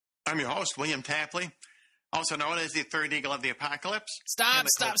I'm your host, William Tapley, also known as the Third Eagle of the Apocalypse. Stop.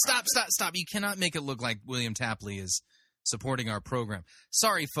 You cannot make it look like William Tapley is supporting our program.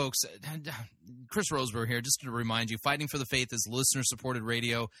 Sorry, folks. Chris Roseborough here, just to remind you, Fighting for the Faith is listener-supported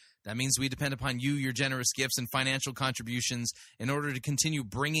radio. That means we depend upon you, your generous gifts, and financial contributions in order to continue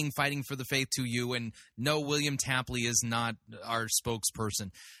bringing Fighting for the Faith to you. And no, William Tapley is not our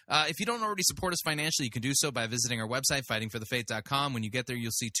spokesperson. If you don't already support us financially, you can do so by visiting our website, fightingforthefaith.com. When you get there,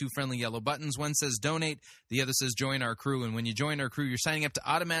 you'll see two friendly yellow buttons. One says Donate, the other says Join Our Crew. And when you join our crew, you're signing up to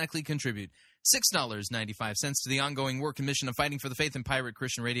automatically contribute $6.95 to the ongoing work and mission of Fighting for the Faith and Pirate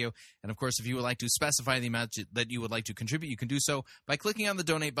Christian Radio. And, of course, if you would like to specify the amount that you would like to contribute, you can do so by clicking on the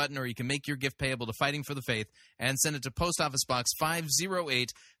Donate button, or you can make your gift payable to Fighting for the Faith and send it to Post Office Box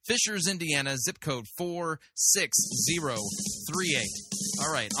 508, Fishers, Indiana, zip code 46038.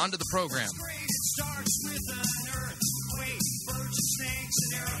 All right, on to the program. It starts with an earthquake, birds and snakes,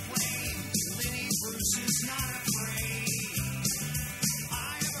 an airplane. Lenny Bruce is not afraid.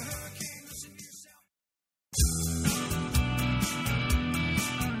 I have a hurricane, listen to yourself.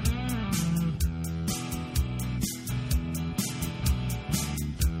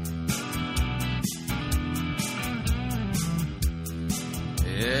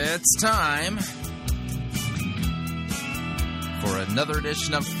 It's time for another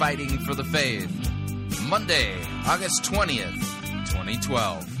edition of Fighting for the Faith. Monday, August 20th,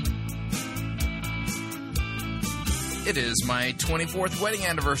 2012. It is my 24th wedding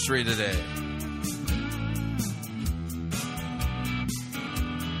anniversary today.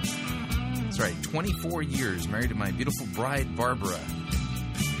 That's right, 24 years married to my beautiful bride, Barbara.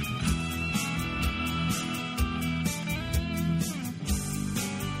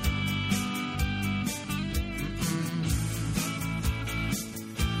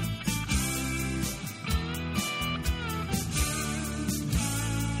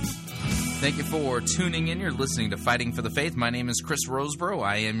 Thank you for tuning in. You're listening to Fighting for the Faith. My name is Chris Roseborough.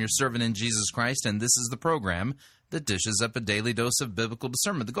 I am your servant in Jesus Christ, and this is the program that dishes up a daily dose of biblical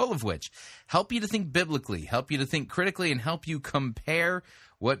discernment, the goal of which, help you to think biblically, help you to think critically, and help you compare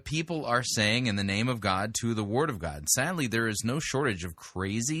what people are saying in the name of God to the Word of God. Sadly, there is no shortage of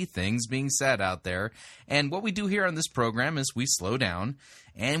crazy things being said out there, and what we do here on this program is we slow down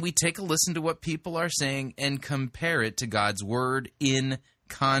and we take a listen to what people are saying and compare it to God's Word in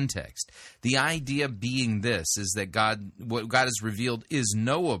context. The idea being this is that what God has revealed is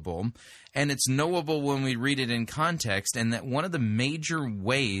knowable, and it's knowable when we read it in context, and that one of the major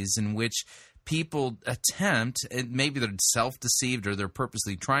ways in which people attempt, and maybe they're self-deceived or they're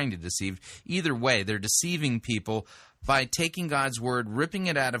purposely trying to deceive, either way, they're deceiving people by taking God's Word, ripping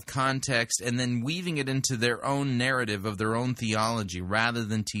it out of context, and then weaving it into their own narrative of their own theology, rather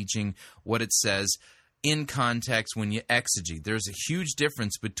than teaching what it says in context when you exegete. There's a huge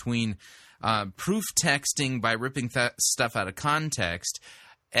difference between proof texting by ripping stuff out of context,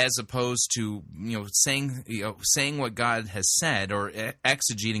 as opposed to saying what God has said, or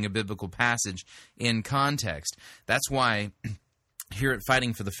exegeting a biblical passage in context. That's why here at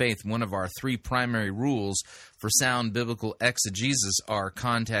Fighting for the Faith, one of our three primary rules for sound biblical exegesis are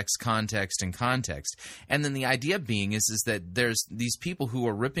context, context, and context. And then the idea being is that there's these people who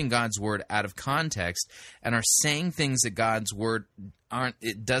are ripping God's Word out of context and are saying things that God's Word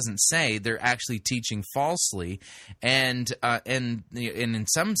it doesn't say. They're actually teaching falsely, and in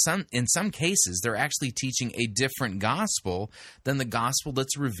some cases they're actually teaching a different gospel than the gospel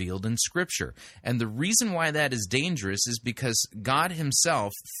that's revealed in Scripture. And the reason why that is dangerous is because God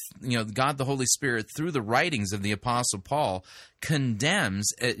Himself, God the Holy Spirit, through the writings of the Apostle Paul,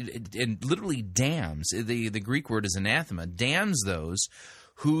 condemns and literally damns. The Greek word is anathema. Damns those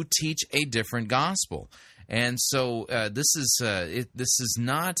who teach a different gospel. And so this is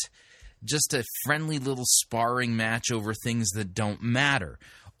not just a friendly little sparring match over things that don't matter.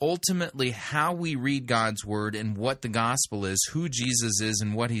 Ultimately, how we read God's Word and what the gospel is, who Jesus is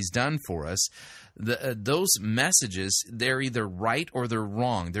and what He's done for us, those messages, they're either right or they're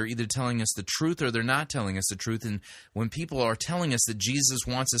wrong. They're either telling us the truth or they're not telling us the truth. And when people are telling us that Jesus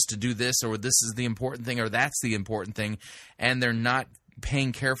wants us to do this, or this is the important thing, or that's the important thing, and they're not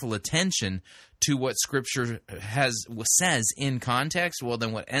paying careful attention to what Scripture says in context, well,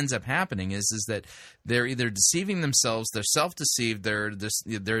 then what ends up happening is that they're either deceiving themselves, they're self-deceived,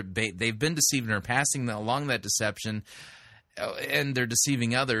 they've been deceived and are passing along that deception, and they're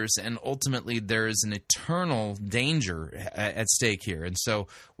deceiving others, and ultimately there is an eternal danger at stake here. And so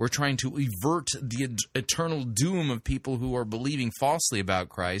we're trying to avert the eternal doom of people who are believing falsely about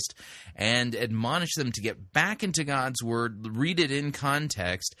Christ and admonish them to get back into God's Word, read it in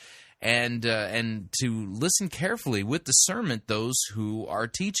context, and to listen carefully with discernment those who are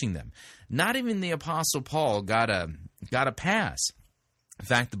teaching them. Not even the Apostle Paul got a pass. In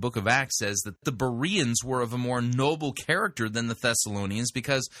fact, the book of Acts says that the Bereans were of a more noble character than the Thessalonians,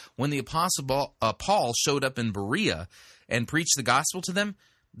 because when the Apostle Paul showed up in Berea and preached the gospel to them,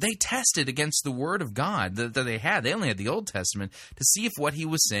 they tested against the word of God that they had. They only had the Old Testament to see if what he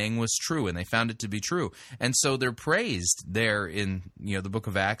was saying was true, and they found it to be true. And so they're praised there in the book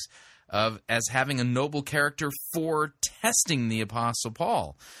of Acts as having a noble character for testing the Apostle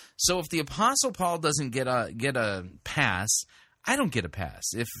Paul. So if the Apostle Paul doesn't get a pass, I don't get a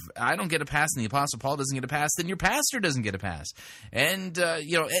pass. If I don't get a pass and the Apostle Paul doesn't get a pass, then your pastor doesn't get a pass. And,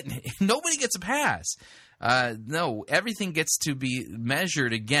 nobody gets a pass. No, everything gets to be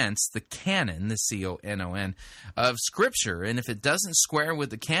measured against the canon, the C-O-N-O-N, of Scripture. And if it doesn't square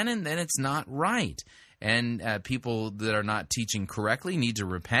with the canon, then it's not right. And people that are not teaching correctly need to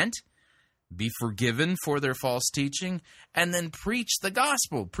repent, be forgiven for their false teaching, and then preach the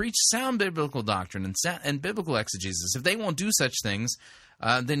gospel, preach sound biblical doctrine and biblical exegesis. If they won't do such things,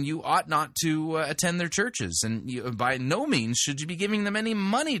 then you ought not to attend their churches. And by no means should you be giving them any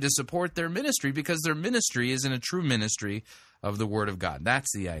money to support their ministry, because their ministry isn't a true ministry of the Word of God.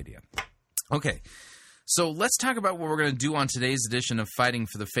 That's the idea. Okay, so let's talk about what we're going to do on today's edition of Fighting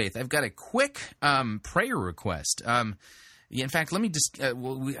for the Faith. I've got a quick prayer request. In fact, let me just, I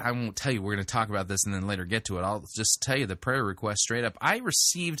won't tell you we're going to talk about this and then later get to it. I'll just tell you the prayer request straight up. I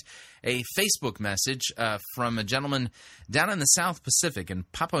received a Facebook message from a gentleman down in the South Pacific in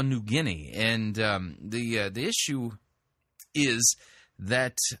Papua New Guinea. And the issue is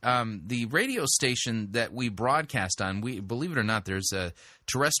that the radio station that we broadcast on, believe it or not, there's a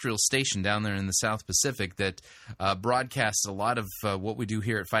terrestrial station down there in the South Pacific that broadcasts a lot of what we do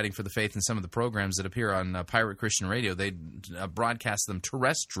here at Fighting for the Faith, and some of the programs that appear on Pirate Christian Radio. They broadcast them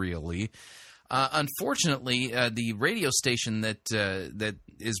terrestrially. Unfortunately, the radio station that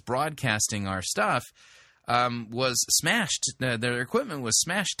is broadcasting our stuff was smashed. Their equipment was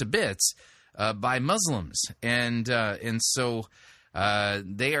smashed to bits by Muslims, and so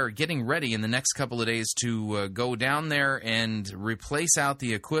they are getting ready in the next couple of days to go down there and replace out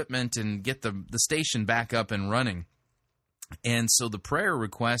the equipment and get the station back up and running. And so the prayer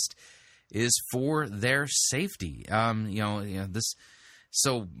request is for their safety. This.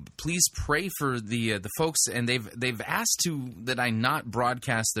 So please pray for the folks, and they've asked that I not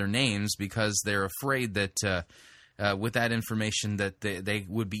broadcast their names, because they're afraid that with that information that they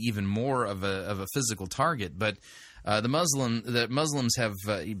would be even more of a physical target. But the Muslims have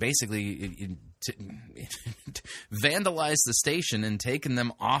basically vandalized the station and taken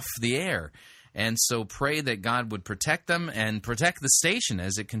them off the air. And so pray that God would protect them and protect the station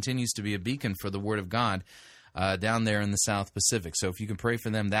as it continues to be a beacon for the Word of God down there in the South Pacific. So if you can pray for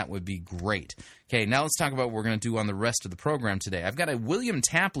them, that would be great. Okay, now let's talk about what we're going to do on the rest of the program today. I've got a William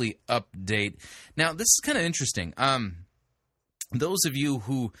Tapley update. Now, this is kind of interesting. Those of you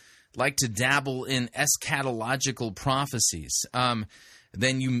who like to dabble in eschatological prophecies,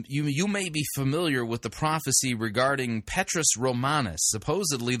 then you may be familiar with the prophecy regarding Petrus Romanus,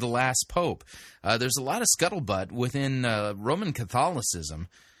 supposedly the last pope. There's a lot of scuttlebutt within Roman Catholicism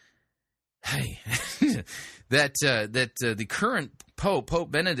that the current pope,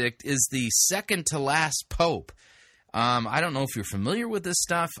 Pope Benedict, is the second to last pope. I don't know if you're familiar with this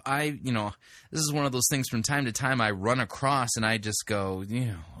stuff. This is one of those things from time to time I run across, and I just go,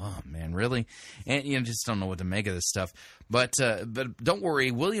 oh man, really? And just don't know what to make of this stuff. But don't worry,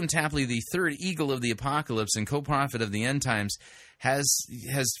 William Tapley, the third eagle of the apocalypse and co-prophet of the end times, has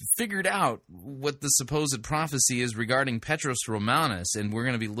figured out what the supposed prophecy is regarding Petrus Romanus, and we're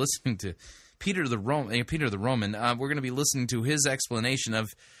going to be listening to Peter the Roman. We're going to be listening to his explanation of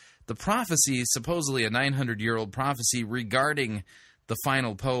the prophecy, supposedly a 900-year-old prophecy regarding the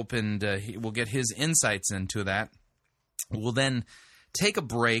final pope, and we'll get his insights into that. We'll then take a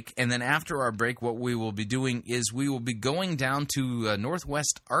break, and then after our break, what we will be doing is we will be going down to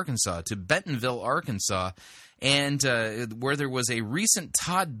northwest Arkansas, to Bentonville, Arkansas, and where there was a recent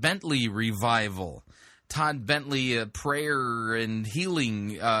Todd Bentley revival. Todd Bentley, prayer and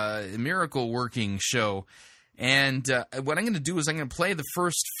healing, miracle-working show. And what I'm going to do is I'm going to play the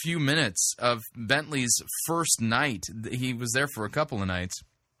first few minutes of Bentley's first night. He was there for a couple of nights.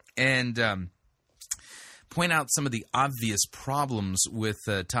 And point out some of the obvious problems with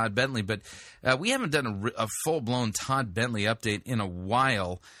Todd Bentley. But we haven't done a full-blown Todd Bentley update in a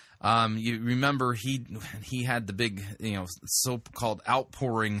while. You remember he had the big, so-called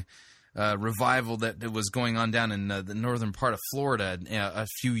outpouring revival that was going on down in the northern part of Florida a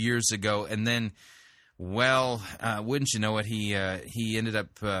few years ago. And then Well, wouldn't you know it, he ended up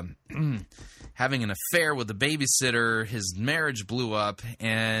having an affair with the babysitter. His marriage blew up,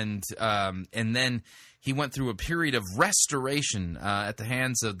 and then he went through a period of restoration at the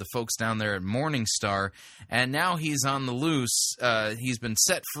hands of the folks down there at Morningstar, and now he's on the loose. He's been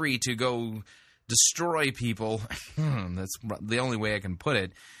set free to go destroy people. That's the only way I can put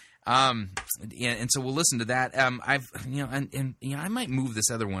it. And so we'll listen to that. I might move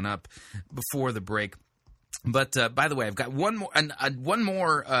this other one up before the break. But by the way, I've got one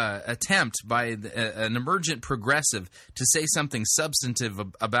more attempt by an emergent progressive to say something substantive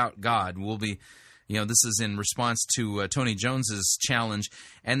about God. We'll be, this is in response to Tony Jones's challenge,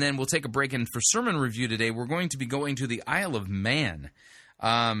 and then we'll take a break. And for sermon review today, we're going to be going to the Isle of Man.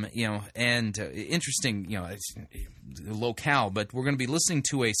 Interesting, locale, but we're going to be listening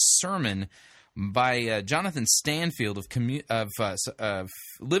to a sermon by Jonathan Stanfield of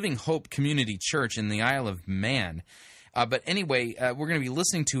Living Hope Community Church in the Isle of Man. But anyway, we're going to be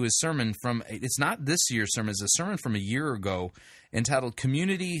listening to his sermon it's not this year's sermon, it's a sermon from a year ago entitled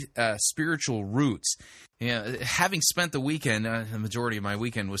Community Spiritual Roots. Having spent the weekend, the majority of my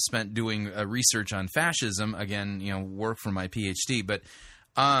weekend was spent doing research on fascism, again, work for my PhD, but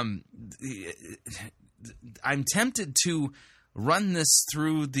I'm tempted to run this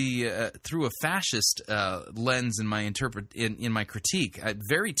through a fascist lens in my in my critique. I'm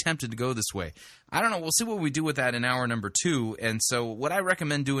very tempted to go this way. I don't know. We'll see what we do with that in hour number 2. And so what I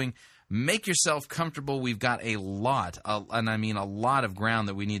recommend doing, make yourself comfortable. We've got a lot, and I mean a lot of ground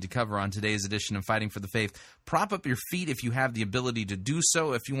that we need to cover on today's edition of Fighting for the Faith. Prop up your feet if you have the ability to do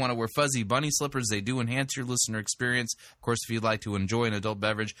so. If you want to wear fuzzy bunny slippers, they do enhance your listener experience. Of course, if you'd like to enjoy an adult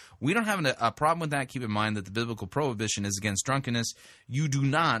beverage, we don't have a problem with that. Keep in mind that the biblical prohibition is against drunkenness. You do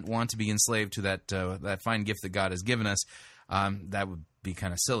not want to be enslaved to that fine gift that God has given us. That would be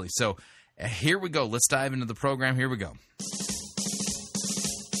kind of silly. So here we go. Let's dive into the program. Here we go.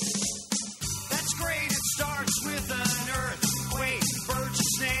 That's great. It starts with an earthquake, birds and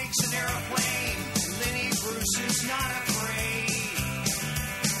snakes, an airplane. Lenny Bruce is not afraid.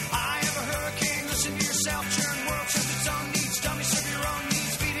 I have a hurricane. Listen to yourself. Churn world serves its own needs. Dummy serve your own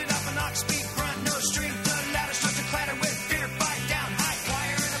needs. Beat it up and knock speed. Grunt, no strength. The ladder starts to clatter with fear. Fight down. High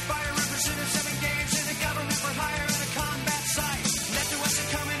flyer in a fire. Representatives engaged in a government for hire in a combat site. Left to us and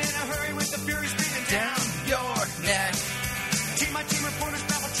coming in a hurry with the furies breathing down your neck. Team my team reporters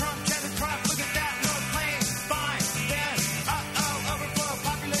babble Trump, Kevin Crop. Look at that, no plane. Fine, then, overflow.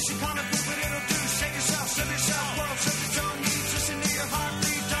 Population common food, what it'll do. Save yourself, serve yourself. World serves its own needs. Listen to your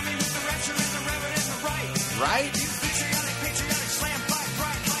heartbeat. Dummy with the rapture and the reverend and the right. Right? You patriotic, slam, fight,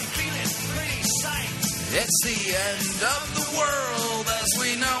 bright, light, feeling, pretty sight. It's the end of the world as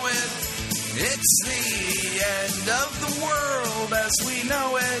we know it. It's the end of the world as we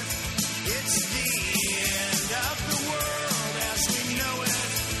know it. It's the end of the world as we know it.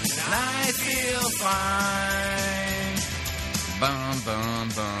 And I feel fine. Bum, bum,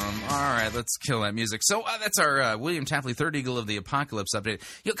 bum. All right, let's kill that music. So that's our William Tapley, Third Eagle of the Apocalypse update.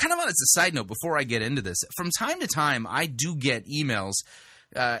 Kind of on as a side note before I get into this, from time to time I do get emails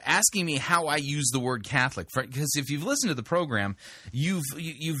asking me how I use the word Catholic. Because if you've listened to the program,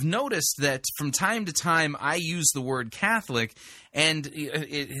 you've noticed that from time to time I use the word Catholic, and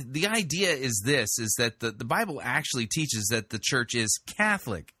the idea is this, is that the Bible actually teaches that the church is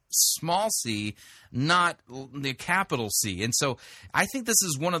Catholic, small c, not the capital C. And so I think this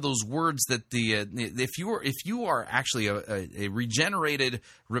is one of those words that if you are actually a regenerated,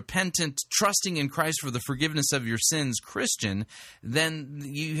 repentant, trusting in Christ for the forgiveness of your sins Christian, then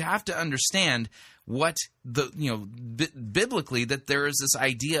you have to understand what biblically that there is this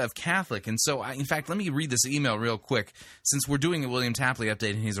idea of Catholic. And so in fact, let me read this email real quick, since we're doing a William Tapley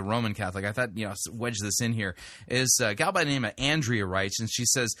update and he's a Roman Catholic. I thought, wedge this in here. Is a gal by the name of Andrea writes, and she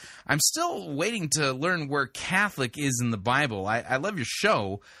says, I'm still waiting to learn where Catholic is in the Bible. I love your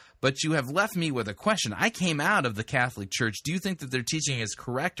show, but you have left me with a question. I came out of the Catholic Church. Do you think that their teaching is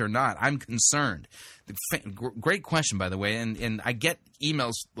correct or not? I'm concerned. Great question, by the way, and I get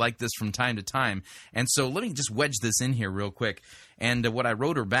emails like this from time to time. And so let me just wedge this in here real quick. And what I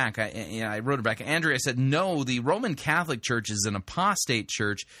wrote her back, I wrote her back. Andrea said, no, the Roman Catholic Church is an apostate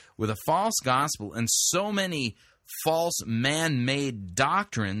church with a false gospel and so many false man-made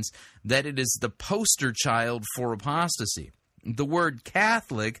doctrines that it is the poster child for apostasy. The word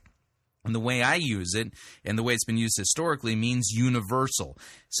Catholic, and the way I use it, and the way it's been used historically, means universal.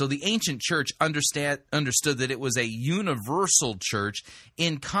 So the ancient church understood that it was a universal church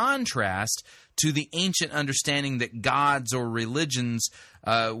in contrast to the ancient understanding that gods or religions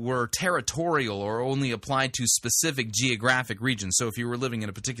were territorial or only applied to specific geographic regions. So if you were living in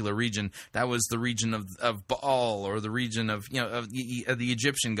a particular region, that was the region of Baal, or the region of the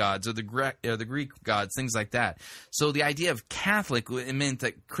Egyptian gods, or the Greek gods, things like that. So the idea of Catholic, it meant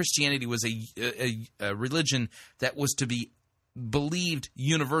that Christianity was a religion that was to be believed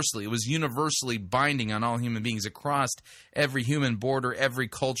universally. It was universally binding on all human beings across every human border, every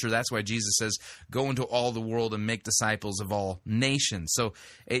culture. That's why Jesus says, go into all the world and make disciples of all nations. So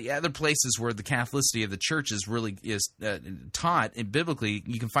other places where the Catholicity of the church is really taught biblically,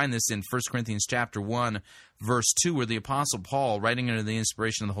 you can find this in 1 Corinthians chapter 1, verse 2, where the Apostle Paul, writing under the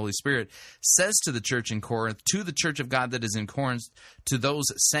inspiration of the Holy Spirit, says to the church in Corinth, to the church of God that is in Corinth, to those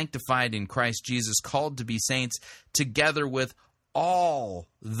sanctified in Christ Jesus, called to be saints, together with all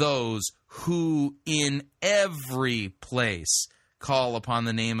those who in every place call upon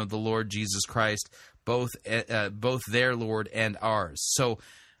the name of the Lord Jesus Christ, both their Lord and ours. So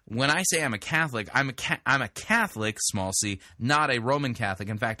when I say I'm a Catholic, I'm a Catholic, small c, not a Roman Catholic.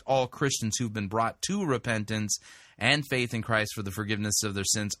 In fact, all Christians who've been brought to repentance and faith in Christ for the forgiveness of their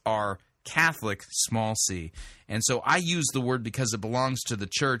sins are Catholic, small c. And so I use the word because it belongs to the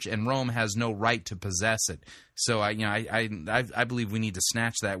church, and Rome has no right to possess it. So I believe we need to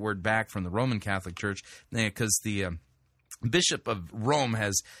snatch that word back from the Roman Catholic Church, because the Bishop of Rome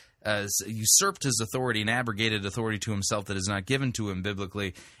has usurped his authority and abrogated authority to himself that is not given to him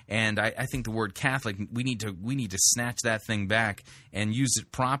biblically. And I think the word Catholic, we need to snatch that thing back and use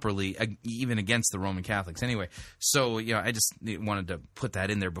it properly, even against the Roman Catholics. Anyway, so I just wanted to put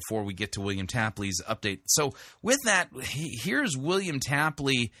that in there before we get to William Tapley's update. So with that, here's William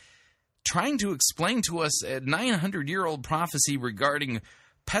Tapley trying to explain to us a 900-year-old prophecy regarding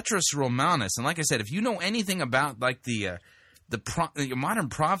Petrus Romanus. And like I said, if you know anything about the modern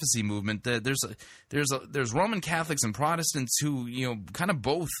prophecy movement, there's Roman Catholics and Protestants who kind of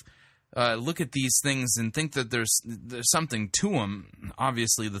both look at these things and think that there's something to them.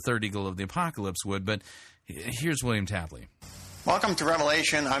 Obviously, the third eagle of the apocalypse would, but here's William Tapley. Welcome to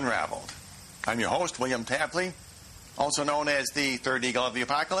Revelation Unraveled. I'm your host, William Tapley, also known as the third eagle of the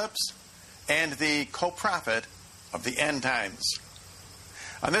apocalypse and the co-prophet of the end times.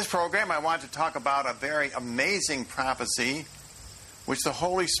 On this program, I want to talk about a very amazing prophecy which the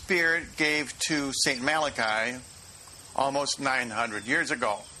Holy Spirit gave to St. Malachi almost 900 years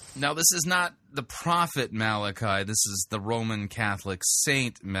ago. Now, this is not the prophet Malachi. This is the Roman Catholic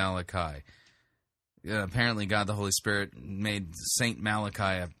Saint Malachi. Apparently, God the Holy Spirit made Saint Malachi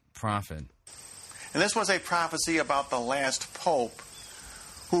a prophet. And this was a prophecy about the last pope,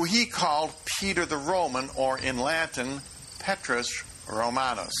 who he called Peter the Roman, or in Latin, Petrus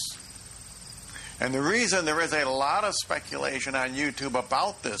Romanus. And the reason there is a lot of speculation on YouTube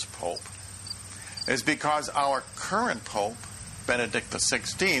about this pope is because our current pope, Benedict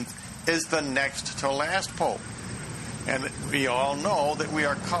XVI, is the next to last pope. And we all know that we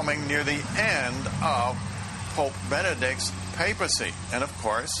are coming near the end of Pope Benedict's papacy. And of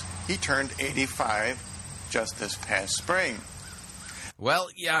course, he turned 85 just this past spring. Well,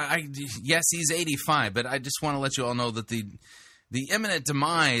 yes, he's 85, but I just want to let you all know that the imminent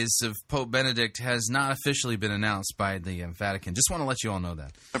demise of Pope Benedict has not officially been announced by the Vatican. Just want to let you all know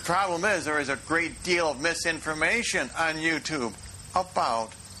that. The problem is there is a great deal of misinformation on YouTube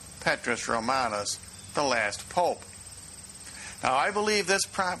about Petrus Romanus, the last pope. Now, I believe this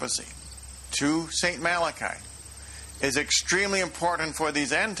prophecy to St. Malachi is extremely important for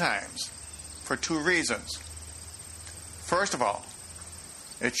these end times for two reasons. First of all,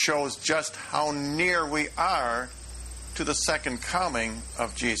 it shows just how near we are to the second coming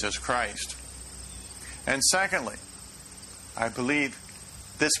of Jesus Christ. And secondly, I believe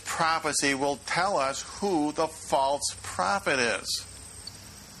this prophecy will tell us who the false prophet is.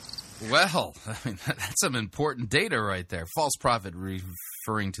 Well, that's some important data right there. False prophet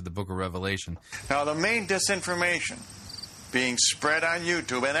referring to the book of Revelation. Now, the main disinformation being spread on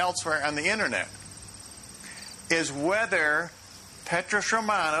YouTube and elsewhere on the internet is whether Petrus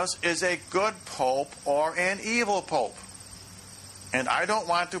Romanus is a good pope or an evil pope. And I don't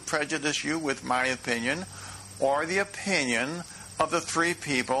want to prejudice you with my opinion or the opinion of the three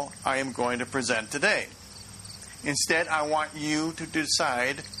people I am going to present today. Instead, I want you to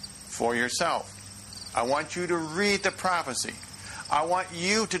decide for yourself. I want you to read the prophecy. I want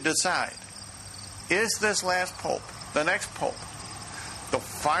you to decide, is this last pope, the next pope, the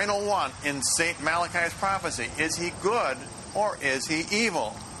final one in St. Malachi's prophecy, is he good or is he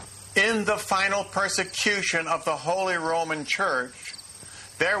evil? In the final persecution of the Holy Roman Church,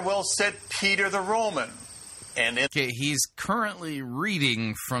 there will sit Peter the Roman, And in Okay, he's currently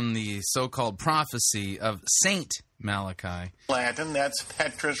reading from the so-called prophecy of Saint Malachi. Latin, that's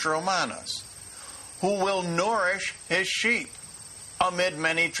Petrus Romanus, who will nourish his sheep amid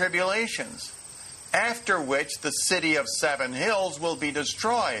many tribulations, after which the city of 7 hills will be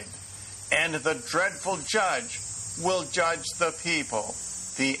destroyed, and the dreadful judge will judge the people.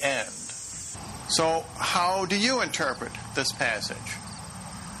 The end. So, how do you interpret this passage?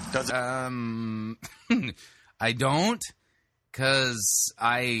 Does it I don't, because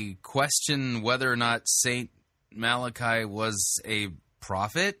I question whether or not Saint Malachi was a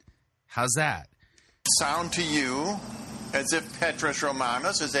prophet. How's that? sound to you as if Petrus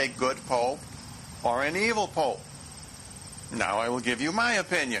Romanus is a good pope or an evil pope? Now I will give you my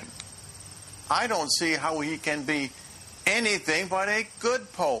opinion. I don't see how he can be anything but a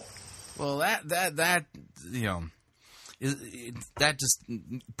good pope. Well, that you know, that just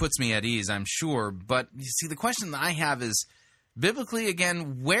puts me at ease, I'm sure. But you see, the question that I have is, biblically,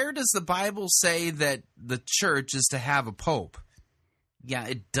 again, where does the Bible say that the church is to have a pope? Yeah,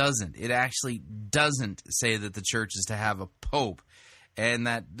 it doesn't. It actually doesn't say that the church is to have a pope. And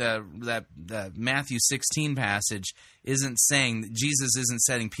that Matthew 16 passage isn't saying that Jesus isn't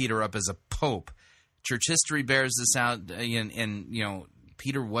setting Peter up as a pope. Church history bears this out, and you know,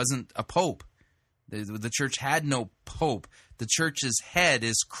 Peter wasn't a pope. The church had no pope. The church's head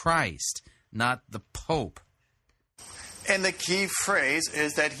is Christ, not the pope. And the key phrase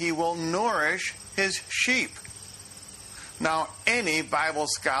is that he will nourish his sheep. Now, any Bible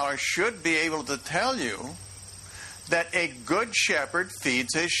scholar should be able to tell you that a good shepherd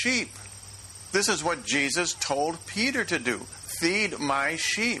feeds his sheep. This is what Jesus told Peter to do. Feed my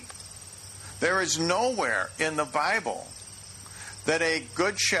sheep. There is nowhere in the Bible that a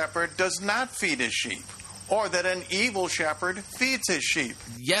good shepherd does not feed his sheep, or that an evil shepherd feeds his sheep.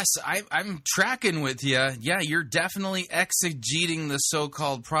 Yes, I'm tracking with you. Yeah, you're definitely exegeting the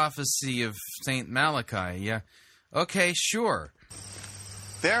so-called prophecy of St. Malachi. Yeah. Okay, sure.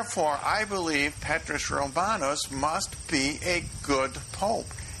 Therefore, I believe Petrus Romanus must be a good pope.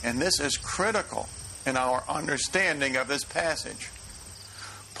 And this is critical in our understanding of this passage.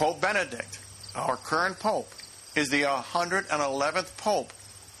 Pope Benedict, our current pope, is the 111th pope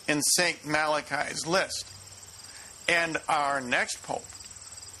in St. Malachi's list. And our next pope,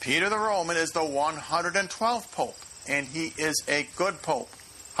 Peter the Roman, is the 112th pope, and he is a good pope.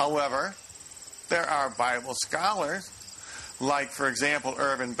 However, there are Bible scholars, like, for example,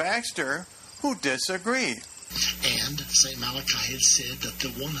 Irvin Baxter, who disagree. And St. Malachi had said that the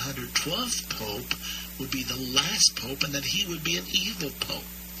 112th pope would be the last pope and that he would be an evil pope.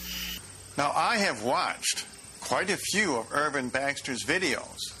 Now, I have watched quite a few of Irvin Baxter's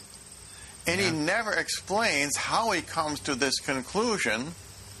videos, and he never explains how he comes to this conclusion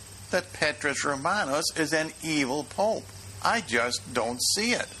that Petrus Romanus is an evil pope. I just don't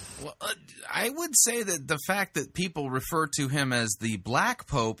see it. Well, I would say that the fact that people refer to him as the Black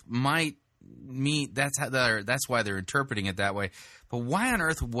Pope might mean that's why they're interpreting it that way. But why on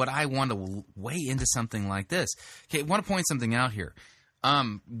earth would I want to weigh into something like this? Okay, I want to point something out here.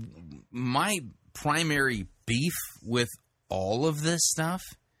 My primary beef with all of this stuff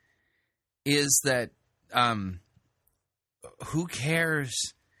is that who cares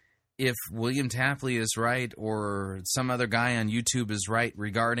if William Tapley is right or some other guy on YouTube is right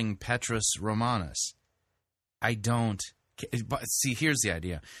regarding Petrus Romanus? I don't. But see, here's the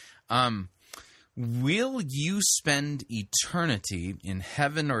idea. Will you spend eternity in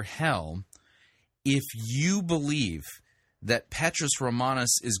heaven or hell if you believe that Petrus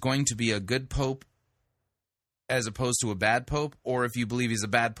Romanus is going to be a good pope as opposed to a bad pope, or if you believe he's a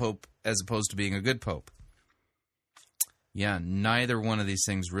bad pope as opposed to being a good pope? Yeah, neither one of these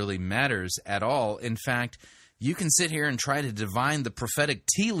things really matters at all. In fact, you can sit here and try to divine the prophetic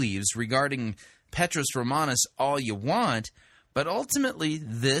tea leaves regarding Petrus Romanus all you want, but ultimately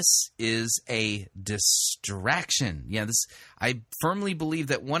this is a distraction. Yeah, I firmly believe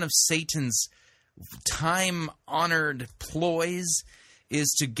that one of Satan's time-honored ploys is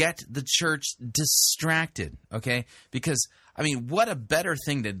to get the church distracted, okay? Because, I mean, what a better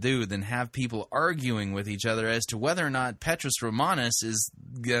thing to do than have people arguing with each other as to whether or not Petrus Romanus is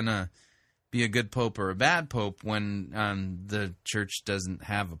going to be a good pope or a bad pope when the church doesn't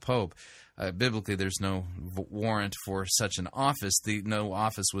have a pope. Biblically, there's no warrant for such an office. No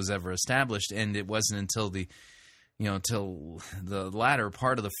office was ever established, and it wasn't until till the latter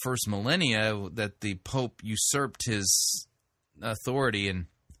part of the first millennia that the Pope usurped his authority. And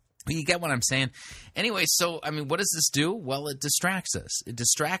you get what I'm saying? Anyway, so, I mean, what does this do? Well, it distracts us. It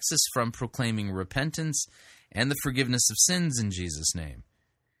distracts us from proclaiming repentance and the forgiveness of sins in Jesus' name.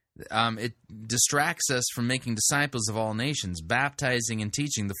 It distracts us from making disciples of all nations, baptizing and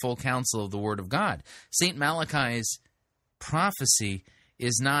teaching the full counsel of the Word of God. St. Malachi's prophecy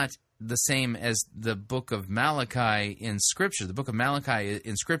is not the same as the book of Malachi in Scripture. The book of Malachi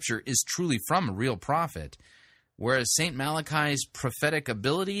in Scripture is truly from a real prophet, whereas St. Malachi's prophetic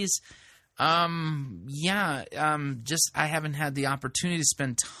abilities, I haven't had the opportunity to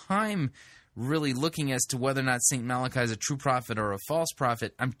spend time really looking as to whether or not St. Malachi is a true prophet or a false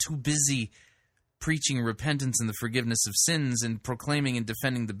prophet. I'm too busy preaching repentance and the forgiveness of sins and proclaiming and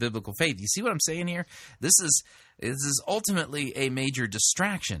defending the biblical faith. You see what I'm saying here? This is ultimately a major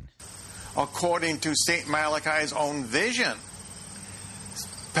distraction. According to St. Malachi's own vision,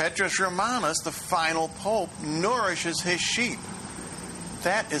 Petrus Romanus, the final pope, nourishes his sheep.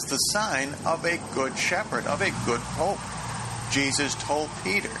 That is the sign of a good shepherd, of a good pope. Jesus told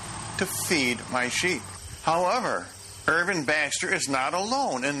Peter to feed my sheep. However, Irvin Baxter is not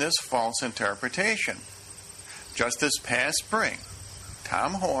alone in this false interpretation. Just this past spring,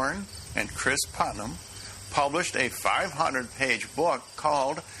 Tom Horn and Chris Putnam published a 500-page book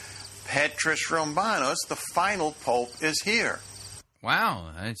called Petrus Romanus, the final pope is here.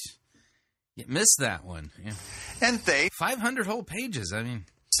 Wow, I missed that one. Yeah. And they 500 whole pages,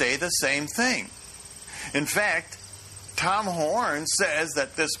 say the same thing. In fact, Tom Horn says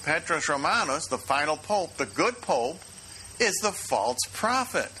that this Petrus Romanus, the final pope, the good pope, is the false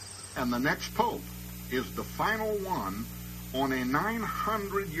prophet. And the next pope is the final one on a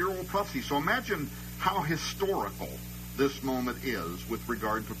 900-year-old prophecy. So imagine how historical this moment is with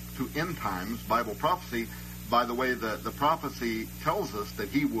regard to end times Bible prophecy. By the way, the prophecy tells us that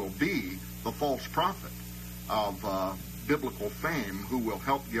he will be the false prophet of biblical fame who will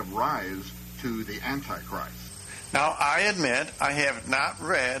help give rise to the Antichrist. Now, I admit I have not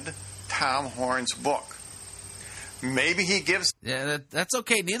read Tom Horn's book. Maybe he gives that's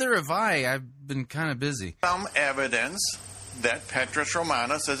okay. Neither have I. I've been kind of busy. Some evidence that Petrus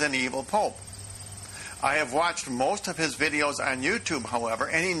Romanus is an evil pope. I have watched most of his videos on YouTube, however,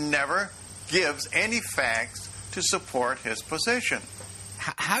 and he never gives any facts to support his position.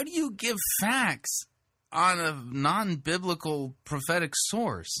 How do you give facts on a non-biblical prophetic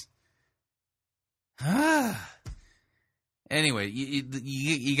source? Anyway,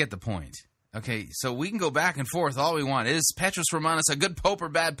 you get the point. Okay, so we can go back and forth all we want. Is Petrus Romanus a good pope or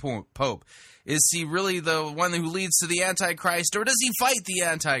bad pope? Is he really the one who leads to the Antichrist, or does he fight the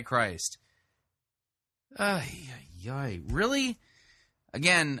Antichrist? Really?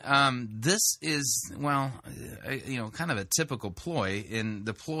 Again, this is, kind of a typical ploy, and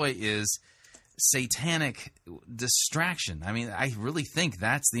the ploy is satanic distraction. I really think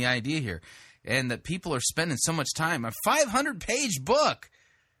that's the idea here, and that people are spending so much time. A 500-page book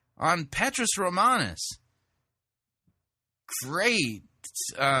on Petrus Romanus. Great.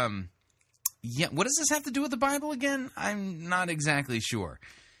 What does this have to do with the Bible again? I'm not exactly sure.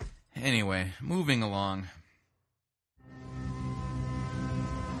 Anyway, moving along.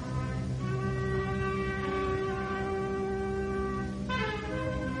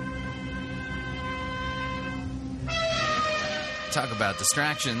 Talk about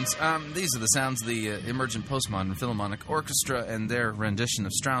distractions. These are the sounds of the Emergent Postmodern Philharmonic Orchestra and their rendition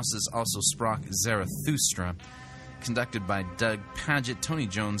of Strauss's Also Sprach Zarathustra, conducted by Doug Paget, Tony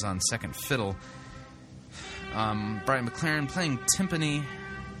Jones on second fiddle, Brian McLaren playing timpani,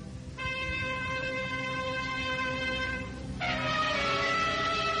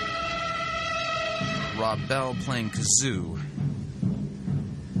 Rob Bell playing kazoo.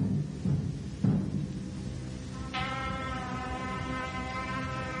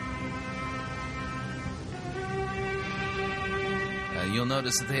 You'll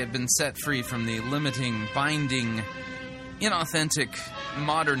notice that they have been set free from the limiting, binding, inauthentic,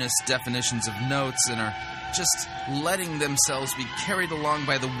 modernist definitions of notes and are just letting themselves be carried along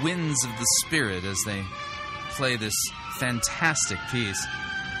by the winds of the Spirit as they play this fantastic piece.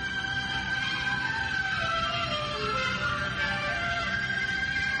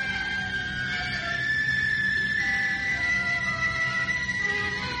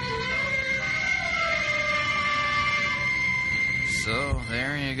 So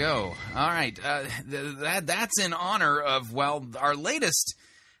there you go. All right, that's in honor of, our latest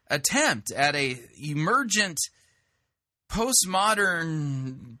attempt at a emergent,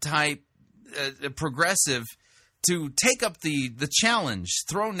 postmodern type progressive to take up the challenge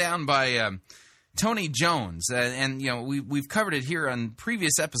thrown down by Tony Jones. We've covered it here on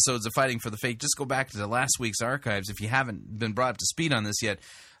previous episodes of Fighting for the Faith. Just go back to last week's archives if you haven't been brought up to speed on this yet.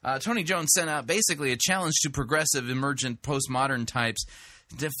 Tony Jones sent out basically a challenge to progressive, emergent, postmodern types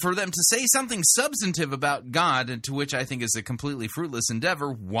for them to say something substantive about God, and to which I think is a completely fruitless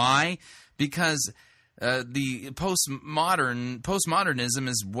endeavor. Why? Because the postmodernism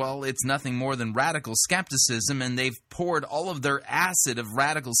is, well, it's nothing more than radical skepticism, and they've poured all of their acid of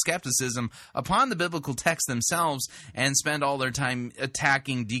radical skepticism upon the biblical text themselves and spend all their time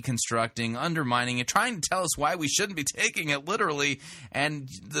attacking, deconstructing, undermining it, trying to tell us why we shouldn't be taking it literally. And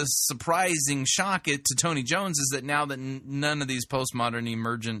the surprising shock to Tony Jones is that now that none of these postmodern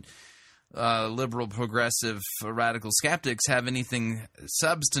emergent liberal, progressive, radical skeptics have anything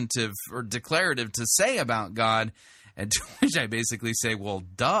substantive or declarative to say about God, and to which I basically say, well,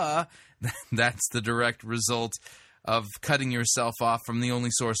 duh, that's the direct result of cutting yourself off from the only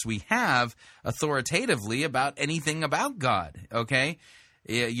source we have authoritatively about anything about God, okay?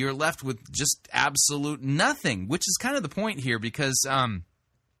 You're left with just absolute nothing, which is kind of the point here, because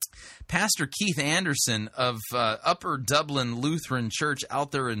Pastor Keith Anderson of Upper Dublin Lutheran Church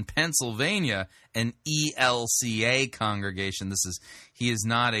out there in Pennsylvania, an ELCA congregation. He is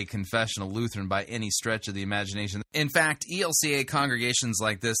not a confessional Lutheran by any stretch of the imagination. In fact, ELCA congregations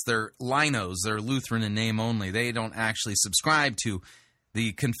like this, they're Linos, they're Lutheran in name only. They don't actually subscribe to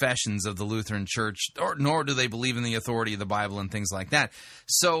the confessions of the Lutheran Church, nor do they believe in the authority of the Bible and things like that.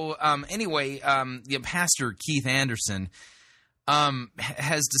 So anyway, Pastor Keith Anderson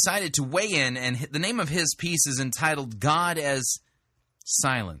has decided to weigh in, and the name of his piece is entitled "God as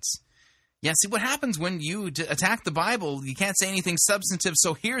Silence." Yeah, see, what happens when you attack the Bible, you can't say anything substantive,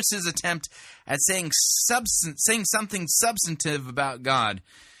 so here's his attempt at saying something substantive about God.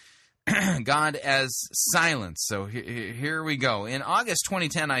 God as silence. So here we go. In August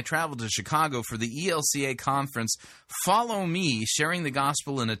 2010, I traveled to Chicago for the ELCA conference, Follow Me, Sharing the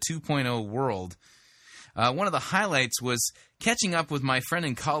Gospel in a 2.0 World. One of the highlights was catching up with my friend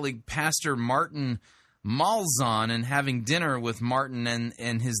and colleague, Pastor Martin Malzahn, and having dinner with Martin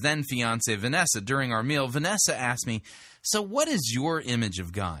and his then-fiancée, Vanessa. During our meal, Vanessa asked me, so what is your image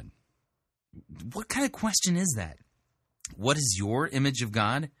of God? What kind of question is that? What is your image of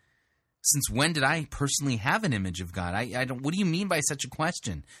God? Since when did I personally have an image of God? I don't. What do you mean by such a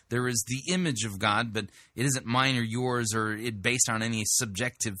question? There is the image of God, but it isn't mine or yours, or it based on any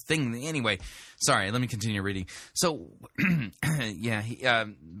subjective thing. Anyway, sorry. Let me continue reading. So,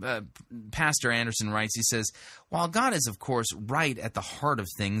 Pastor Anderson writes. He says, while God is of course right at the heart of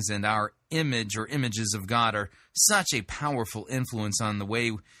things, and our image or images of God are such a powerful influence on the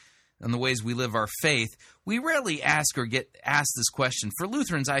ways we live our faith, we rarely ask or get asked this question. For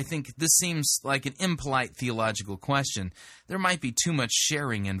Lutherans, I think this seems like an impolite theological question. There might be too much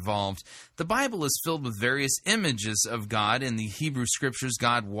sharing involved. The Bible is filled with various images of God. In the Hebrew Scriptures,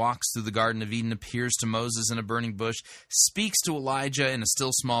 God walks through the Garden of Eden, appears to Moses in a burning bush, speaks to Elijah in a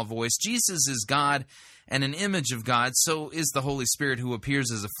still small voice. Jesus is God and an image of God, so is the Holy Spirit, who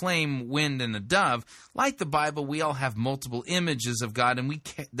appears as a flame, wind, and a dove. Like the Bible, we all have multiple images of God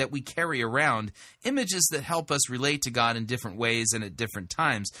that we carry around, images that help us relate to God in different ways and at different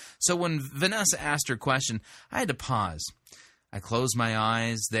times. So when Vanessa asked her question, I had to pause. I closed my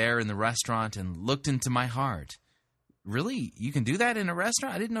eyes there in the restaurant and looked into my heart. Really? You can do that in a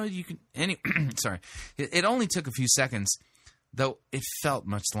restaurant? I didn't know you could. Sorry. It only took a few seconds, though it felt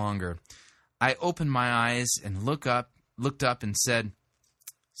much longer. I opened my eyes and looked up and said,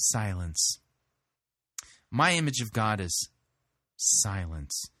 silence. My image of God is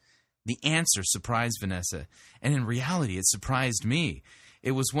silence. The answer surprised Vanessa, and in reality, it surprised me.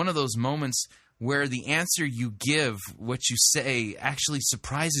 It was one of those moments where the answer you give, what you say, actually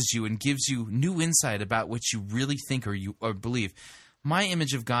surprises you and gives you new insight about what you really think or believe. My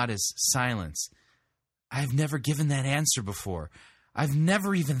image of God is silence. I've never given that answer before. I've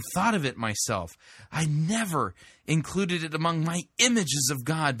never even thought of it myself. I never included it among my images of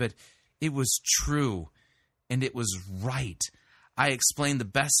God, but it was true, and it was right. I explained the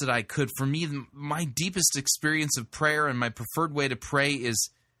best that I could. For me, my deepest experience of prayer and my preferred way to pray is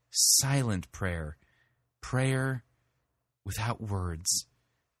silent prayer. Prayer without words.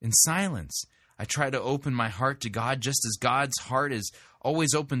 In silence. I try to open my heart to God just as God's heart is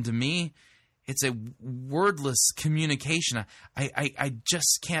always open to me. It's a wordless communication. I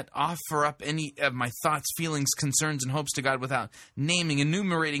just can't offer up any of my thoughts, feelings, concerns, and hopes to God without naming,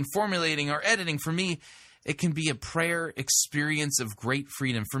 enumerating, formulating, or editing. For me, it can be a prayer experience of great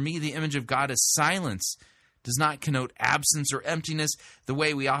freedom. For me, the image of God is silence. Does not connote absence or emptiness, the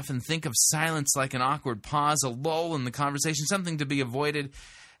way we often think of silence like an awkward pause, a lull in the conversation, something to be avoided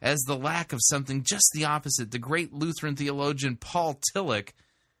as the lack of something. Just the opposite. The great Lutheran theologian Paul Tillich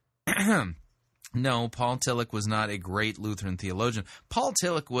No, Paul Tillich was not a great Lutheran theologian. Paul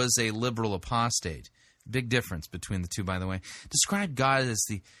Tillich was a liberal apostate. Big difference between the two, by the way. Describe God as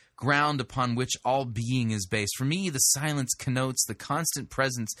the ground upon which all being is based. For me, the silence connotes the constant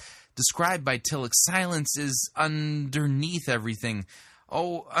presence described by Tillich. Silence is underneath everything.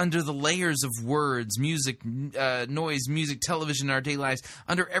 Oh, under the layers of words, music, noise, music, television, our daily lives.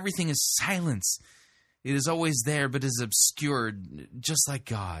 Under everything is silence. It is always there, but is obscured, just like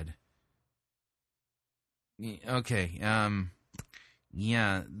God. Okay,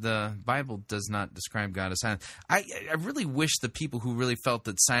 yeah, the Bible does not describe God as silent. I really wish the people who really felt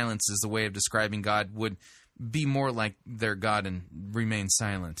that silence is the way of describing God would be more like their God and remain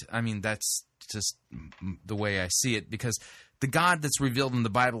silent. I mean, that's just the way I see it, because the God that's revealed in the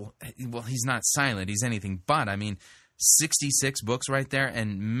Bible, well, he's not silent. He's anything but. I mean, 66 books right there,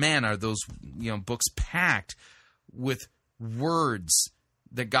 and man, are those books packed with words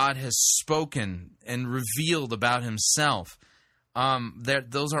that God has spoken and revealed about himself.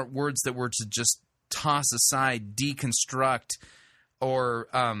 Those aren't words that we're to just toss aside, deconstruct, or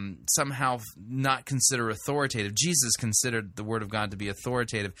somehow not consider authoritative. Jesus considered the Word of God to be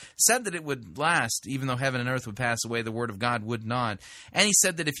authoritative, said that it would last, even though heaven and earth would pass away, the Word of God would not. And he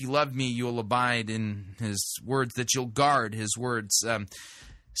said that if you love me, you will abide in his words, that you'll guard his words.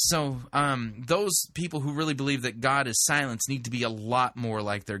 So those people who really believe that God is silent need to be a lot more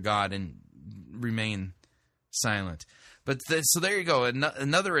like their God and remain silent. But so there you go,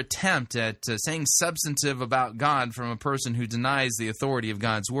 another attempt at saying substantive about God from a person who denies the authority of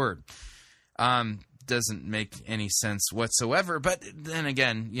God's Word. Doesn't make any sense whatsoever, but then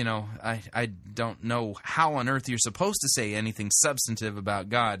again, I don't know how on earth you're supposed to say anything substantive about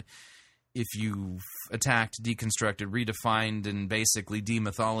God if you've attacked, deconstructed, redefined, and basically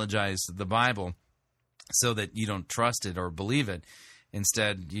demythologized the Bible so that you don't trust it or believe it.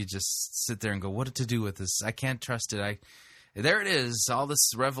 Instead, you just sit there and go, what to do with this? I can't trust it. There it is, all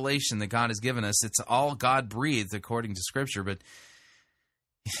this revelation that God has given us. It's all God-breathed according to Scripture, but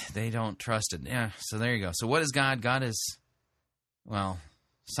they don't trust it. Yeah, so there you go. So what is God? God is, well,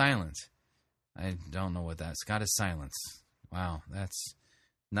 silent. I don't know what that's. God is silence. Wow, that's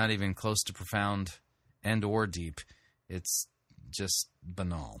not even close to profound and or deep. It's just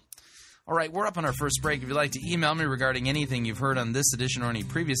banal. All right, we're up on our first break. If you'd like to email me regarding anything you've heard on this edition or any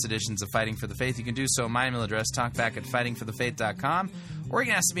previous editions of Fighting for the Faith, you can do so. My email address, talkback@fightingforthefaith.com. Or you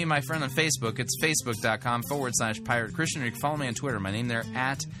can ask to be my friend on Facebook. It's facebook.com/Pirate Christian. Or you can follow me on Twitter. My name there,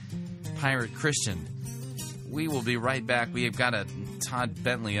 @Pirate Christian. We will be right back. We have got a Todd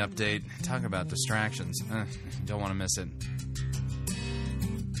Bentley update. Talk about distractions. Don't want to miss it.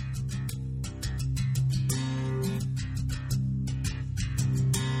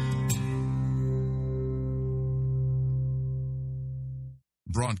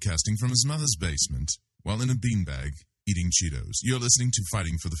 Broadcasting from his mother's basement while in a beanbag eating Cheetos. You're listening to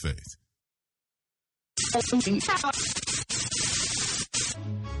Fighting for the Faith.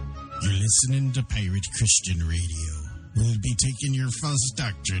 You're listening to Pirate Christian Radio. We'll be taking your false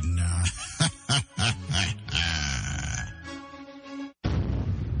doctrine now.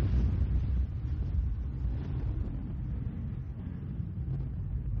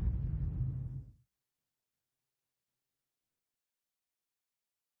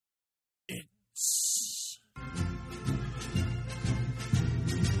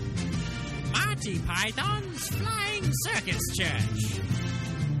 Monty Python's Flying Circus Church.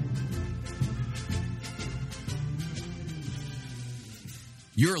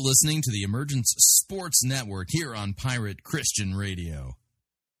 You're listening to the Emergence Sports Network here on Pirate Christian Radio.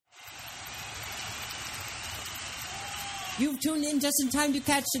 You've tuned in just in time to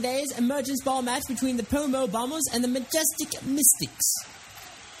catch today's Emergence Ball match between the Pomo Bombers and the Majestic Mystics.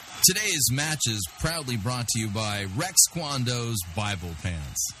 Today's match is proudly brought to you by Rex Kwando's Bible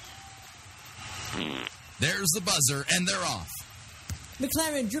Pants. There's the buzzer, and they're off.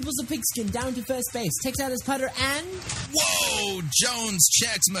 McLaren dribbles the pigskin down to first base, takes out his putter, and... Whoa! Jones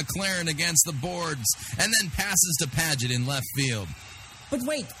checks McLaren against the boards, and then passes to Paget in left field. But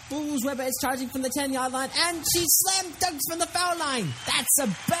wait, Bulls Weber is charging from the 10-yard line, and she slam dunks from the foul line. That's a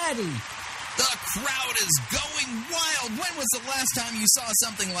birdie. The crowd is going wild. When was the last time you saw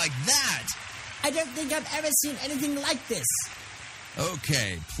something like that? I don't think I've ever seen anything like this.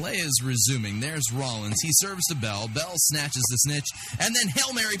 Okay, play is resuming. There's Rollins. He serves to Bell. Bell snatches the snitch, and then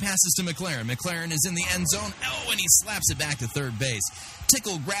Hail Mary passes to McLaren. McLaren is in the end zone. Oh, and he slaps it back to third base.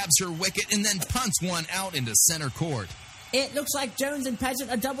 Tickle grabs her wicket and then punts one out into center court. It looks like Jones and Paget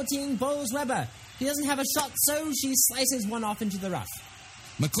are double-teaming Bowles Weber. He doesn't have a shot, so she slices one off into the rough.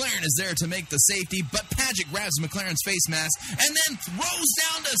 McLaren is there to make the safety, but Paget grabs McLaren's face mask and then throws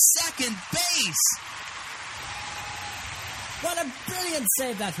down to second base. What a brilliant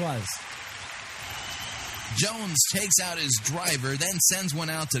save that was. Jones takes out his driver, then sends one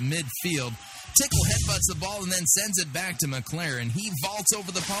out to midfield. Tickle headbutts the ball and then sends it back to McLaren. He vaults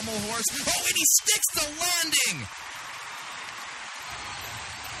over the pommel horse. Oh, and he sticks the landing!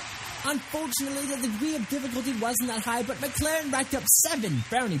 Unfortunately, the degree of difficulty wasn't that high, but McLaren racked up 7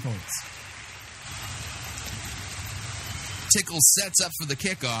 brownie points. Tickle sets up for the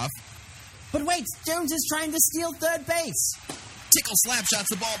kickoff. But wait, Jones is trying to steal third base. Tickle slapshots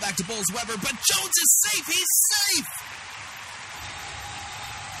the ball back to Bulls Weber, but Jones is safe! He's safe!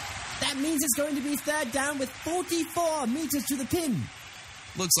 That means it's going to be third down with 44 meters to the pin.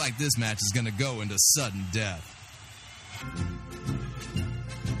 Looks like this match is going to go into sudden death.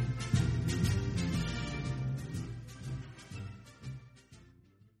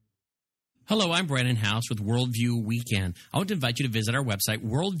 Hello, I'm Brandon House with Worldview Weekend. I want to invite you to visit our website,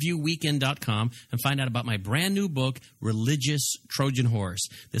 worldviewweekend.com, and find out about my brand new book, Religious Trojan Horse.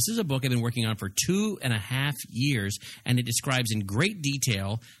 This is a book I've been working on for 2.5 years, and it describes in great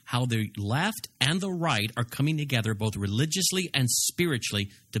detail how the left and the right are coming together both religiously and spiritually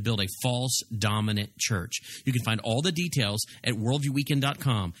to build a false dominant church. You can find all the details at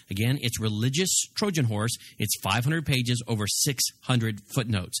worldviewweekend.com. Again, it's Religious Trojan Horse. It's 500 pages, over 600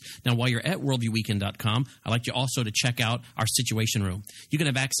 footnotes. Now, while you're at worldviewweekend.com, I'd like you also to check out our Situation Room. You can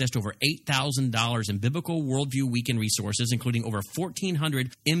have access to over $8,000 in biblical Worldview Weekend resources, including over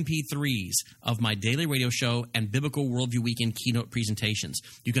 1,400 MP3s of my daily radio show and biblical Worldview Weekend keynote presentations.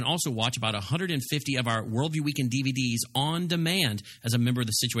 You can also watch about 150 of our Worldview Weekend DVDs on demand as a member of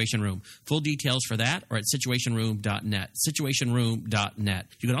the Situation Room. Full details for that are at situationroom.net. Situationroom.net.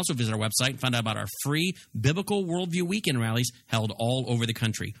 You can also visit our website and find out about our free biblical Worldview Weekend rallies held all over the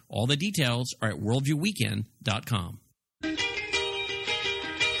country. All the details are at worldviewweekend.com. If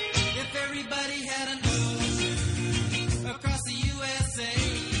everybody had a nose across the USA,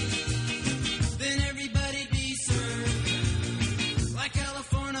 then everybody'd be served like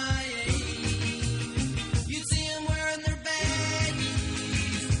California. You'd see them wearing their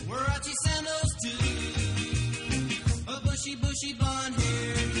baggies, Warachi sandals too, a bushy blonde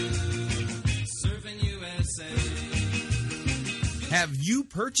hairdo, serving USA. Have you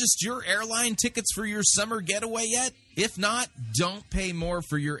purchased your airline tickets for your summer getaway yet? If not, don't pay more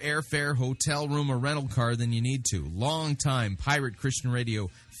for your airfare, hotel room, or rental car than you need to. Long-time Pirate Christian Radio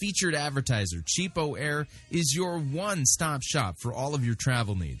featured advertiser Cheapo Air is your one-stop shop for all of your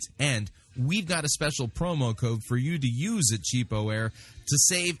travel needs. And we've got a special promo code for you to use at Cheapo Air to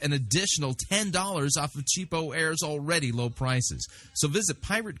save an additional $10 off of Cheapo Air's already low prices. So visit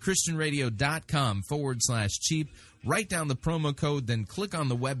piratechristianradio.com/cheap. Write down the promo code, then click on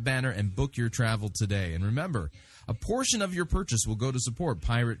the web banner and book your travel today. And remember, a portion of your purchase will go to support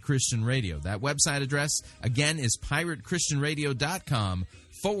Pirate Christian Radio. That website address, again, is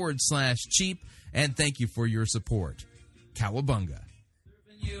piratechristianradio.com/cheap. And thank you for your support. Cowabunga.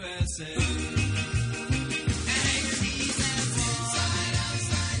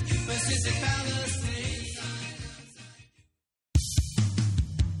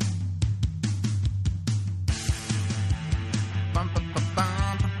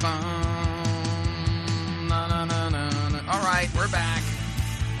 All right, we're back.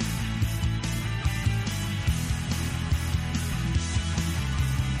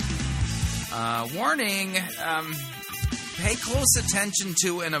 Warning, pay close attention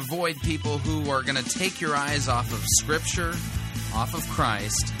to and avoid people who are going to take your eyes off of Scripture, off of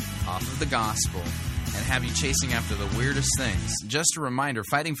Christ, off of the gospel, and have you chasing after the weirdest things. Just a reminder,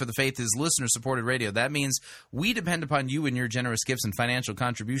 Fighting for the Faith is listener-supported radio. That means we depend upon you and your generous gifts and financial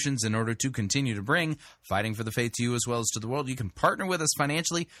contributions in order to continue to bring Fighting for the Faith to you as well as to the world. You can partner with us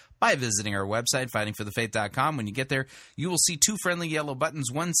financially by visiting our website, fightingforthefaith.com. When you get there, you will see 2 friendly yellow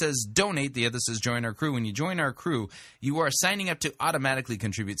buttons. One says Donate, the other says Join Our Crew. When you join our crew, you are signing up to automatically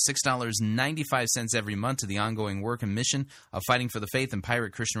contribute $6.95 every month to the ongoing work and mission of Fighting for the Faith and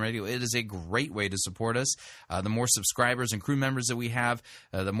Pirate Christian Radio. It is a great way to support us. The more subscribers and crew members that we have,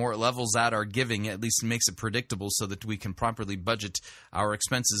 the more it levels out our giving. At least it makes it predictable so that we can properly budget our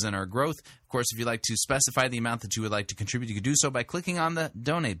expenses and our growth. Of course, if you'd like to specify the amount that you would like to contribute, you can do so by clicking on the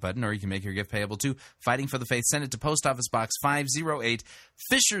Donate button, or you can make your gift payable to Fighting for the Faith. Send it to Post Office Box 508,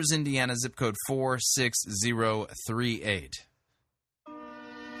 Fishers, Indiana, zip code 46038.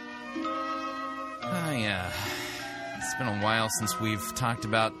 It's been a while since we've talked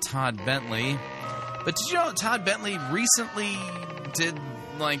about Todd Bentley. But did you know Todd Bentley recently did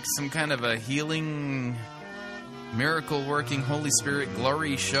like some kind of a healing, miracle-working, Holy Spirit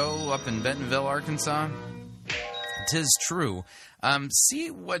glory show up in Bentonville, Arkansas? 'Tis true.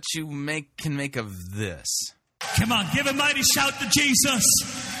 See what you can make of this. Come on, give a mighty shout to Jesus.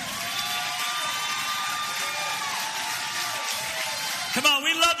 Come on,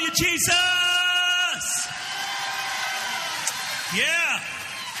 we love you, Jesus. Yeah.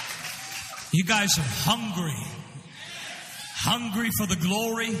 You guys are hungry. Hungry for the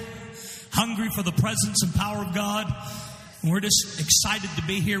glory. Hungry for the presence and power of God. And we're just excited to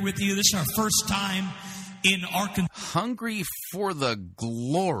be here with you. This is our first time in Arkansas. Hungry for the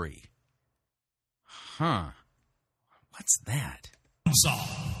glory. Huh. What's that?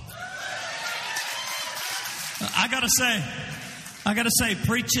 I gotta say,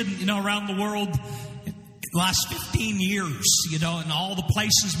 preaching, around the world, last 15 years, in all the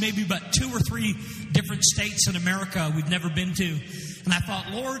places, maybe about 2 or 3 different states in America we've never been to. And I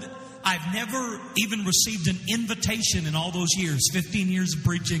thought, Lord, I've never even received an invitation in all those years, 15 years of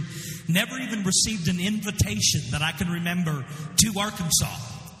preaching, never even received an invitation that I can remember to Arkansas.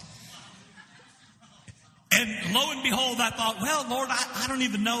 And lo and behold, I thought, well, Lord, I don't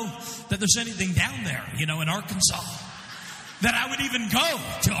even know that there's anything down there, in Arkansas, that I would even go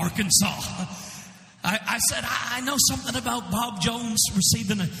to Arkansas. I said, I know something about Bob Jones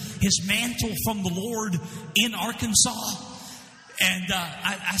receiving his mantle from the Lord in Arkansas. And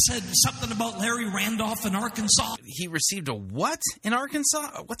I said something about Larry Randolph in Arkansas. He received a what in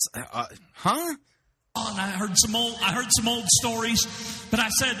Arkansas? What's huh? And I heard some old stories, but I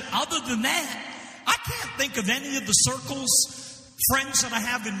said, other than that, I can't think of any of the circles, friends that I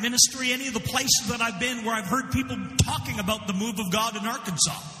have in ministry, any of the places that I've been where I've heard people talking about the move of God in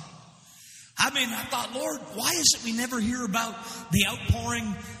Arkansas. I thought, Lord, why is it we never hear about the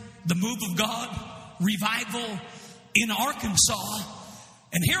outpouring, the move of God, revival in Arkansas?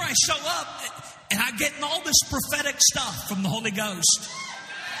 And here I show up, and I'm getting all this prophetic stuff from the Holy Ghost.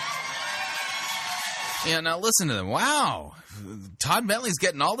 Yeah, now listen to them. Wow. Todd Bentley's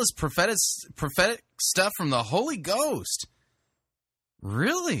getting all this prophetic stuff from the Holy Ghost.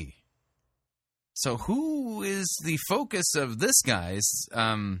 Really? So who is the focus of this guy's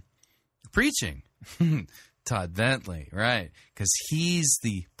preaching? Todd Bentley, right? Because he's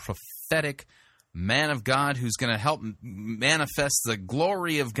the prophetic man of God who's going to help manifest the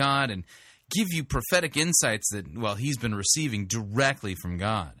glory of God and give you prophetic insights that, well, he's been receiving directly from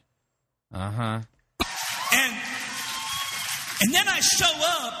God. Uh-huh. And then I show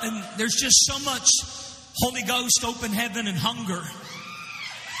up, and there's just so much Holy Ghost, open heaven, and hunger.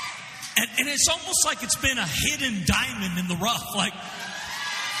 And it's almost like it's been a hidden diamond in the rough. Like,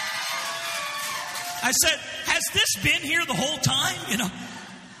 I said, has this been here the whole time?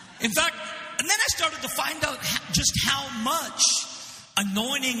 In fact, and then I started to find out just how much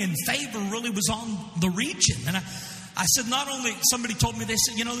anointing and favor really was on the region. And I said, not only, somebody told me, they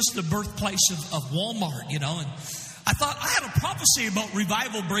said, this is the birthplace of Walmart, and I thought I had a prophecy about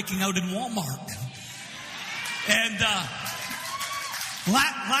revival breaking out in Walmart. And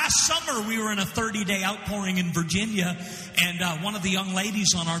last summer, we were in a 30-day outpouring in Virginia, and one of the young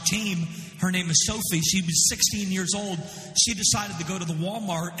ladies on our team, her name is Sophie, she was 16 years old. She decided to go to the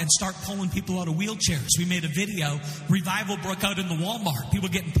Walmart and start pulling people out of wheelchairs. We made a video. Revival broke out in the Walmart. People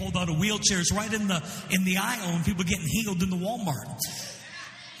getting pulled out of wheelchairs right in the aisle, and people getting healed in the Walmart.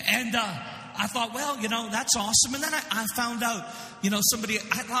 And I thought, well, that's awesome. And then I found out, somebody,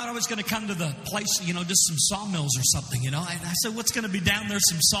 I thought I was going to come to the place, just some sawmills or something, I said, what's going to be down there?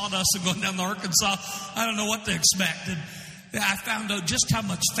 Some sawdust and going down to Arkansas. I don't know what to expect. And I found out just how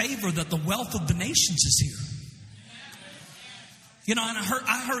much favor that the wealth of the nations is here. And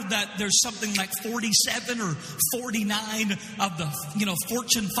I heard that there's something like 47 or 49 of the,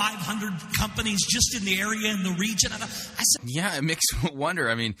 Fortune 500 companies just in the area, in the region. I said, yeah, it makes me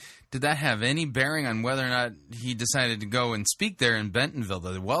wonder. Did that have any bearing on whether or not he decided to go and speak there in Bentonville?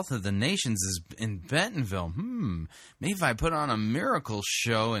 The wealth of the nations is in Bentonville. Maybe if I put on a miracle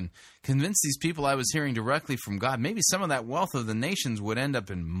show and convince these people I was hearing directly from God, maybe some of that wealth of the nations would end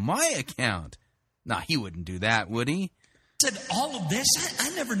up in my account. Nah, he wouldn't do that, would he? Said all of this, I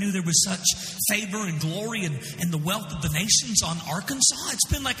never knew there was such favor and glory and the wealth of the nations on Arkansas. It's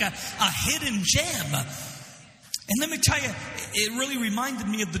been like a hidden gem. And let me tell you, it really reminded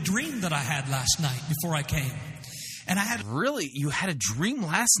me of the dream that I had last night before I came. And I had... Really? You had a dream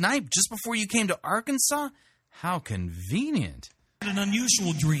last night just before you came to Arkansas? How convenient. I had an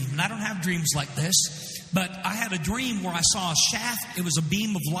unusual dream, and I don't have dreams like this, but I had a dream where I saw a shaft. It was a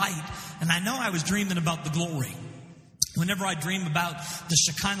beam of light, and I know I was dreaming about the glory. Whenever I dream about the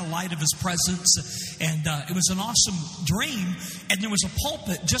Shekinah light of His presence, and it was an awesome dream, and there was a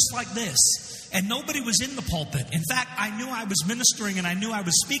pulpit just like this, and nobody was in the pulpit. In fact, I knew I was ministering and I knew I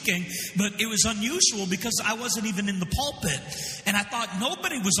was speaking, but it was unusual because I wasn't even in the pulpit, and I thought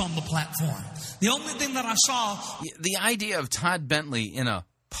nobody was on the platform. The only thing that I saw... The idea of Todd Bentley in a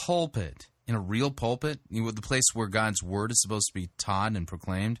pulpit in a real pulpit, the place where God's word is supposed to be taught and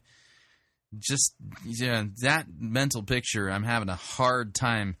proclaimed. Just, that mental picture, I'm having a hard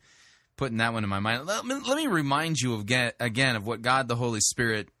time putting that one in my mind. Let me remind you again of what God the Holy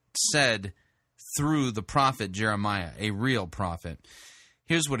Spirit said through the prophet Jeremiah, a real prophet.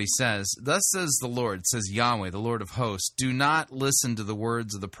 Here's what he says. Thus says the Lord, says Yahweh, the Lord of hosts, do not listen to the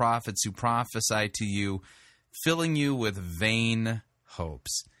words of the prophets who prophesy to you, filling you with vain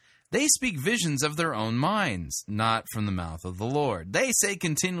hopes. They speak visions of their own minds, not from the mouth of the Lord. They say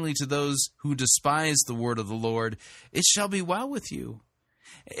continually to those who despise the word of the Lord, it shall be well with you.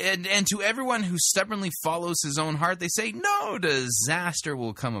 And to everyone who stubbornly follows his own heart, they say, no disaster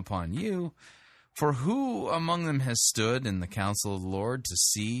will come upon you. For who among them has stood in the counsel of the Lord to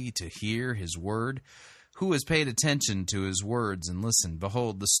see, to hear his word? Who has paid attention to his words and listened?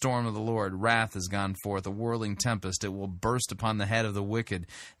 Behold, the storm of the Lord, wrath has gone forth, a whirling tempest. It will burst upon the head of the wicked.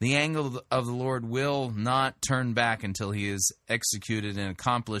 The anger of the Lord will not turn back until he has executed and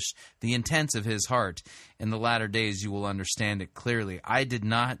accomplished the intents of his heart. In the latter days you will understand it clearly. I did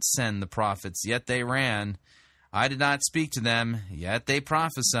not send the prophets, yet they ran. I did not speak to them, yet they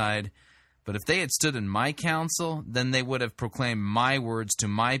prophesied. But if they had stood in my counsel, then they would have proclaimed my words to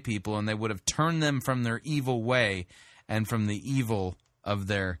my people, and they would have turned them from their evil way and from the evil of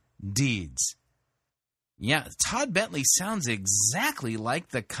their deeds. Yeah, Todd Bentley sounds exactly like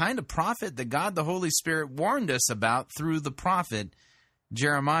the kind of prophet that God the Holy Spirit warned us about through the prophet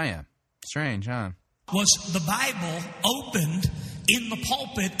Jeremiah. Strange, huh? Was the Bible opened in the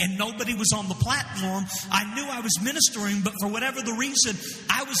pulpit and nobody was on the platform? I knew I was ministering, but for whatever the reason,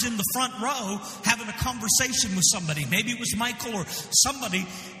 I was in the front row having a conversation with somebody. Maybe it was Michael or somebody,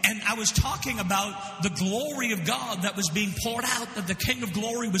 and I was talking about the glory of God that was being poured out, that the King of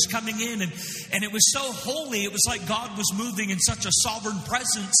Glory was coming in, and it was so holy. It was like God was moving in such a sovereign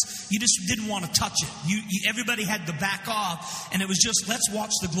presence. You just didn't want to touch it. Everybody had to back off, and it was just, let's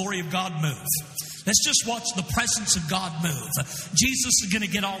watch the glory of God move. Let's just watch the presence of God move. Jesus is going to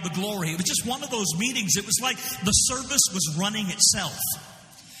get all the glory. It was just one of those meetings. It was like the service was running itself.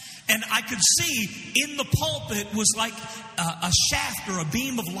 And I could see in the pulpit was like a shaft or a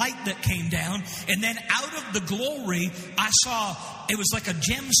beam of light that came down. And then out of the glory, I saw it was like a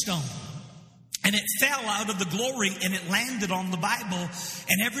gemstone. And it fell out of the glory and it landed on the Bible.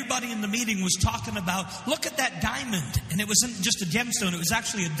 And everybody in the meeting was talking about, look at that diamond. And it wasn't just a gemstone, it was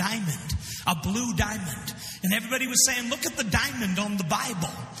actually a diamond, a blue diamond. And everybody was saying, look at the diamond on the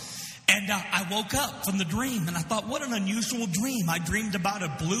Bible. And I woke up from the dream and I thought, what an unusual dream. I dreamed about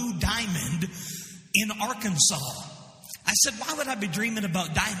a blue diamond in Arkansas. I said, why would I be dreaming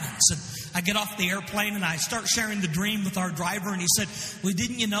about diamonds? And I get off the airplane and I start sharing the dream with our driver. And he said, well,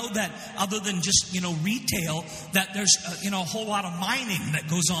 didn't you know that other than just, retail, that there's, a whole lot of mining that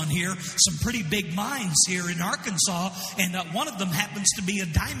goes on here, some pretty big mines here in Arkansas. And one of them happens to be a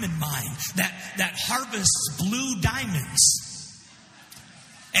diamond mine that harvests blue diamonds.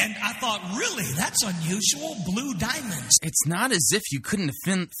 And I thought, really, that's unusual, blue diamonds. It's not as if you couldn't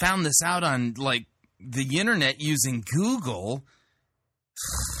have found this out on, the internet using Google.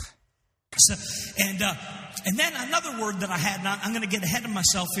 And then another word that I had, now I'm going to get ahead of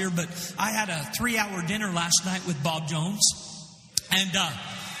myself here, but I had a 3-hour dinner last night with Bob Jones. And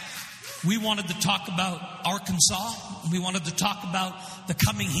we wanted to talk about Arkansas. We wanted to talk about the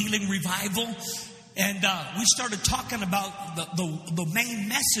coming healing revival. And we started talking about the main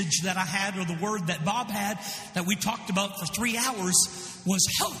message that I had, or the word that Bob had, that we talked about for 3 hours, was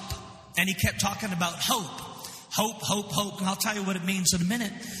hope. And he kept talking about hope. Hope, hope, hope. And I'll tell you what it means in a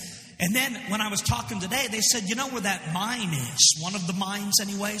minute. And then when I was talking today, they said, you know where that mine is? One of the mines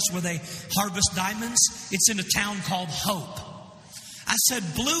anyways, where they harvest diamonds? It's in a town called Hope. I said,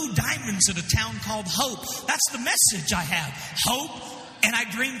 blue diamonds in a town called Hope. That's the message I have. Hope. And I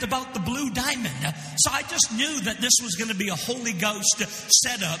dreamed about the blue diamond. So I just knew that this was going to be a Holy Ghost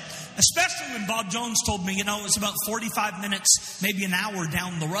setup, especially when Bob Jones told me, it was about 45 minutes, maybe an hour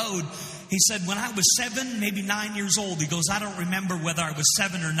down the road. He said, when I was 7, maybe 9 years old, he goes, I don't remember whether I was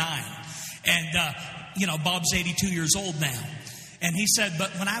 7 or 9. And, Bob's 82 years old now. And he said,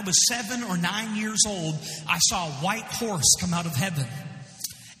 but when I was 7 or 9 years old, I saw a white horse come out of heaven.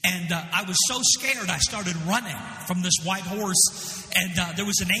 And I was so scared, I started running from this white horse. And there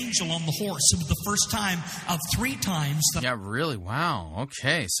was an angel on the horse. It was the first time of 3 times. Yeah, really? Wow.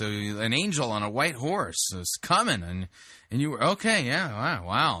 Okay. So an angel on a white horse is coming. And you were, okay, yeah.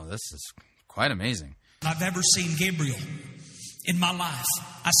 Wow. This is quite amazing. I've ever seen Gabriel in my life.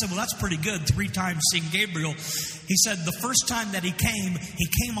 I said, well, that's pretty good. 3 times seeing Gabriel. He said the first time that he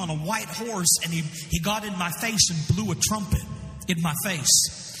came on a white horse. And he got in my face and blew a trumpet in my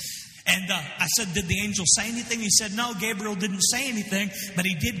face. And I said, did the angel say anything? He said, no, Gabriel didn't say anything, but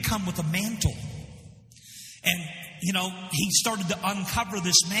he did come with a mantle. And, he started to uncover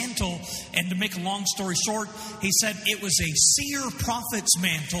this mantle. And to make a long story short, he said it was a seer prophet's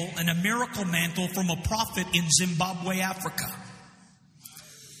mantle and a miracle mantle from a prophet in Zimbabwe, Africa.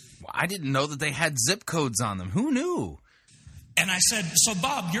 I didn't know that they had zip codes on them. Who knew? And I said, so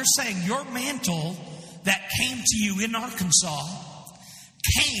Bob, you're saying your mantle that came to you in Arkansas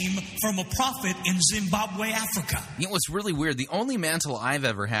came from a prophet in Zimbabwe, Africa. You know what's really weird? The only mantle I've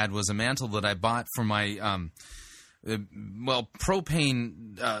ever had was a mantle that I bought for my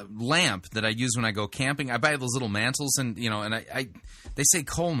propane lamp that I use when I go camping. I buy those little mantles, and they say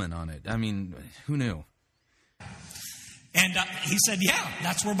Coleman on it. I mean, who knew? And he said, yeah,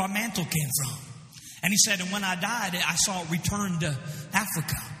 that's where my mantle came from. And he said, and when I died, I saw it return to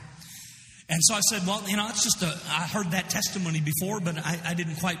Africa. And so I said, well, it's just I heard that testimony before, but I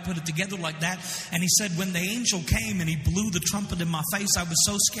didn't quite put it together like that. And he said, when the angel came and he blew the trumpet in my face, I was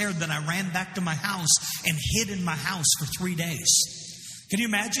so scared that I ran back to my house and hid in my house for 3 days. Can you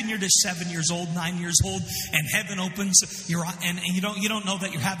imagine? You're just 7 years old, 9 years old, and heaven opens, and you don't know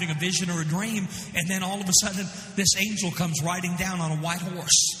that you're having a vision or a dream, and then all of a sudden this angel comes riding down on a white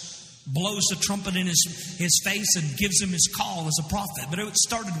horse, blows the trumpet in his face and gives him his call as a prophet. But it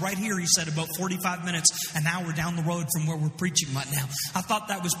started right here, he said, about 45 minutes, an hour down the road from where we're preaching right now. I thought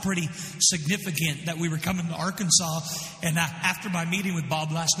that was pretty significant that we were coming to Arkansas. And after my meeting with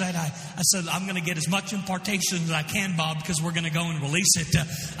Bob last night, I said, I'm going to get as much impartation as I can, Bob, because we're going to go and release it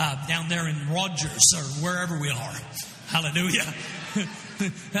down there in Rogers or wherever we are. Hallelujah.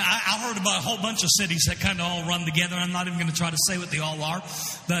 I heard about a whole bunch of cities that kind of all run together. I'm not even going to try to say what they all are.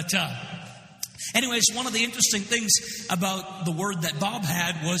 But anyways, one of the interesting things about the word that Bob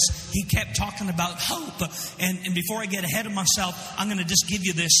had was he kept talking about hope. And before I get ahead of myself, I'm going to just give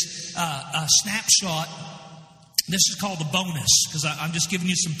you this snapshot. This is called a bonus because I'm just giving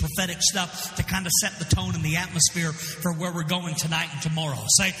you some prophetic stuff to kind of set the tone and the atmosphere for where we're going tonight and tomorrow.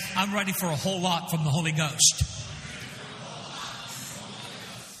 Say, I'm ready for a whole lot from the Holy Ghost.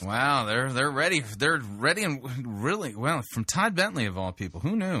 Wow, they're ready. They're ready, and really, well, from Todd Bentley of all people.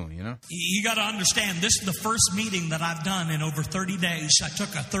 Who knew, You got to understand, this is the first meeting that I've done in over 30 days. I took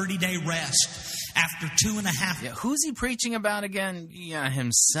a 30-day rest after 2.5. Yeah, who's he preaching about again? Yeah,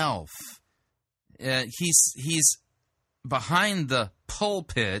 himself. He's behind the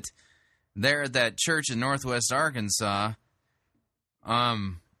pulpit there at that church in Northwest Arkansas.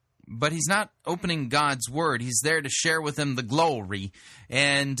 But he's not opening God's word. He's there to share with them the glory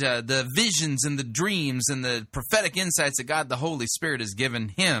and the visions and the dreams and the prophetic insights that God the Holy Spirit has given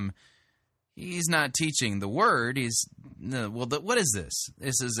him. He's not teaching the word. What is this?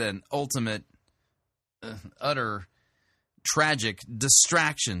 This is an ultimate, utter, tragic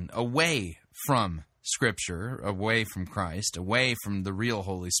distraction away from Scripture, away from Christ, away from the real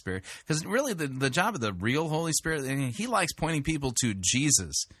Holy Spirit. Because really the job of the real Holy Spirit, he likes pointing people to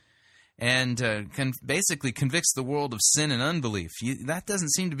Jesus. And basically convicts the world of sin and unbelief. That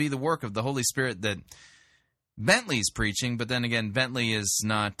doesn't seem to be the work of the Holy Spirit that Bentley's preaching. But then again, Bentley is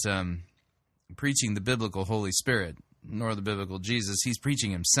not preaching the biblical Holy Spirit, nor the biblical Jesus. He's preaching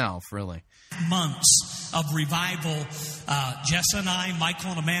himself, really. Months of revival. Jess and I,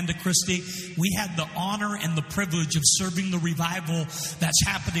 Michael and Amanda Christie, we had the honor and the privilege of serving the revival that's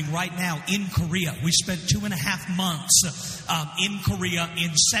happening right now in Korea. We spent 2.5 months in Korea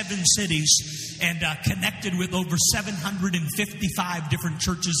in 7 cities and connected with over 755 different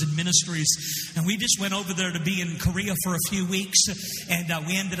churches and ministries. And we just went over there to be in Korea for a few weeks, and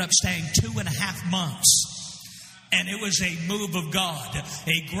we ended up staying 2.5 months. And it was a move of God,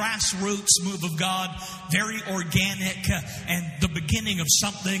 a grassroots move of God, very organic, and the beginning of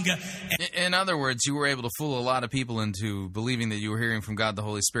something. In other words, you were able to fool a lot of people into believing that you were hearing from God the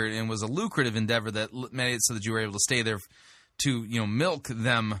Holy Spirit, and it was a lucrative endeavor that made it so that you were able to stay there to, milk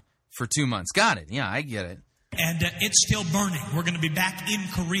them for 2 months. Got it. Yeah, I get it. And it's still burning. We're going to be back in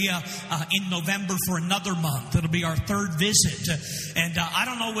Korea in November for another month. It'll be our 3rd visit. And I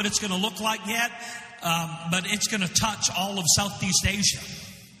don't know what it's going to look like yet. But it's going to touch all of Southeast Asia.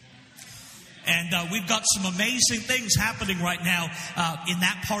 And we've got some amazing things happening right now in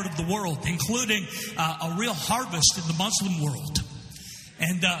that part of the world, including a real harvest in the Muslim world.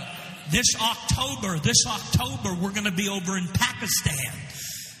 And this October, we're going to be over in Pakistan.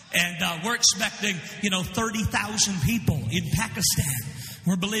 And we're expecting, 30,000 people in Pakistan.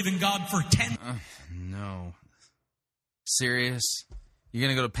 We're believing God for 10. No. Serious? You're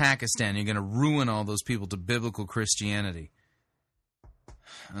going to go to Pakistan. You're going to ruin all those people to biblical Christianity.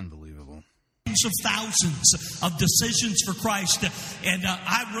 Unbelievable. of thousands of decisions for Christ. And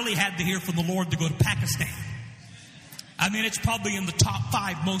I really had to hear from the Lord to go to Pakistan. I mean, it's probably in the top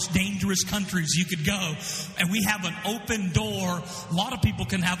 5 most dangerous countries you could go. And we have an open door. A lot of people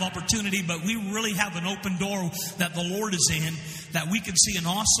can have opportunity, but we really have an open door that the Lord is in, that we can see an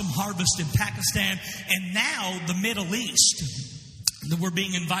awesome harvest in Pakistan and now the Middle East. We're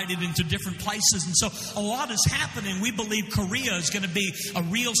being invited into different places. And so a lot is happening. We believe Korea is going to be a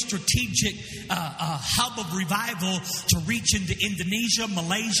real strategic hub of revival to reach into Indonesia,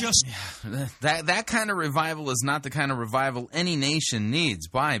 Malaysia. That kind of revival is not the kind of revival any nation needs.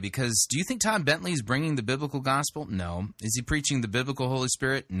 Why? Because do you think Todd Bentley is bringing the biblical gospel? No. Is he preaching the biblical Holy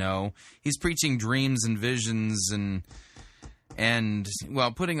Spirit? No. He's preaching dreams and visions and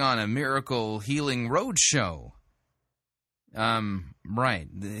well, putting on a miracle healing road show. Right.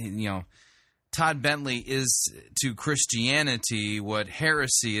 Todd Bentley is to Christianity what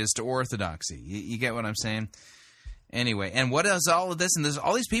heresy is to orthodoxy. You get what I'm saying? Anyway, and what is all of this? And there's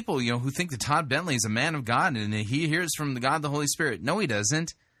all these people, who think that Todd Bentley is a man of God and he hears from the God, the Holy Spirit. No, he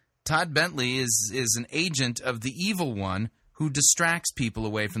doesn't. Todd Bentley is an agent of the evil one who distracts people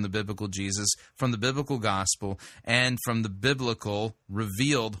away from the biblical Jesus, from the biblical gospel, and from the biblical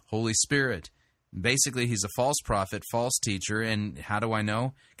revealed Holy Spirit. Basically, he's a false prophet, false teacher, and how do I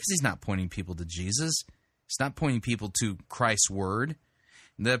know? Because he's not pointing people to Jesus. He's not pointing people to Christ's word.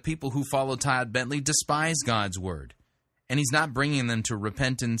 The people who follow Todd Bentley despise God's word, and he's not bringing them to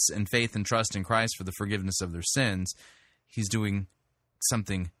repentance and faith and trust in Christ for the forgiveness of their sins. He's doing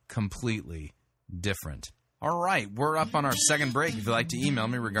something completely different. All right, we're up on our second break. If you'd like to email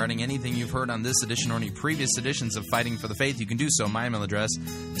me regarding anything you've heard on this edition or any previous editions of Fighting for the Faith, you can do so. My email address,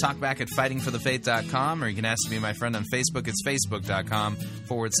 talkback@fightingforthefaith.com, or you can ask to be my friend on Facebook. It's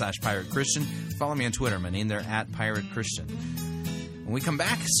facebook.com/Pirate Christian. Follow me on Twitter. My name there, @Pirate Christian. When we come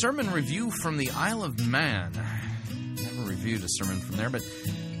back, sermon review from the Isle of Man. Never reviewed a sermon from there, but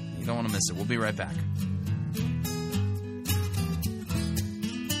you don't want to miss it. We'll be right back.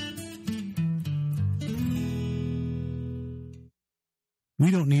 We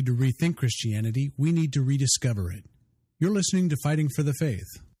don't need to rethink Christianity. We need to rediscover it. You're listening to Fighting for the Faith.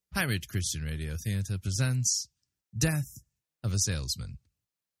 Pirate Christian Radio Theater presents Death of a Salesman.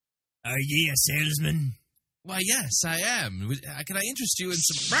 Are ye a salesman? Why, yes, I am. Can I interest you in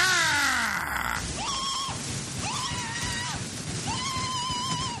some...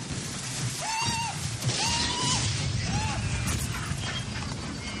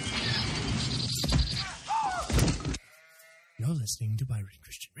 You're listening to Pirate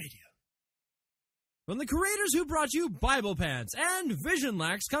Christian Radio. From the creators who brought you Bible Pants and Vision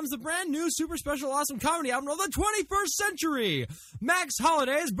Lax comes the brand new super special awesome comedy album of the 21st century, Max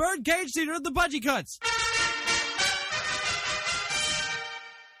Holliday's Birdcage Theater of the Budgie Cuts.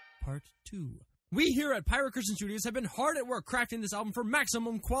 Part 2. We here at Pirate Christian Studios have been hard at work crafting this album for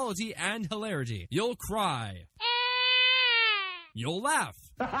maximum quality and hilarity. You'll cry. You'll laugh.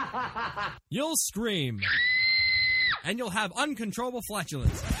 You'll scream. And you'll have uncontrollable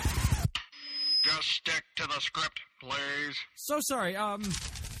flatulence. Just stick to the script, please. So sorry,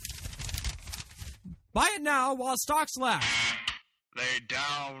 buy it now while stocks last. They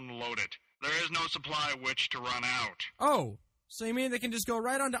download it. There is no supply which to run out. Oh, so you mean they can just go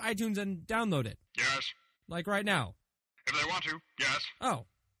right onto iTunes and download it? Yes. Like right now? If they want to, yes. Oh.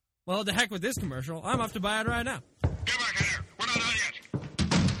 Well, to heck with this commercial. I'm off to buy it right now. Get back in here. We're not done yet.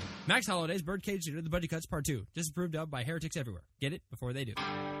 Max Holliday's Birdcage Theater, The Budgie Cuts, Part 2. Disapproved of by heretics everywhere. Get it before they do.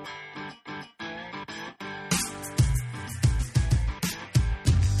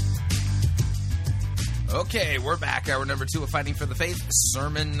 Okay, we're back. Hour number 2 of Fighting for the Faith.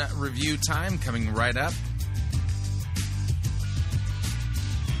 Sermon review time coming right up.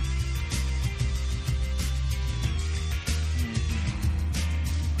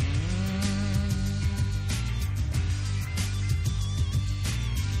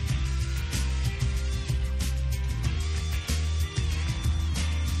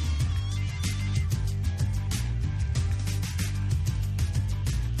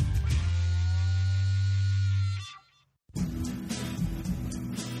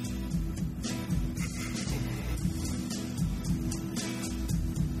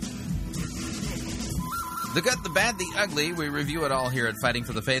 The good, the bad, the ugly, we review it all here at Fighting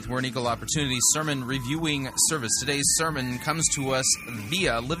for the Faith. We're an equal opportunity sermon reviewing service. Today's sermon comes to us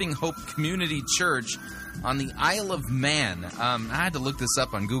via Living Hope Community Church on the Isle of Man. I had to look this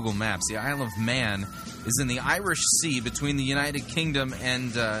up on Google Maps. The Isle of Man is in the Irish Sea between the United Kingdom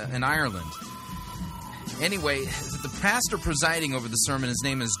and Ireland. Anyway, the pastor presiding over the sermon, his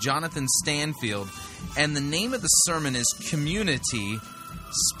name is Jonathan Stanfield, and the name of the sermon is Community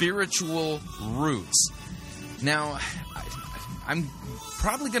Spiritual Roots. Now, I'm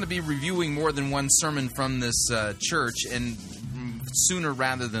probably going to be reviewing more than one sermon from this church, and sooner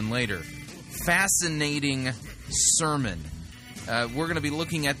rather than later. Fascinating sermon. We're going to be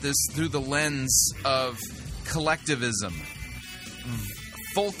looking at this through the lens of collectivism,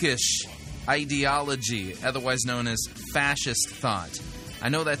 folkish ideology, otherwise known as fascist thought. I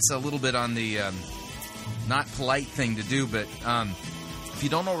know that's a little bit on the not polite thing to do, but if you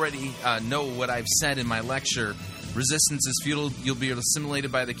don't already know what I've said in my lecture, Resistance is Futile, You'll Be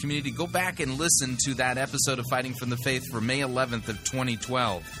Assimilated by the Community, go back and listen to that episode of Fighting for the Faith for May 11th of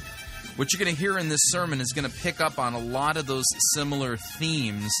 2012. What you're going to hear in this sermon is going to pick up on a lot of those similar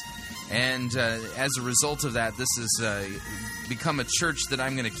themes, and as a result of that, this has become a church that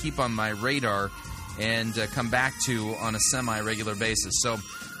I'm going to keep on my radar and come back to on a semi-regular basis. So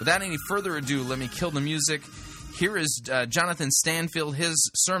without any further ado, let me kill the music. Here is Jonathan Stanfield, his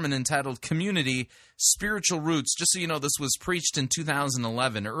sermon entitled Community, Spiritual Roots. Just so you know, this was preached in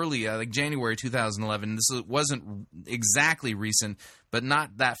 2011, early, like January 2011. This wasn't exactly recent, but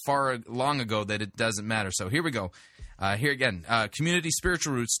not that far long ago that it doesn't matter. So here we go. Here again, Community,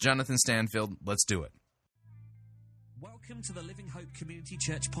 Spiritual Roots, Jonathan Stanfield. Let's do it. Welcome to the Living Hope Community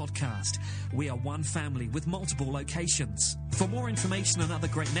Church podcast. We are one family with multiple locations. For more information and other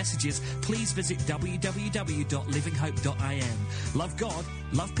great messages, please visit www.livinghope.im. Love God,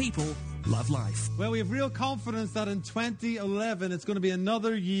 love people, love life. Well, we have real confidence that in 2011 it's going to be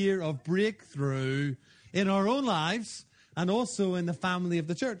another year of breakthrough in our own lives and also in the family of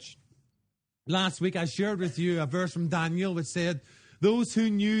the church. Last week I shared with you a verse from Daniel which said, those who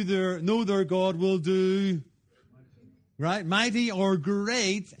know their God will do... right? Mighty or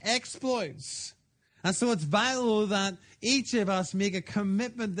great exploits. And so it's vital that each of us make a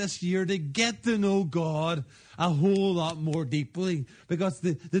commitment this year to get to know God a whole lot more deeply. Because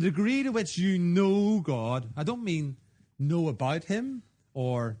the degree to which you know God, I don't mean know about Him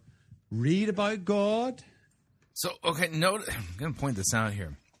or read about God. So, okay, note, I'm going to point this out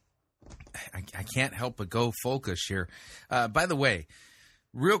here. I can't help but go folkish here. By the way,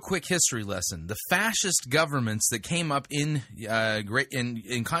 real quick history lesson. The fascist governments that came up in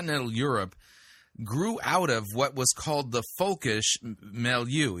continental Europe grew out of what was called the folkish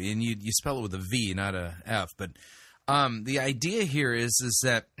milieu. And you spell it with a V, not a F. But the idea here is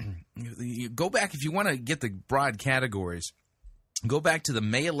that you go back, if you want to get the broad categories, go back to the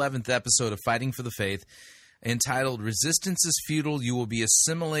May 11th episode of Fighting for the Faith entitled Resistance is Futile, You Will Be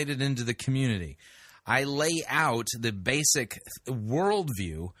Assimilated into the Community. I lay out the basic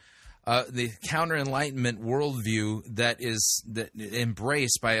worldview, the counter-enlightenment worldview that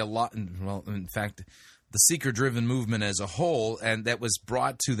embraced by a lot, well, in fact, the seeker-driven movement as a whole, and that was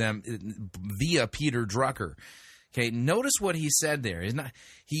brought to them via Peter Drucker. Okay, notice what he said there.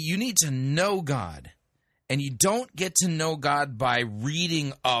 You need to know God, and you don't get to know God by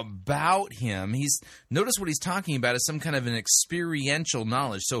reading about Him. Notice what he's talking about is some kind of an experiential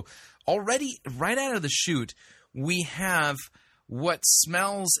knowledge. So already, right out of the chute, we have what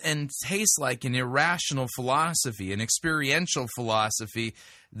smells and tastes like an irrational philosophy, an experiential philosophy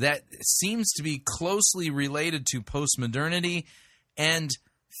that seems to be closely related to postmodernity and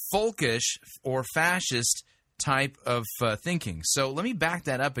folkish or fascist type of thinking. So let me back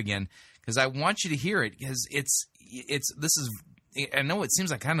that up again, because I want you to hear it, because I know it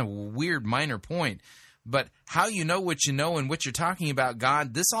seems like kind of a weird minor point, but how you know what you know and what you're talking about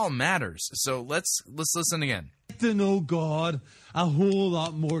God, this all matters. So let's listen again. To know God a whole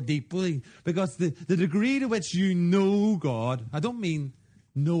lot more deeply, because the degree to which you know God, I don't mean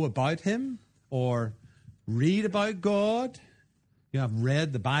know about Him or read about God. I've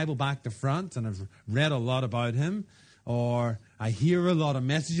read the Bible back to front and I've read a lot about Him, or I hear a lot of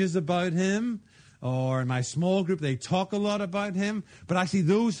messages about Him, or in my small group they talk a lot about Him. But actually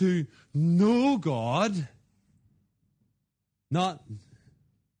those who know God, are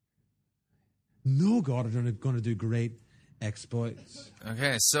going to do great exploits.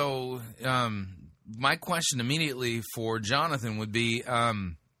 Okay, so my question immediately for Jonathan would be,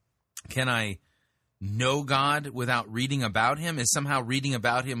 can I know God without reading about Him? Is somehow reading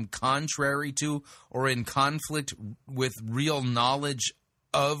about Him contrary to or in conflict with real knowledge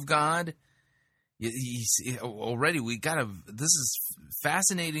of God? Already this is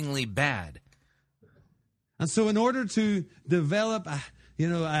fascinatingly bad. And so in order to develop a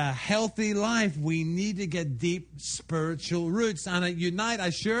healthy life, we need to get deep spiritual roots. And at Unite,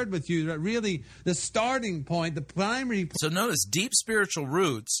 I shared with you that really the starting point, the primary point. So notice, deep spiritual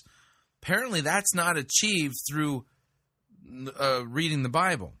roots, apparently that's not achieved through reading the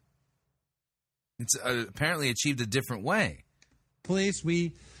Bible. It's apparently achieved a different way. place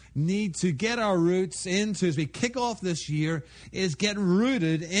we need to get our roots into as we kick off this year is get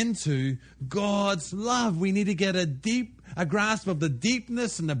rooted into God's love. We need to get a grasp of the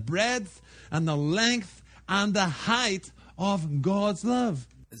deepness and the breadth and the length and the height of God's love.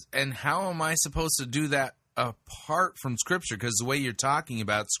 And how am I supposed to do that apart from Scripture? Because the way you're talking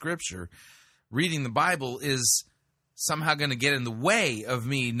about Scripture, reading the Bible is somehow going to get in the way of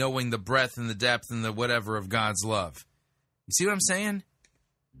me knowing the breadth and the depth and the whatever of God's love. You see what I'm saying?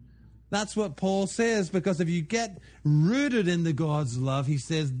 That's what Paul says, because if you get rooted into God's love, he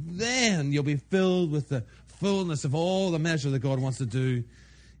says, then you'll be filled with the fullness of all the measure that God wants to do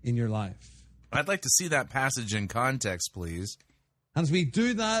in your life. I'd like to see that passage in context, please. And as we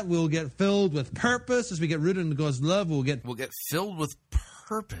do that, we'll get filled with purpose. As we get rooted into God's love, we'll get filled with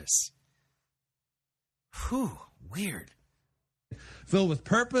purpose. Whew, weird. Filled with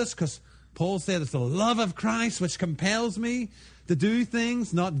purpose, because Paul said it's the love of Christ which compels me to do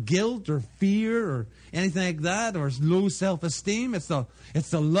things, not guilt or fear or anything like that, or low self-esteem. It's the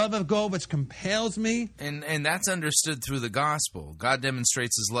love of God which compels me. And that's understood through the gospel. God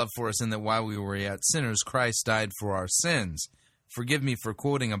demonstrates his love for us in that while we were yet sinners, Christ died for our sins. Forgive me for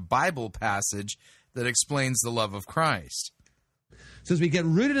quoting a Bible passage that explains the love of Christ. So as we get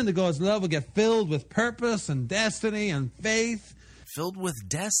rooted into God's love, we'll get filled with purpose and destiny and faith. Filled with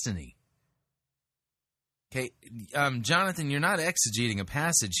destiny. Okay, Jonathan, you're not exegeting a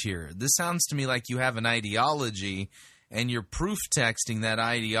passage here. This sounds to me like you have an ideology, and you're proof texting that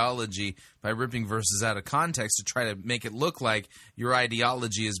ideology by ripping verses out of context to try to make it look like your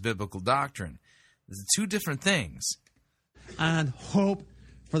ideology is biblical doctrine. There's two different things. And hope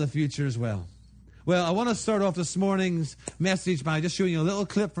for the future as well. Well, I want to start off this morning's message by just showing you a little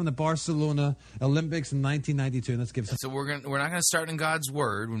clip from the Barcelona Olympics in 1992. Let's give some. So we're not going to start in God's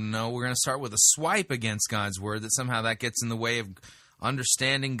Word. No, we're going to start with a swipe against God's Word that somehow that gets in the way of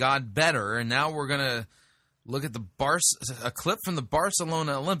understanding God better. And now we're going to look at a clip from the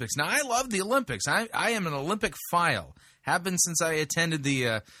Barcelona Olympics. Now, I love the Olympics. I am an Olympic file. Have been since I attended the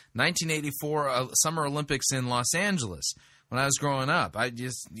 1984 Summer Olympics in Los Angeles when I was growing up. I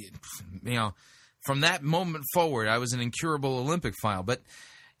just, from that moment forward, I was an incurable Olympic file. But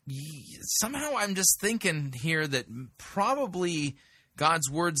somehow I'm just thinking here that probably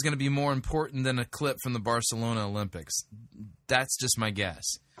God's Word is going to be more important than a clip from the Barcelona Olympics. That's just my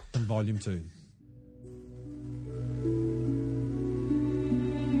guess. In Volume 2.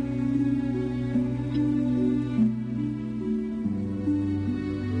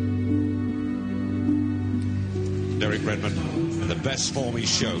 Derek Redmond in the best form he's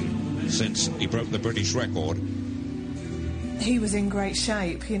shown since he broke the British record. He was in great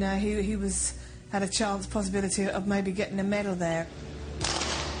shape, he had a chance, possibility of maybe getting a medal there. The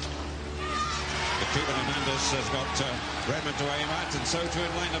Cuban Hernandez has got Redmond to aim at, and so too in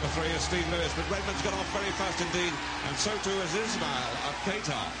lane number 3 is Steve Lewis, but Redmond's gone off very fast indeed, and so too is Ismail of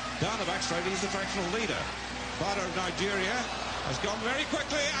Qatar. Down the back straight, he's the fractional leader. Father of Nigeria has gone very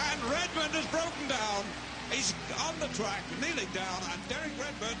quickly, and Redmond has broken down. He's on the track, kneeling down, and Derek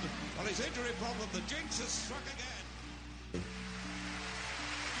Redmond, on his injury problem, the jinx has struck again.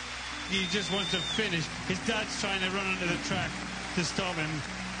 He just wants to finish. His dad's trying to run onto the track to stop him.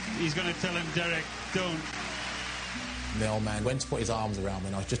 He's going to tell him, Derek, don't. The old man went to put his arms around me,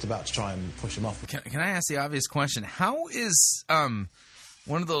 and I was just about to try and push him off. Can I ask the obvious question? How is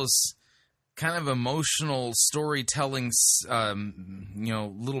one of those kind of emotional storytelling,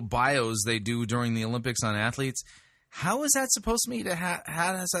 little bios they do during the Olympics on athletes? How is that supposed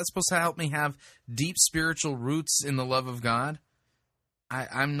to help me have deep spiritual roots in the love of God?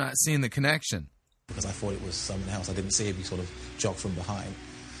 I'm not seeing the connection. Because I thought it was someone else. I didn't see him. He sort of jogged from behind.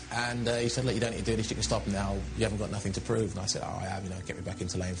 And he said, look, you don't need to do this. You can stop now. You haven't got nothing to prove. And I said, I have. Get me back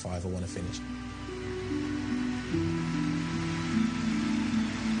into lane 5. I want to finish.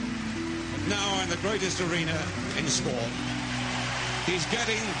 Now in the greatest arena in sport, he's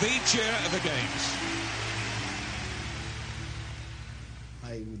getting the cheer of the games.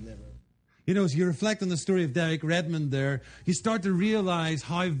 I would never. As you reflect on the story of Derek Redmond there, you start to realize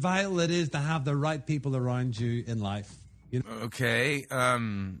how vital it is to have the right people around you in life. Okay.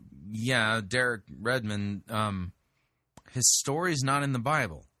 Derek Redmond, his story's not in the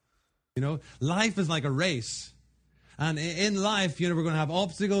Bible. Life is like a race. And in life, we're going to have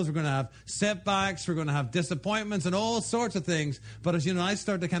obstacles, we're going to have setbacks, we're going to have disappointments and all sorts of things. But as I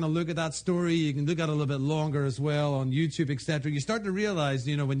start to kind of look at that story, you can look at it a little bit longer as well on YouTube, etc. You start to realize,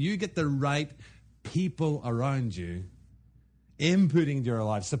 when you get the right people around you, inputting into your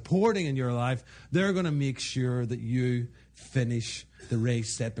life, supporting in your life, they're going to make sure that you finish the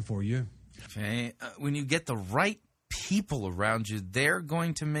race set before you. Okay. When you get the right people around you, they're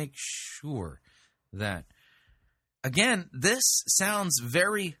going to make sure that, again, this sounds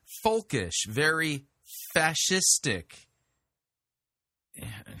very folkish, very fascistic.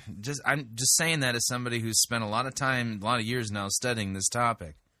 I'm just saying that as somebody who's spent a lot of time, a lot of years now studying this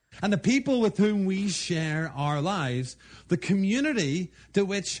topic. And the people with whom we share our lives, the community to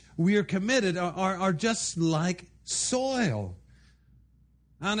which we are committed, are just like soil.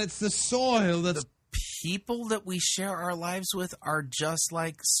 And it's the soil that's... The people that we share our lives with are just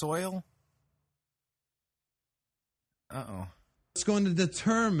like soil? Uh-oh. It's going to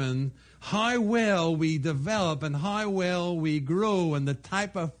determine how well we develop and how well we grow and the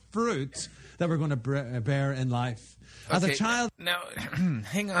type of fruit that we're going to bear in life. As a child... Now,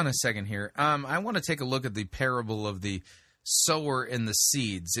 hang on a second here. I want to take a look at the parable of the sower and the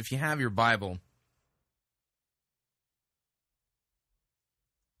seeds. If you have your Bible...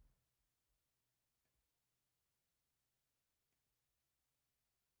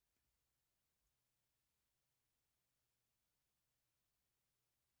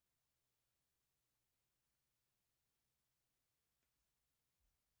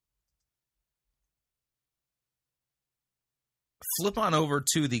 Flip on over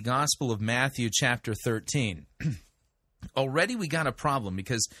to the Gospel of Matthew, chapter 13. Already we got a problem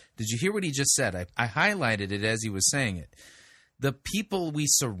because, did you hear what he just said? I highlighted it as he was saying it. The people we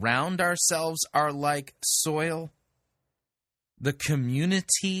surround ourselves are like soil. The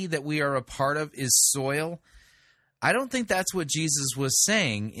community that we are a part of is soil. I don't think that's what Jesus was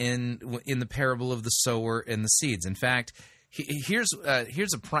saying in the parable of the sower and the seeds. In fact, here's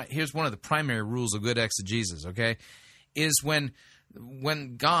one of the primary rules of good exegesis, okay? Is when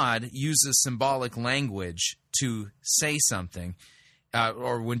God uses symbolic language to say something,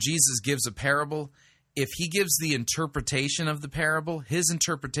 or when Jesus gives a parable, if he gives the interpretation of the parable, his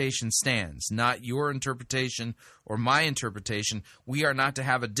interpretation stands, not your interpretation or my interpretation. We are not to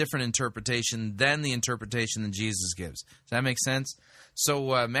have a different interpretation than the interpretation that Jesus gives. Does that make sense?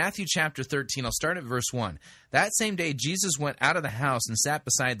 So Matthew chapter 13, I'll start at verse 1. That same day Jesus went out of the house and sat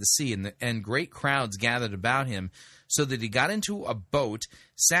beside the sea, and great crowds gathered about him, so that he got into a boat,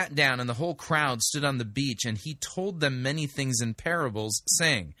 sat down, and the whole crowd stood on the beach, and he told them many things in parables,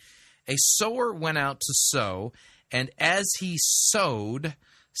 saying, A sower went out to sow, and as he sowed,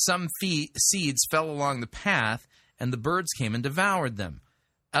 some seeds fell along the path, and the birds came and devoured them.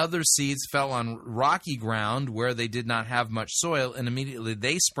 Other seeds fell on rocky ground where they did not have much soil, and immediately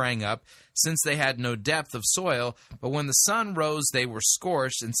they sprang up, since they had no depth of soil. But when the sun rose, they were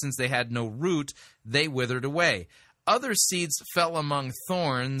scorched, and since they had no root, they withered away. Other seeds fell among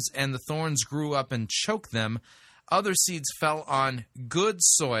thorns, and the thorns grew up and choked them. Other seeds fell on good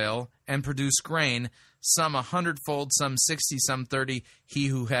soil and produced grain, some 100-fold, some 60, some 30. He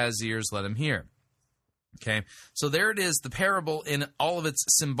who has ears, let him hear. Okay, so there it is, the parable in all of its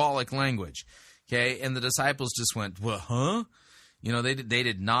symbolic language. Okay, and the disciples just went, well, huh? You know, they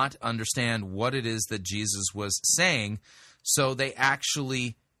did not understand what it is that Jesus was saying, so they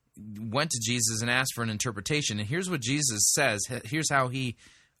actually went to Jesus and asked for an interpretation. And here's what Jesus says. Here's how he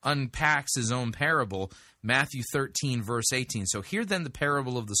unpacks his own parable, Matthew 13, verse 18. So hear then the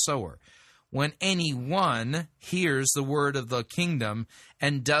parable of the sower. When anyone hears the word of the kingdom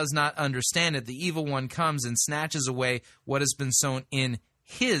and does not understand it, the evil one comes and snatches away what has been sown in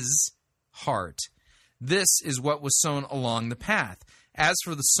his heart. This is what was sown along the path. As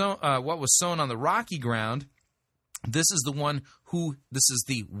for what was sown on the rocky ground, this is the one who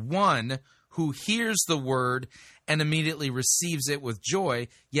hears the word and immediately receives it with joy,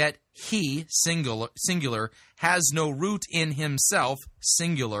 yet he, singular, has no root in himself,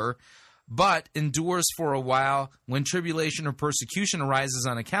 singular, but endures for a while. When tribulation or persecution arises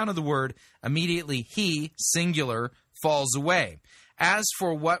on account of the word, immediately he, singular, falls away. As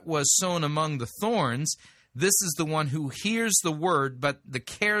for what was sown among the thorns, this is the one who hears the word, but the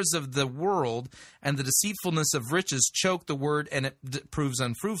cares of the world and the deceitfulness of riches choke the word, and it proves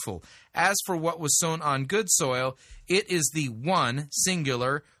unfruitful. As for what was sown on good soil, it is the one,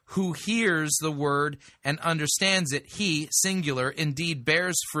 singular, who hears the word and understands it. He, singular, indeed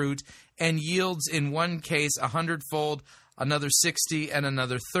bears fruit and yields in one case 100-fold, another 60, and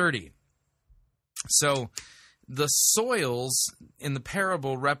another 30. So the soils in the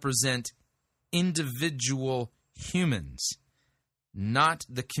parable represent individual humans, not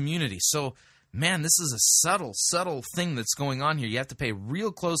the community. So, man, this is a subtle thing that's going on here. You have to pay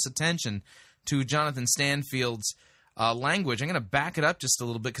real close attention to Jonathan Stanfield's language. I'm going to back it up just a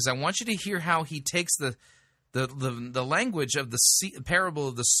little bit because I want you to hear how he takes the language of the parable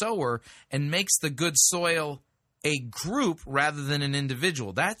of the sower and makes the good soil a group rather than an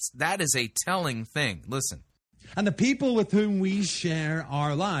individual. That is a telling thing. Listen. And the people with whom we share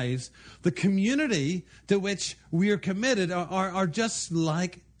our lives, the community to which we are committed, are just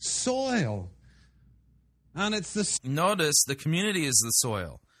like soil. And it's this. Notice the community is the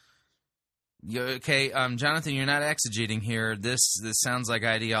soil. Jonathan, you're not exegeting here. This sounds like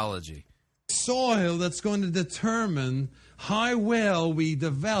ideology. Soil that's going to determine how well we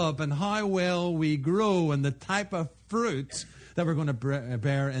develop and how well we grow and the type of fruit that we're going to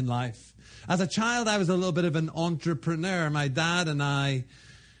bear in life. As a child, I was a little bit of an entrepreneur. My dad and I'm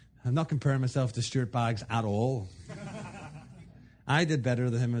not comparing myself to Stuart Baggs at all. I did better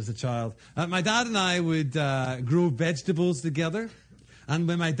than him as a child. My dad and I would grow vegetables together. And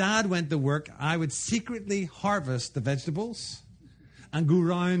when my dad went to work, I would secretly harvest the vegetables and go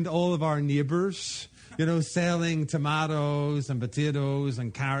round all of our neighbours, selling tomatoes and potatoes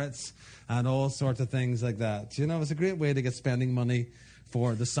and carrots and all sorts of things like that. It was a great way to get spending money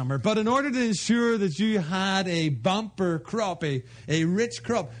for the summer. But in order to ensure that you had a bumper crop, a rich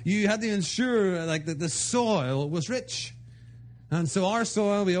crop, you had to ensure that the soil was rich. And so our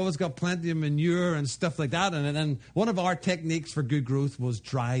soil, we always got plenty of manure and stuff like that. And one of our techniques for good growth was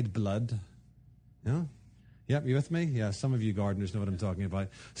dried blood. Yep, you with me? Yeah, some of you gardeners know what I'm talking about.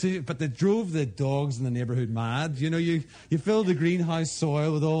 But they drove the dogs in the neighborhood mad. You fill the greenhouse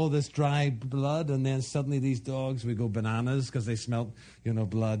soil with all this dried blood, and then suddenly these dogs would go bananas because they smelt,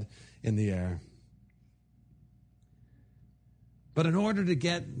 blood in the air. But in order to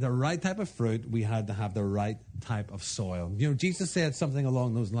get the right type of fruit, we had to have the right type of soil. Jesus said something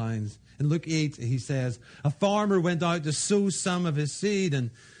along those lines. In Luke 8, he says, a farmer went out to sow some of his seed,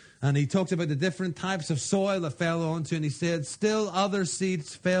 and he talked about the different types of soil that fell onto, and he said, still other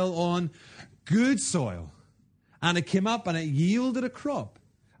seeds fell on good soil. And it came up and it yielded a crop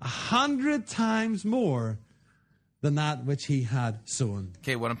 100 times more than that which he had sown.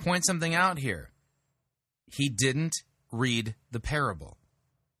 Okay, I want to point something out here. He didn't read the parable.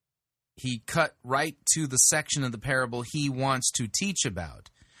 He cut right to the section of the parable he wants to teach about.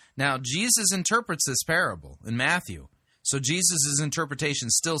 Now, Jesus interprets this parable in Matthew, so Jesus' interpretation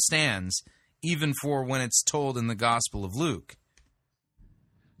still stands even for when it's told in the Gospel of Luke.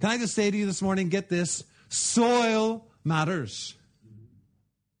 Can I just say to you this morning, get this, soil matters.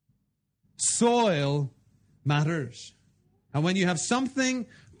 Soil matters. And when you have something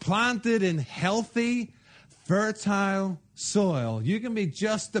planted in healthy, fertile soil, you can be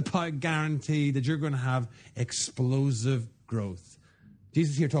just about guaranteed that you're going to have explosive growth.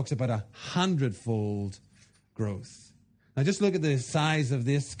 Jesus here talks about 100-fold growth. Now just look at the size of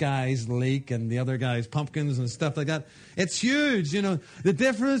this guy's leek and the other guy's pumpkins and stuff like that. It's huge. The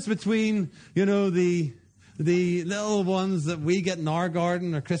difference between, the little ones that we get in our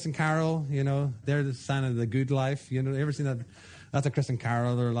garden, or Chris and Carol, they're the sign of the good life. Ever seen that? That's what Chris and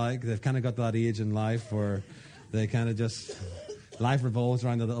Carol are like. They've kind of got that age in life where they kind of just, life revolves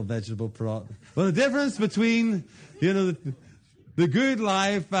around a little vegetable plot. Well, the difference between, the good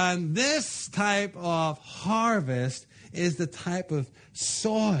life and this type of harvest is the type of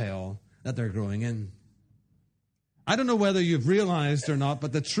soil that they're growing in. I don't know whether you've realized or not,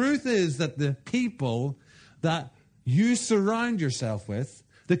 but the truth is that the people that you surround yourself with,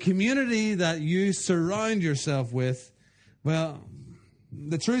 the community that you surround yourself with, well,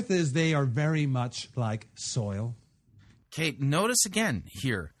 the truth is they are very much like soil. Okay, notice again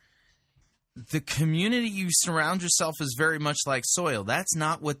here. The community you surround yourself is very much like soil. That's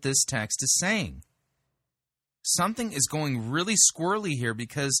not what this text is saying. Something is going really squirrely here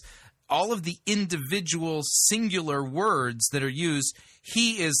because all of the individual singular words that are used,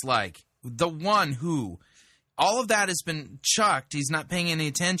 he is like, the one who, all of that has been chucked. He's not paying any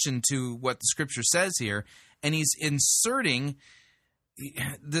attention to what the scripture says here, and he's inserting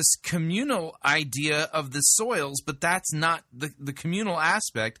this communal idea of the soils, but that's not, the communal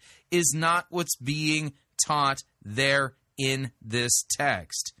aspect is not what's being taught there in this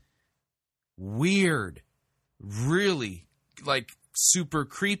text. Weird. Really, super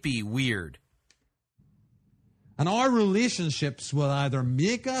creepy weird. And our relationships will either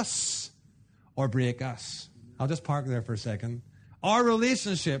make us or break us. I'll just park there for a second. Our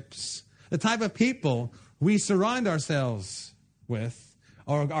relationships, the type of people we surround ourselves with,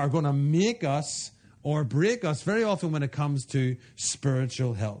 are going to make us or break us very often when it comes to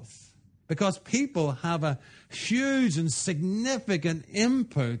spiritual health. Because people have a huge and significant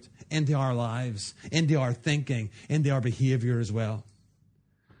input into our lives, into our thinking, into our behavior as well.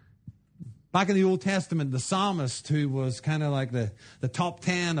 Back in the Old Testament, the psalmist, who was kind of like the top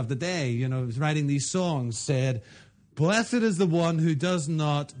 10 of the day, was writing these songs, said, "Blessed is the one who does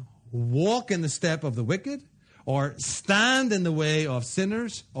not walk in the step of the wicked, or stand in the way of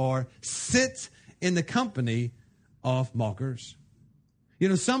sinners, or sit in the company of mockers. You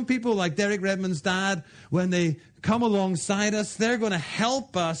know, some people like Derek Redmond's dad, when they come alongside us, they're going to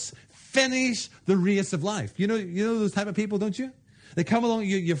help us finish the race of life. You know those type of people, don't you? They come along,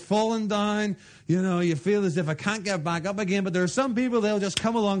 you've fallen down, you feel as if I can't get back up again. But there are some people, they'll just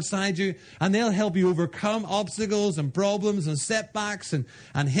come alongside you and they'll help you overcome obstacles and problems and setbacks and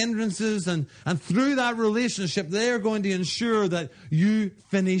hindrances. And through that relationship, they're going to ensure that you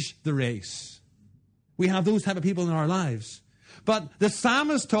finish the race. We have those type of people in our lives. But the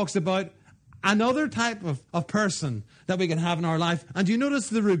psalmist talks about another type of person that we can have in our life. And do you notice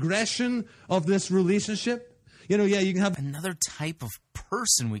the regression of this relationship? You can have another type of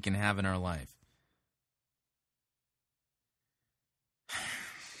person we can have in our life.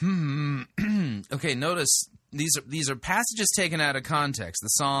 Okay, notice these are passages taken out of context. The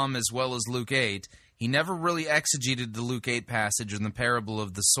Psalm as well as Luke 8. He never really exegeted the Luke 8 passage in the parable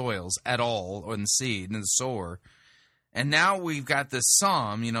of the soils at all, or in the seed and the sower. And now we've got this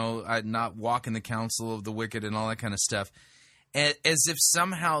Psalm, not walk in the counsel of the wicked and all that kind of stuff. As if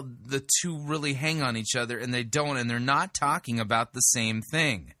somehow the two really hang on each other, and they don't, and they're not talking about the same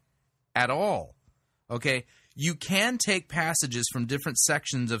thing at all. Okay? You can take passages from different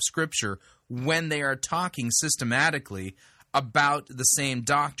sections of Scripture when they are talking systematically about the same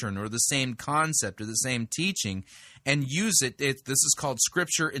doctrine or the same concept or the same teaching and use it. This is called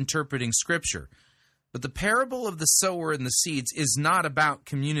Scripture interpreting Scripture. But the parable of the sower and the seeds is not about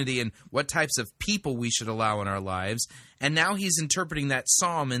community and what types of people we should allow in our lives. And now he's interpreting that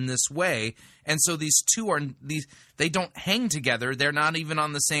psalm in this way. And so these two they don't hang together. They're not even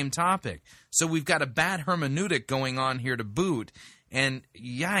on the same topic. So we've got a bad hermeneutic going on here to boot. And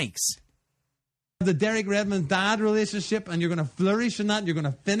yikes. The Derek Redmond dad relationship, and you're going to flourish in that, and you're going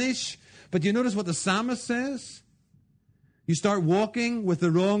to finish. But you notice what the psalmist says? You start walking with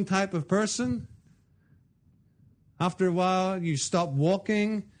the wrong type of person. After a while, you stop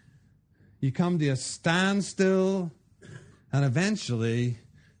walking, you come to a standstill, and eventually,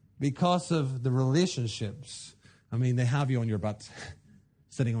 because of the relationships, they have you on your butt,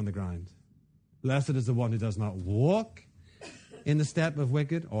 sitting on the ground. Blessed is the one who does not walk in the step of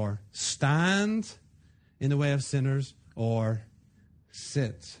wicked, or stand in the way of sinners, or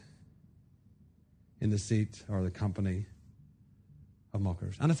sit in the seat or the company of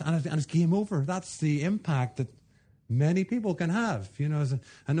mockers. And it's game over. That's the impact that many people can have.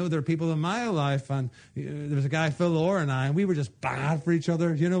 I know there are people in my life, and there was a guy, Phil Orr, and I, and we were just bad for each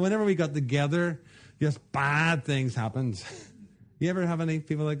other. Whenever we got together, just bad things happened. You ever have any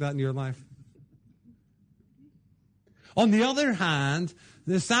people like that in your life? On the other hand,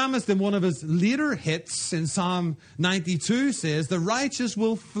 the psalmist in one of his later hits in Psalm 92 says, the righteous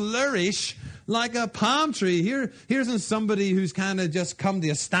will flourish like a palm tree. Here's somebody who's kind of just come to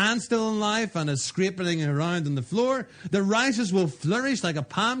a standstill in life and is scraping around on the floor. The righteous will flourish like a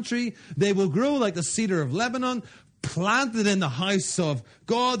palm tree. They will grow like the cedar of Lebanon. Planted in the house of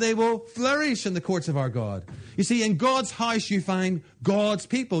God, they will flourish in the courts of our God. You see, in God's house, you find God's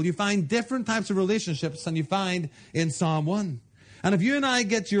people. You find different types of relationships than you find in Psalm 1. And if you and I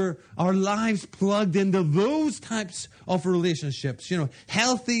get our lives plugged into those types of relationships,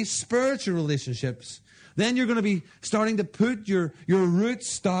 healthy spiritual relationships, then you're going to be starting to put your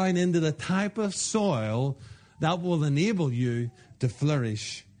roots down into the type of soil that will enable you to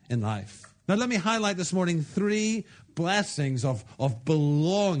flourish in life. Now, let me highlight this morning 3 blessings of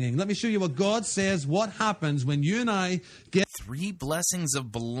belonging. Let me show you what God says, what happens when you and I get 3 blessings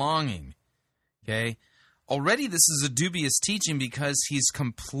of belonging. Okay? Already this is a dubious teaching because he's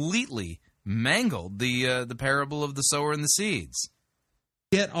completely mangled the parable of the sower and the seeds.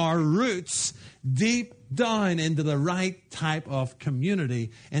 Get our roots deep down into the right type of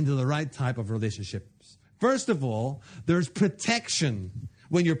community, into the right type of relationships. First of all, there's protection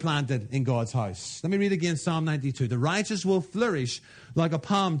when you're planted in God's house. Let me read again Psalm 92. The righteous will flourish like a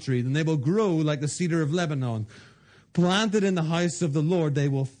palm tree, and they will grow like the cedar of Lebanon. Planted in the house of the Lord, they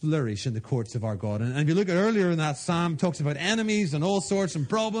will flourish in the courts of our God. And if you look at earlier in that psalm, it talks about enemies and all sorts of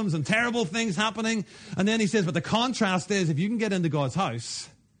problems and terrible things happening. And then he says, but the contrast is, if you can get into God's house,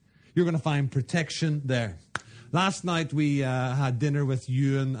 you're going to find protection there. Last night we had dinner with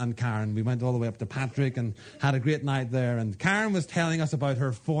Ewan and Karen. We went all the way up to Patrick and had a great night there. And Karen was telling us about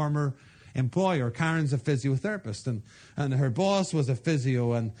her former employer. Karen's a physiotherapist, and her boss was a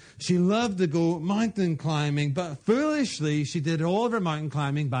physio, and she loved to go mountain climbing, but foolishly she did all of her mountain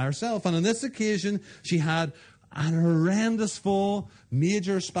climbing by herself. And on this occasion she had an horrendous fall,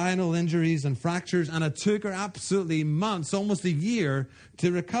 major spinal injuries and fractures, and it took her absolutely months, almost a year,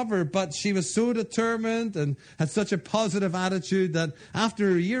 to recover. But she was so determined and had such a positive attitude that after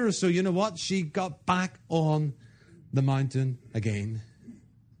a year or so, you know what? She got back on the mountain again.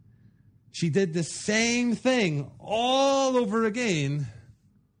 She did the same thing all over again,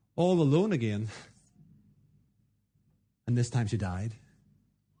 all alone again. And this time she died.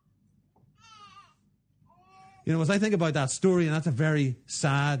 You know, as I think about that story, and that's a very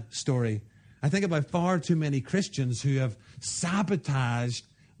sad story, I think about far too many Christians who have sabotaged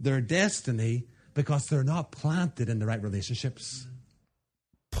their destiny because they're not planted in the right relationships.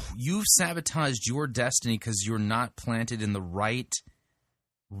 You've sabotaged your destiny because you're not planted in the right,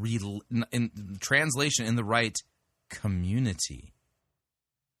 in translation, in the right community.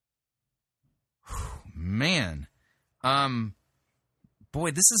 Man. Boy,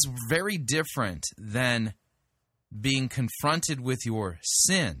 this is very different than being confronted with your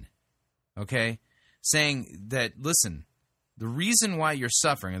sin, okay? Saying that, listen, the reason why you're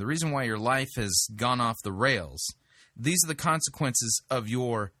suffering, or the reason why your life has gone off the rails, these are the consequences of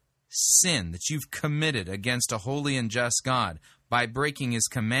your sin that you've committed against a holy and just God by breaking His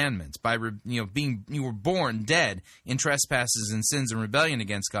commandments, by you were born dead in trespasses and sins and rebellion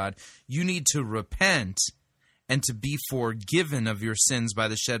against God. You need to repent and to be forgiven of your sins by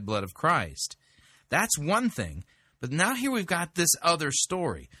the shed blood of Christ. That's one thing. But now here we've got this other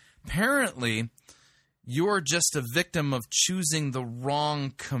story. Apparently, you're just a victim of choosing the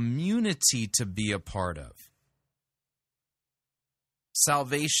wrong community to be a part of.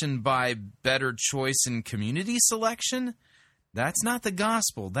 Salvation by better choice in community selection? That's not the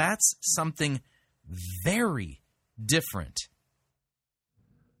gospel. That's something very different.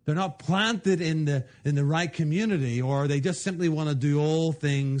 They're not planted in the right community, or they just simply want to do all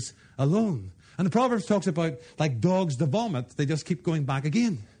things alone. And the Proverbs talks about, like dogs that vomit, they just keep going back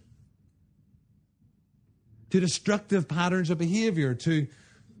again to destructive patterns of behavior, to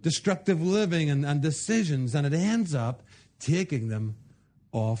destructive living and decisions, and it ends up taking them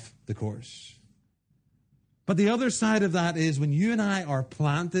off the course. But the other side of that is when you and I are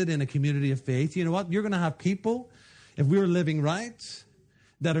planted in a community of faith, you know what? You're going to have people, if we're living right,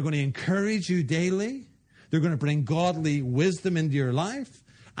 that are going to encourage you daily. They're going to bring godly wisdom into your life.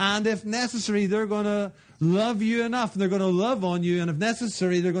 And if necessary, they're going to love you enough. They're going to love on you. And if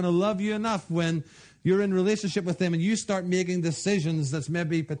necessary, they're going to love you enough when you're in relationship with them and you start making decisions that's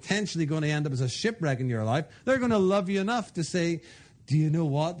maybe potentially going to end up as a shipwreck in your life. They're going to love you enough to say, do you know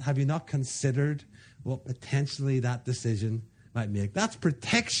what? Have you not considered what potentially that decision might make? That's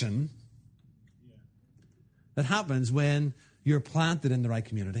protection that happens when you're planted in the right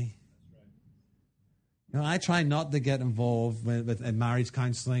community. You know, I try not to get involved with marriage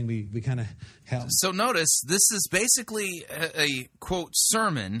counseling. We kind of help. So notice, this is basically a quote,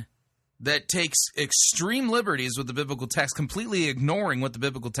 sermon that takes extreme liberties with the biblical text, completely ignoring what the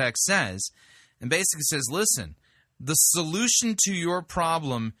biblical text says, and basically says, listen, the solution to your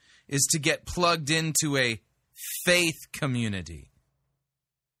problem is to get plugged into a faith community.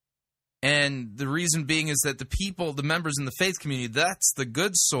 And the reason being is that the members in the faith community, that's the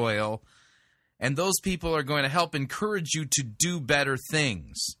good soil. And those people are going to help encourage you to do better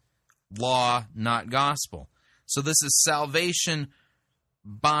things. Law, not gospel. So this is salvation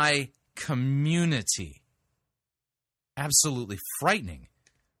by community. Absolutely frightening.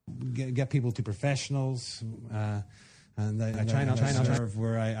 Get people to professionals. And I try not to serve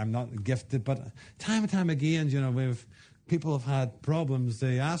where I'm not gifted. But time and time again, you know, people have had problems.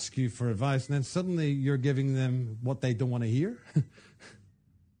 They ask you for advice, and then suddenly you're giving them what they don't want to hear.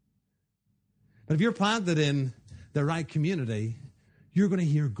 But if you're planted in the right community, you're going to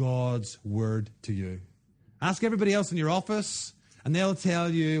hear God's word to you. Ask everybody else in your office, and they'll tell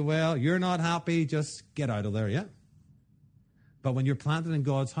you, well, you're not happy, just get out of there, yeah? But when you're planted in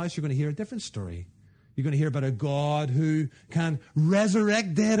God's house, you're going to hear a different story. You're going to hear about a God who can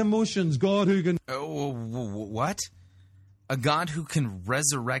resurrect dead emotions. God who can... What? A God who can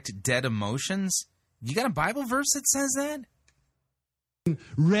resurrect dead emotions? You got a Bible verse that says that?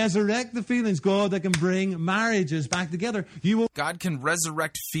 Resurrect the feelings. God that can bring marriages back together. God can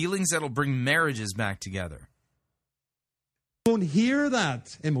resurrect feelings that'll bring marriages back together. You won't hear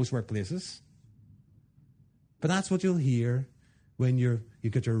that in most workplaces. But that's what you'll hear when you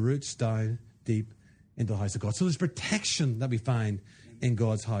get your roots down deep into the house of God. So there's protection that we find in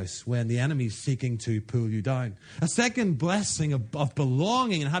God's house when the enemy's seeking to pull you down. A second blessing of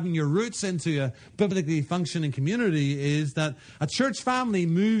belonging and having your roots into a biblically functioning community is that a church family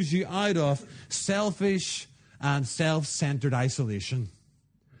moves you out of selfish and self-centered isolation.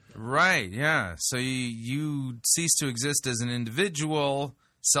 Right, yeah. So you cease to exist as an individual,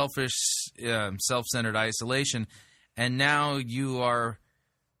 selfish, self-centered isolation, and now you are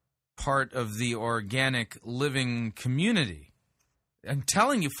part of the organic living community. I'm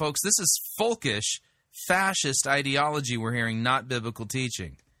telling you, folks, this is folkish fascist ideology we're hearing, not biblical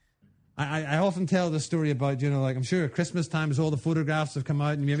teaching. I often tell the story about, like I'm sure at Christmas time as all the photographs have come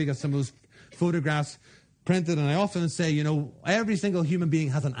out and maybe got some of those photographs printed, and I often say, every single human being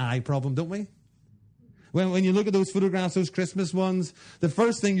has an eye problem, don't we? When you look at those photographs, those Christmas ones, the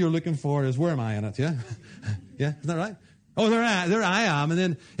first thing you're looking for is, where am I in it, yeah? Yeah, isn't that right? Oh, there I am, and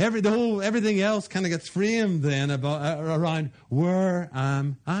then everything else kind of gets framed then around, where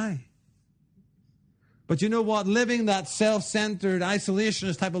am I? But you know what? Living that self-centered,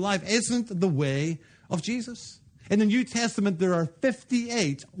 isolationist type of life isn't the way of Jesus. In the New Testament, there are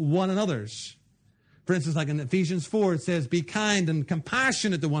 58 one another's. For instance, like in Ephesians 4, it says, be kind and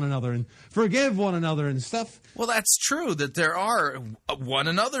compassionate to one another and forgive one another and stuff. Well, that's true that there are one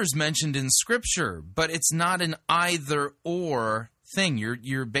another's mentioned in Scripture, but it's not an either-or thing.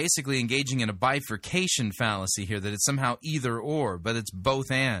 You're basically engaging in a bifurcation fallacy here, that it's somehow either-or, but it's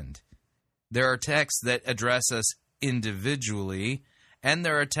both-and. There are texts that address us individually, and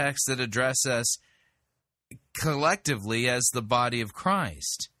there are texts that address us collectively as the body of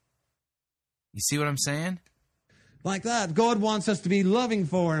Christ. You see what I'm saying? Like that. God wants us to be loving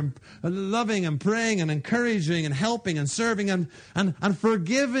and praying and encouraging and helping and serving and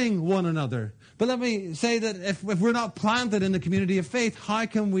forgiving one another. But let me say that if we're not planted in the community of faith, how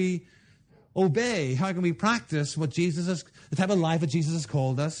can we obey? How can we practice the type of life that Jesus has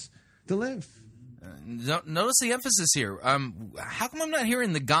called us to live? Notice the emphasis here. How come I'm not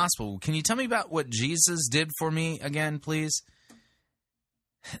hearing the gospel? Can you tell me about what Jesus did for me again, please?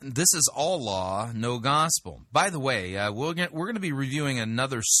 This is all law, no gospel. By the way, we're going to be reviewing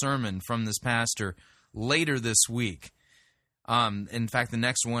another sermon from this pastor later this week. In fact, the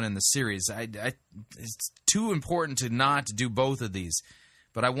next one in the series. It's too important to not do both of these.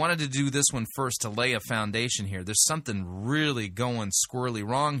 But I wanted to do this one first to lay a foundation here. There's something really going squirrely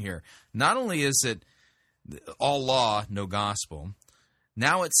wrong here. Not only is it all law, no gospel,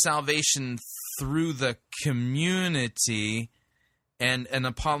 now it's salvation through the community and an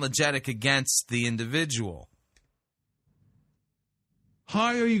apologetic against the individual. How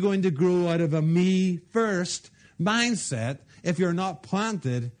are you going to grow out of a me-first mindset if you're not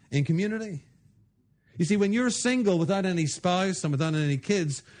planted in community? You see, when you're single without any spouse and without any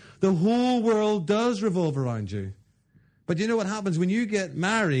kids, the whole world does revolve around you. But you know what happens when you get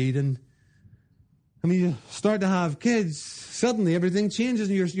married and you start to have kids, suddenly everything changes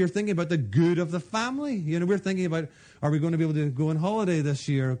and you're thinking about the good of the family. We're thinking about, are we going to be able to go on holiday this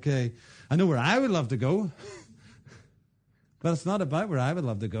year? Okay, I know where I would love to go. But it's not about where I would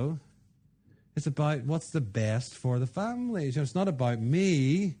love to go. It's about what's the best for the family. It's not about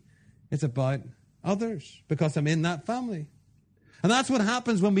me. It's about others, because I'm in that family. And that's what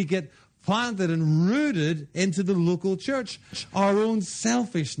happens when we get planted and rooted into the local church. Our own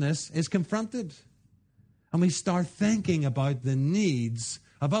selfishness is confronted. And we start thinking about the needs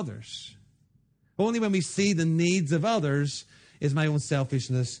of others. Only when we see the needs of others is my own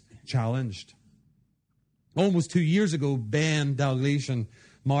selfishness challenged. Almost 2 years ago, Ben Dalglish and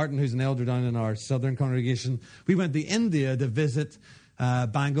Martin, who's an elder down in our southern congregation, we went to India to visit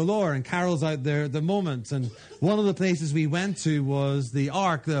Bangalore, and Carol's out there at the moment. And one of the places we went to was the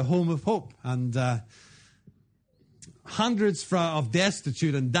Ark, the Home of Hope. And hundreds of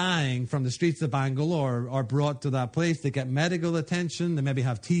destitute and dying from the streets of Bangalore are brought to that place. They get medical attention. They maybe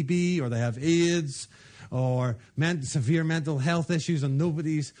have TB or they have AIDS or severe mental health issues, and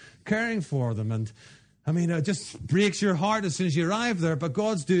nobody's caring for them. And it just breaks your heart as soon as you arrive there. But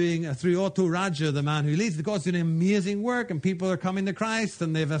God's doing, through Otto Raja, the man who leads, God's doing amazing work, and people are coming to Christ,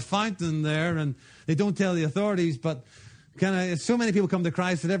 and they have a fountain there, and they don't tell the authorities, but so many people come to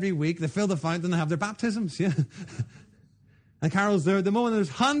Christ that every week they fill the fountain and have their baptisms. Yeah. And Carol's there at the moment. There's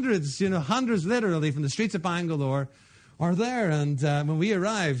hundreds literally from the streets of Bangalore are there. And when we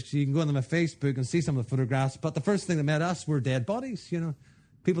arrived, you can go on my Facebook and see some of the photographs. But the first thing that met us were dead bodies,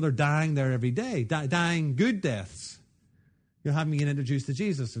 People are dying there every day, dying good deaths. You're having been introduced to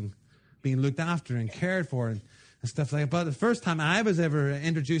Jesus and being looked after and cared for and stuff like that. But the first time I was ever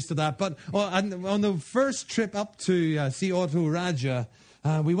introduced to that, but on the first trip up to see Otto Raja,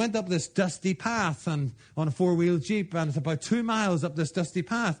 we went up this dusty path and on a four-wheel Jeep, and it's about 2 miles up this dusty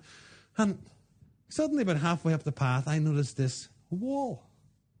path. And suddenly, about halfway up the path, I noticed this wall.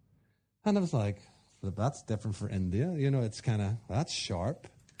 And I was like, well, that's different for India. It's that's sharp.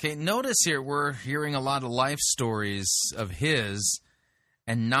 Okay, notice here we're hearing a lot of life stories of his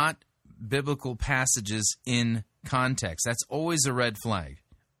and not biblical passages in context. That's always a red flag.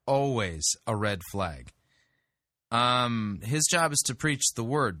 Always a red flag. His job is to preach the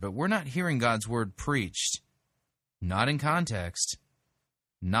word, but we're not hearing God's word preached. Not in context.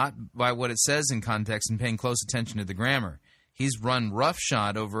 not by what it says in context and paying close attention to the grammar. He's run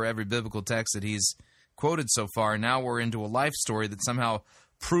roughshod over every biblical text that he's quoted so far. Now we're into a life story that somehow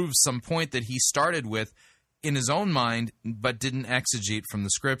proves some point that he started with in his own mind, but didn't exegete from the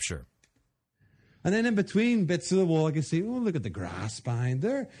Scripture. And then in between bits of the wall, I can see, oh, look at the grass behind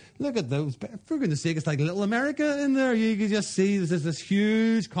there. Look at those. For goodness sake, it's like Little America in there. You can just see there's this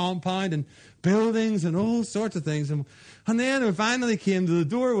huge compound and buildings and all sorts of things. And then we finally came to the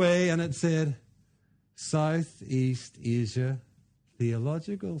doorway, and it said, Southeast Asia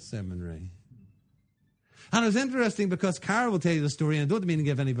Theological Seminary. And it was interesting because Carol will tell you the story, and I don't mean to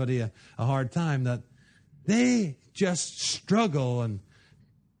give anybody a hard time, that they just struggle and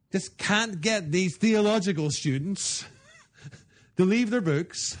just can't get these theological students to leave their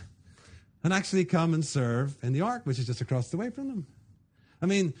books and actually come and serve in the Ark, which is just across the way from them. I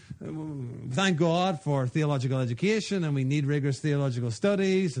mean, thank God for theological education, and we need rigorous theological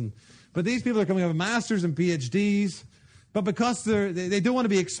studies. But these people are coming up with masters and PhDs, but because they don't want to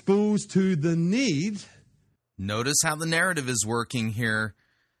be exposed to the need. Notice how the narrative is working here.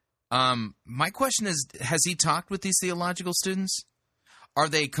 My question is, has he talked with these theological students? Are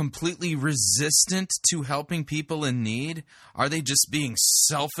they completely resistant to helping people in need? Are they just being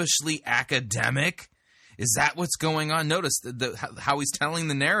selfishly academic? Is that what's going on? Notice how he's telling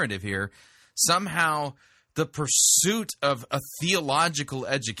the narrative here. Somehow the pursuit of a theological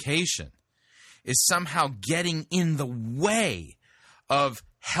education is somehow getting in the way of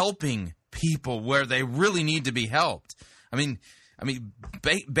helping people where they really need to be helped. I mean,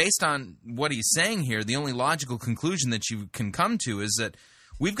 based on what he's saying here, the only logical conclusion that you can come to is that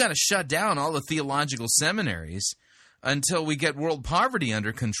we've got to shut down all the theological seminaries until we get world poverty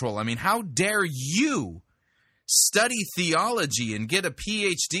under control. I mean, how dare you study theology and get a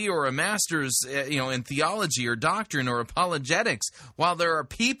PhD or a master's, in theology or doctrine or apologetics while there are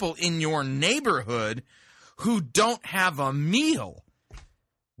people in your neighborhood who don't have a meal?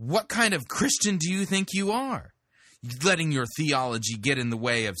 What kind of Christian do you think you are? Letting your theology get in the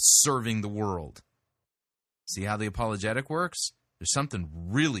way of serving the world. See how the apologetic works? There's something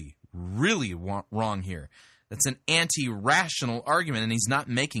really, really wrong here. That's an anti-rational argument, and he's not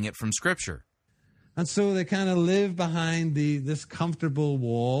making it from Scripture. And so they kind of live behind this comfortable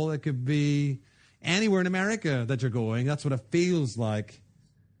wall. It could be anywhere in America that you're going. That's what it feels like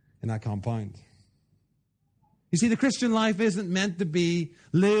in that compound. You see, the Christian life isn't meant to be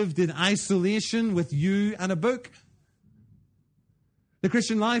lived in isolation with you and a book. The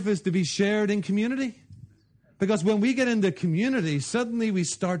Christian life is to be shared in community. Because when we get into community, suddenly we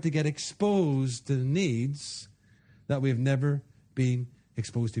start to get exposed to needs that we've never been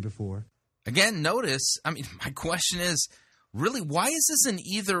exposed to before. Again, notice, my question is, really, why is this an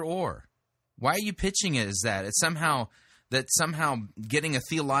either or? Why are you pitching it as that? It's somehow getting a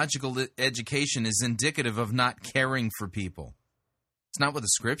theological education is indicative of not caring for people. It's not what the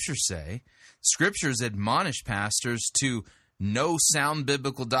Scriptures say. Scriptures admonish pastors to know sound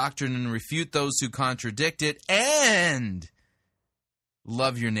biblical doctrine and refute those who contradict it, and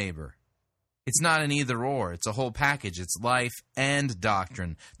love your neighbor. It's not an either-or. It's a whole package. It's life and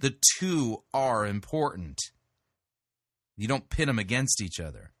doctrine. The two are important. You don't pit them against each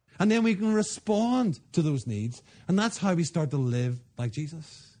other. And then we can respond to those needs, and that's how we start to live like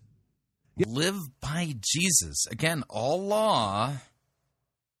Jesus. Live by Jesus. Again, all law,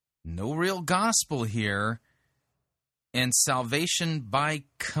 no real gospel here, and salvation by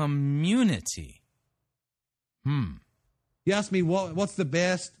community. You ask me what's the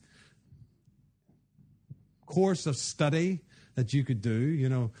best course of study that you could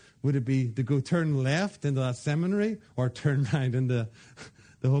do? Would it be to go turn left into that seminary or turn right into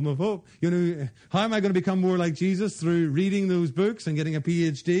the Home of Hope? How am I going to become more like Jesus? Through reading those books and getting a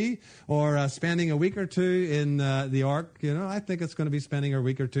PhD, or spending a week or two in the Ark? I think it's going to be spending a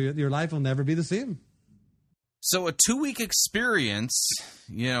week or two. Your life will never be the same. So a 2-week experience,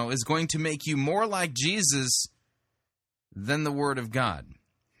 is going to make you more like Jesus than the Word of God.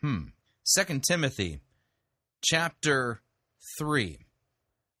 2 Timothy chapter 3,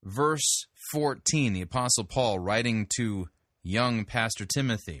 verse 14, the Apostle Paul writing to young Pastor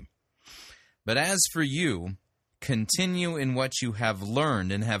Timothy. But as for you, continue in what you have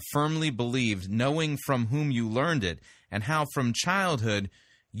learned and have firmly believed, knowing from whom you learned it, and how from childhood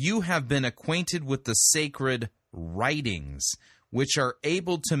you have been acquainted with the sacred writings, which are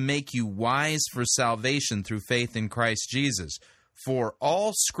able to make you wise for salvation through faith in Christ Jesus. For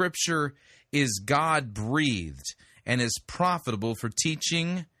all Scripture is God-breathed and is profitable for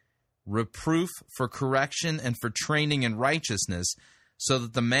teaching, reproof, for correction, and for training in righteousness, so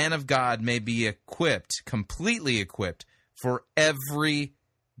that the man of God may be equipped, completely equipped, for every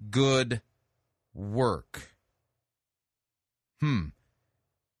good work.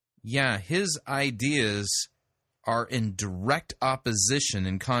 Yeah, his ideas are in direct opposition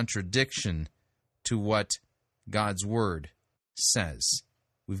and contradiction to what God's Word says.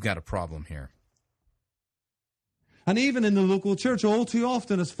 We've got a problem here. And even in the local church, all too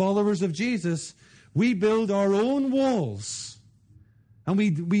often as followers of Jesus, we build our own walls. And we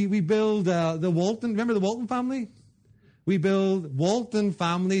build the Walton, remember the Walton family? We build Walton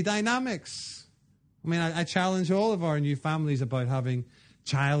family dynamics. I mean, I challenge all of our new families about having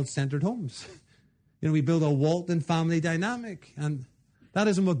child-centered homes. You know, we build a Walton family dynamic, and that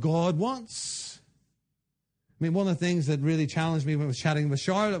isn't what God wants. I mean, one of the things that really challenged me when I was chatting with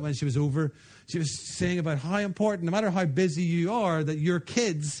Charlotte when she was over, she was saying about how important, no matter how busy you are, that your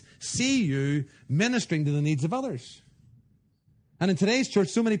kids see you ministering to the needs of others. And in today's church,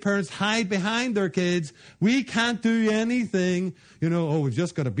 so many parents hide behind their kids. We can't do anything. You know, we've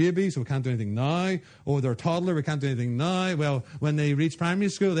just got a baby, so we can't do anything now. They're a toddler, we can't do anything now. Well, when they reach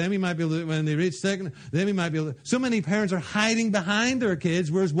primary school, then we might be able to, when they reach second, then we might be able to. So many parents are hiding behind their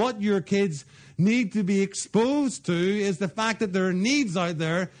kids, whereas what your kids need to be exposed to is the fact that there are needs out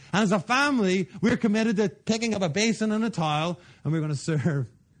there. And as a family, we're committed to picking up a basin and a towel, and we're going to serve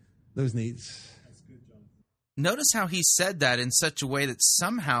those needs. Notice how he said that in such a way that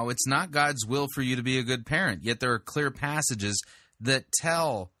somehow it's not God's will for you to be a good parent, yet there are clear passages that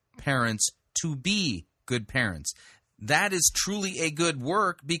tell parents to be good parents. That is truly a good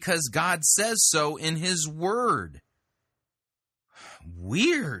work because God says so in His Word.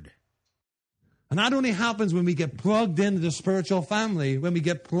 Weird. And that only happens when we get plugged into the spiritual family, when we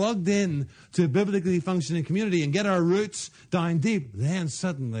get plugged in to a biblically functioning community and get our roots down deep. Then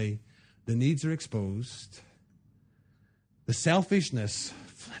suddenly the needs are exposed. The selfishness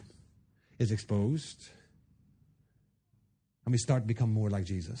is exposed. And we start to become more like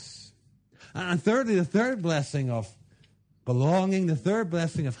Jesus. And thirdly, the third blessing of belonging, the third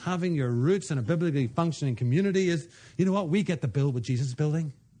blessing of having your roots in a biblically functioning community is, you know what? We get to build what Jesus is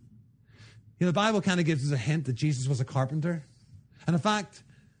building. You know, the Bible kind of gives us a hint that Jesus was a carpenter. And in fact,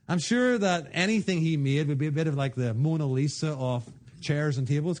 I'm sure that anything he made would be a bit of like the Mona Lisa of chairs and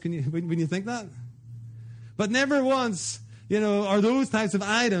tables. When you think that? But never once, you know, are those types of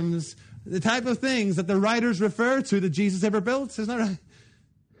items the type of things that the writers refer to that Jesus ever built. Isn't that right?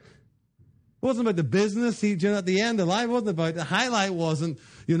 It wasn't about the business he did at the end of life. It wasn't about, the highlight wasn't,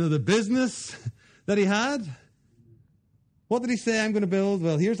 you know, the business that he had. What did he say? I'm going to build.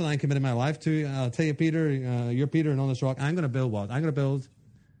 Well, here's what I'm committing my life to. I'll tell you, Peter, you're Peter, and on this rock, I'm going to build what? I'm going to build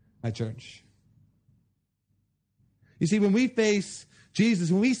my church. You see, when we face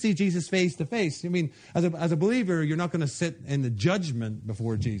Jesus, when we see Jesus face to face, I mean, as a believer, you're not going to sit in the judgment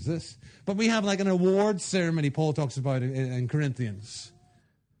before Jesus, but we have like an award ceremony Paul talks about in Corinthians,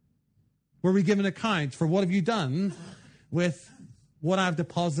 where we give an account for what have you done with what I've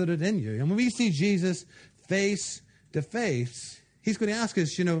deposited in you. And when we see Jesus face to face, he's going to ask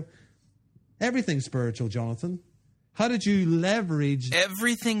us, you know, everything's spiritual, Jonathan. How did you leverage...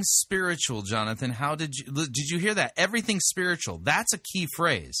 Everything spiritual, Jonathan. How did you hear that? Everything spiritual. That's a key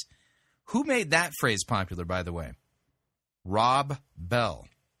phrase. Who made that phrase popular, by the way? Rob Bell.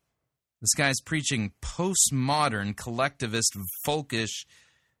 This guy's preaching postmodern, collectivist, folkish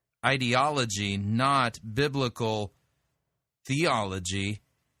ideology, not biblical theology.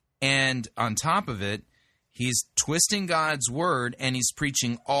 And on top of it, he's twisting God's word and he's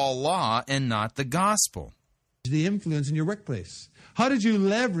preaching all law and not the gospel. The influence in your workplace. How did you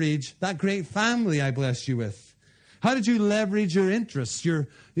leverage that great family I blessed you with? How did you leverage your interests,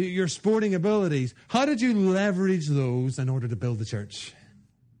 your sporting abilities? How did you leverage those in order to build the church?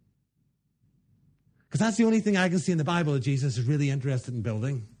 Because that's the only thing I can see in the Bible that Jesus is really interested in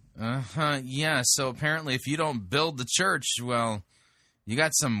building. Yeah, so apparently if you don't build the church, well, you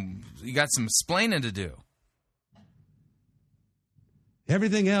got some explaining to do.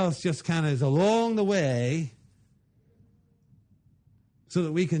 Everything else just kind of is along the way so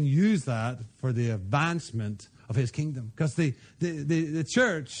that we can use that for the advancement of his kingdom. Because the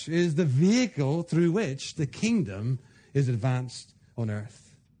church is the vehicle through which the kingdom is advanced on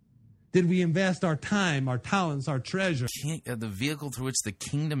earth. Did we invest our time, our talents, our treasure? The vehicle through which the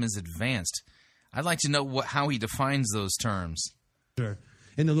kingdom is advanced. I'd like to know how he defines those terms.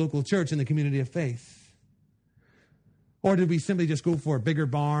 In the local church, in the community of faith. Or did we simply just go for bigger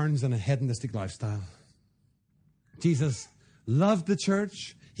barns and a hedonistic lifestyle? Jesus loved the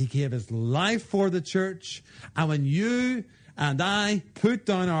church. He gave his life for the church. And when you and I put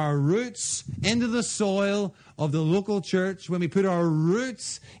down our roots into the soil of the local church, when we put our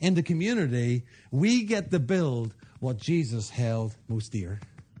roots in the community, we get to build what Jesus held most dear.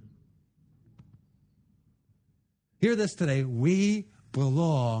 Hear this today. We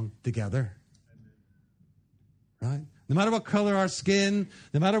belong together. Right? No matter what color our skin,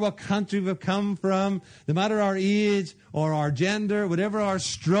 no matter what country we've come from, no matter our age or our gender, whatever our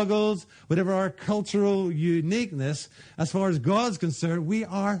struggles, whatever our cultural uniqueness, as far as God's concerned, we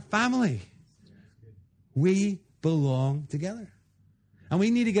are family. We belong together. And we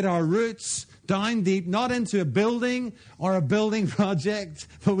need to get our roots down deep, not into a building or a building project,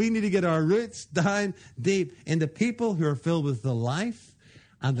 but we need to get our roots down deep into people who are filled with the life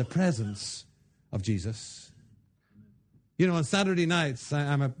and the presence of Jesus. You know, on Saturday nights,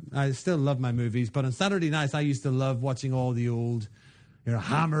 I still love my movies, but on Saturday nights, I used to love watching all the old,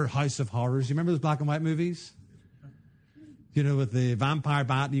 Hammer, House of Horrors. You remember those black and white movies? You know, with the vampire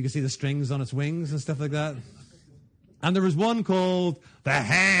bat, you can see the strings on its wings and stuff like that. And there was one called The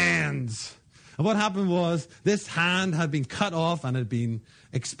Hands. And what happened was this hand had been cut off and had been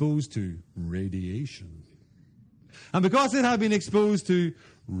exposed to radiation. And because it had been exposed to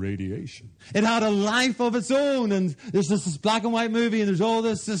radiation, it had a life of its own. And there's this black and white movie, and there's all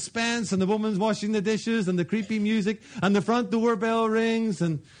this suspense, and the woman's washing the dishes, and the creepy music, and the front doorbell rings,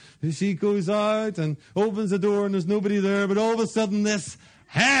 and she goes out and opens the door, and there's nobody there. But all of a sudden, this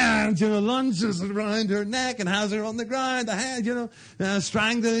hand, lunges around her neck and has her on the ground. The hand,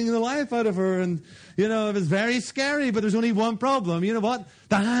 strangling the life out of her. And, it was very scary, but there's only one problem. You know what?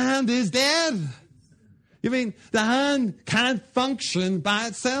 The hand is dead. You mean the hand can't function by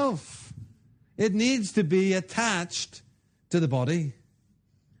itself. It needs to be attached to the body.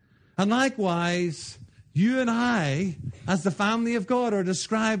 And likewise, you and I, as the family of God, are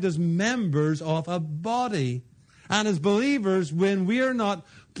described as members of a body. And as believers, when we are not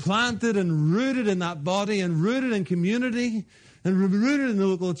planted and rooted in that body and rooted in community and rooted in the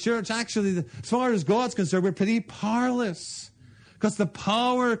local church, actually, as far as God's concerned, we're pretty powerless. Because the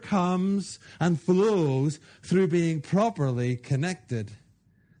power comes and flows through being properly connected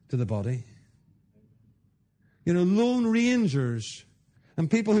to the body. Lone rangers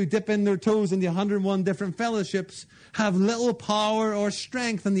and people who dip in their toes in the 101 different fellowships have little power or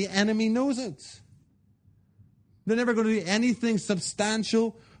strength, and the enemy knows it. They're never going to do anything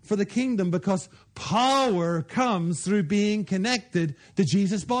substantial for the kingdom because power comes through being connected to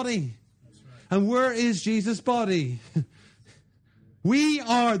Jesus' body. And where is Jesus' body? We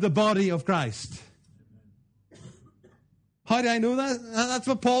are the body of Christ. How do I know that? That's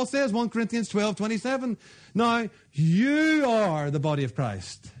what Paul says, 1 Corinthians 12:27. Now, you are the body of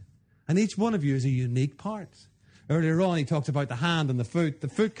Christ. And each one of you is a unique part. Earlier on, he talks about the hand and the foot. The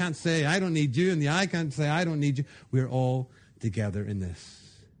foot can't say, I don't need you, and the eye can't say, I don't need you. We're all together in this.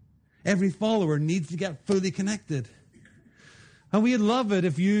 Every follower needs to get fully connected. And we'd love it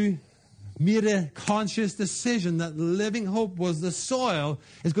if you made a conscious decision that Living Hope was the soil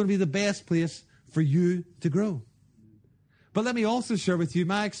is going to be the best place for you to grow. But let me also share with you,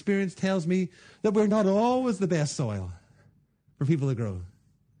 my experience tells me that we're not always the best soil for people to grow.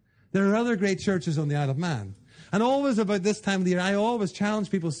 There are other great churches on the Isle of Man. And always about this time of the year, I always challenge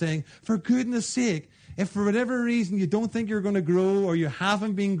people saying, for goodness sake, if for whatever reason you don't think you're going to grow or you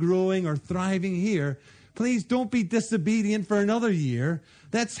haven't been growing or thriving here, please don't be disobedient for another year.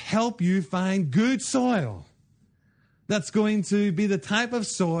 Let's help you find good soil. That's going to be the type of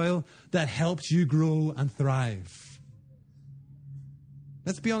soil that helps you grow and thrive.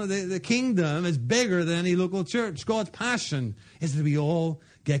 Let's be honest, the kingdom is bigger than any local church. God's passion is that we all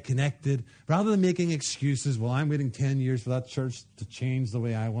get connected. Rather than making excuses, well, I'm waiting 10 years for that church to change the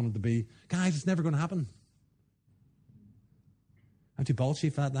way I want it to be. Guys, it's never going to happen. I'm too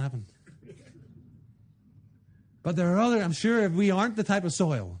bolshy for that to happen. But there are I'm sure if we aren't the type of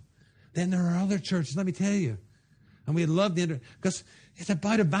soil, then there are other churches, let me tell you. And we'd love because it's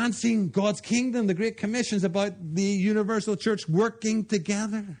about advancing God's kingdom. The Great Commission is about the universal church working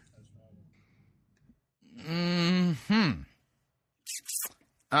together.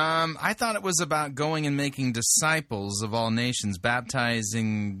 I thought it was about going and making disciples of all nations,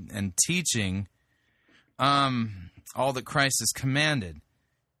 baptizing and teaching all that Christ has commanded.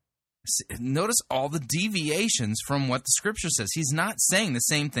 Notice all the deviations from what the Scripture says. He's not saying the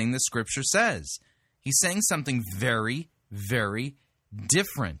same thing the Scripture says. He's saying something very, very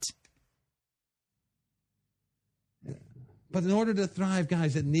different. But in order to thrive,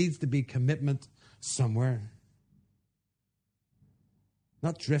 guys, it needs to be commitment somewhere.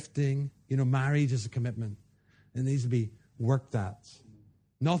 Not drifting. Marriage is a commitment. It needs to be worked at.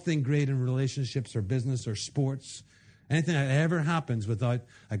 Nothing great in relationships or business or sports. Anything that ever happens without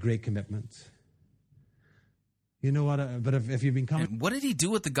a great commitment. You know what? But if you've been coming... What did he do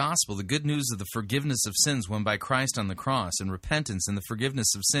with the gospel, the good news of the forgiveness of sins won by Christ on the cross, and repentance and the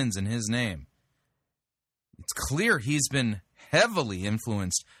forgiveness of sins in his name? It's clear he's been heavily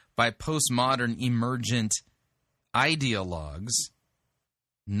influenced by postmodern emergent ideologues,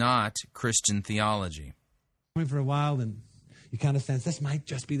 not Christian theology. For a while, and you kind of sense this might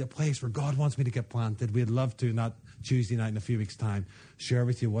just be the place where God wants me to get planted. We'd love to, not Tuesday night in a few weeks' time, share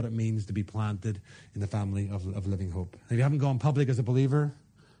with you what it means to be planted in the family of Living Hope. If you haven't gone public as a believer,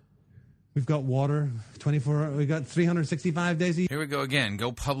 we've got water, we've got 365 days a year. Here we go again.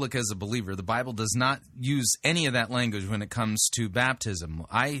 Go public as a believer. The Bible does not use any of that language when it comes to baptism.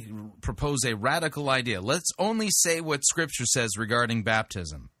 I propose a radical idea. Let's only say what Scripture says regarding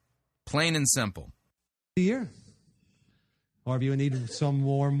baptism. Plain and simple. A year. Or if you need some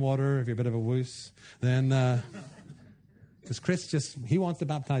warm water, if you're a bit of a wuss, then, because Chris he wants to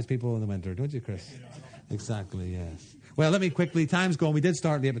baptize people in the winter, don't you, Chris? Exactly, yes. Well, let me quickly, time's gone. We did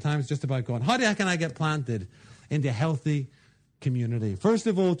start late, but time's just about gone. How can I get planted into a healthy community? First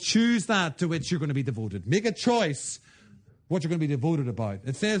of all, choose that to which you're going to be devoted. Make a choice what you're going to be devoted about.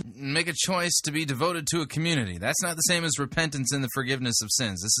 It says, make a choice to be devoted to a community. That's not the same as repentance and the forgiveness of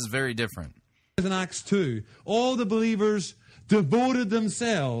sins. This is very different. In Acts 2, all the believers devoted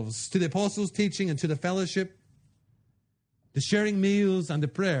themselves to the apostles' teaching and to the fellowship, the sharing meals and the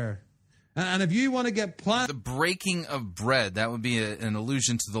prayer. And if you want to get planted... The breaking of bread, that would be an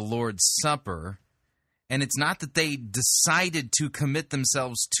allusion to the Lord's Supper. And it's not that they decided to commit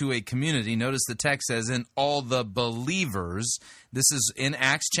themselves to a community. Notice the text says, in all the believers. This is in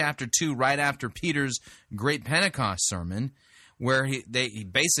Acts chapter 2, right after Peter's great Pentecost sermon, where he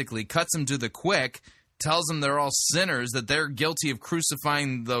basically cuts them to the quick, tells them they're all sinners, that they're guilty of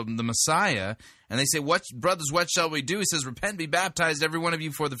crucifying the Messiah. And they say, brothers, what shall we do? He says, repent, be baptized, every one of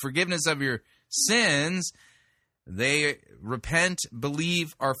you, for the forgiveness of your sins. They repent,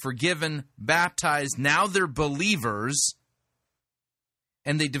 believe, are forgiven, baptized. Now they're believers.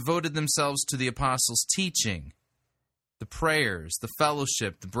 And they devoted themselves to the apostles' teaching, the prayers, the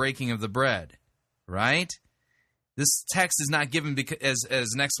fellowship, the breaking of the bread. Right? This text is not given as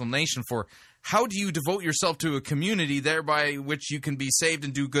an explanation for how do you devote yourself to a community thereby which you can be saved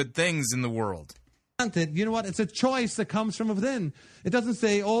and do good things in the world. You know what? It's a choice that comes from within. It doesn't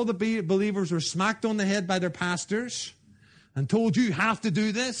say all the believers were smacked on the head by their pastors and told you have to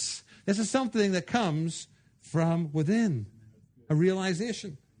do this. This is something that comes from within, a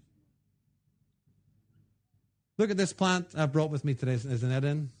realization. Look at this plant I brought with me today. Is Annette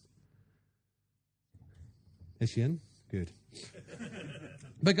in? Is she in? Good.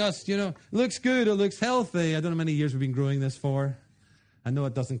 Because, it looks good, it looks healthy. I don't know how many years we've been growing this for. I know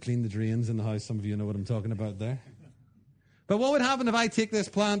it doesn't clean the drains in the house. Some of you know what I'm talking about there. But what would happen if I take this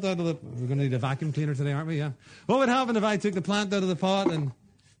plant out of the... We're going to need a vacuum cleaner today, aren't we? Yeah. What would happen if I took the plant out of the pot and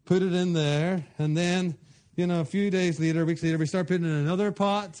put it in there, and then, a few days later, weeks later, we start putting it in another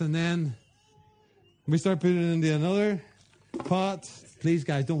pot, and then we start putting it into another pot. Please,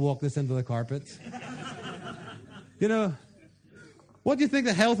 guys, don't walk this into the carpet. What do you think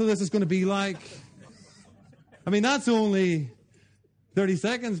the health of this is going to be like? I mean, that's only 30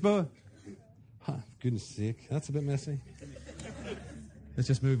 seconds, but... goodness sake, that's a bit messy. Let's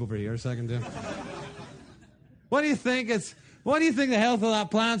just move over here a second, Jim. What do you think the health of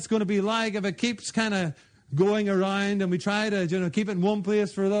that plant's going to be like if it keeps kind of going around and we try to, keep it in one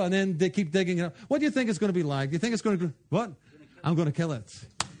place for a little and then they keep digging it up? What do you think it's going to be like? Do you think it's going to... What? I'm going to kill it.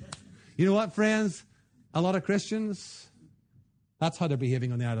 You know what, friends? A lot of Christians... That's how they're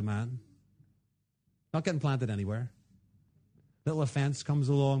behaving on the Isle of Man. Not getting planted anywhere. Little offense comes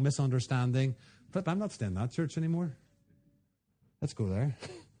along, misunderstanding. But I'm not staying in that church anymore. Let's go there.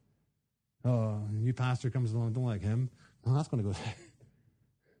 Oh, a new pastor comes along, don't like him. Oh, that's going to go there.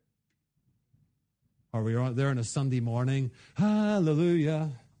 Or we're there on a Sunday morning.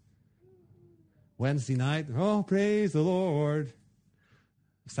 Hallelujah. Wednesday night. Oh, praise the Lord.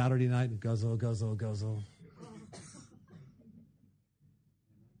 Saturday night. Guzzle, guzzle, guzzle.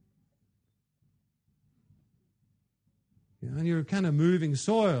 And you're kind of moving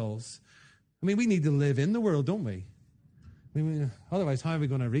soils. I mean, we need to live in the world, don't we? Otherwise, how are we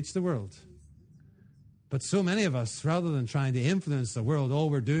going to reach the world? But so many of us, rather than trying to influence the world, all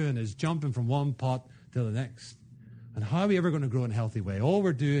we're doing is jumping from one pot to the next. And how are we ever going to grow in a healthy way? All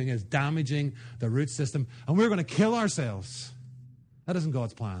we're doing is damaging the root system, and we're going to kill ourselves. That isn't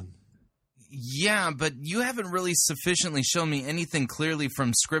God's plan. Yeah, but you haven't really sufficiently shown me anything clearly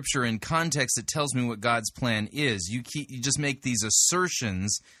from Scripture in context that tells me what God's plan is. You just make these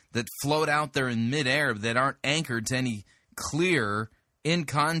assertions that float out there in midair that aren't anchored to any clear, in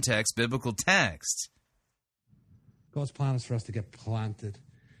context, biblical text. God's plan is for us to get planted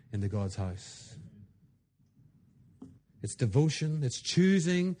into God's house. It's devotion, it's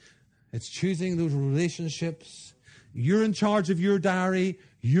choosing, It's choosing those relationships. You're in charge of your diary.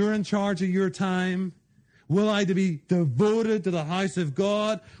 You're in charge of your time. Will I be devoted to the house of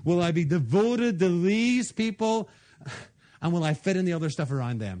God? Will I be devoted to these people? And will I fit in the other stuff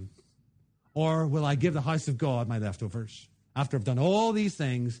around them? Or will I give the house of God my leftovers? After I've done all these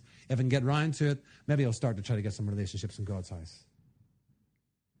things, if I can get round to it, maybe I'll start to try to get some relationships in God's house.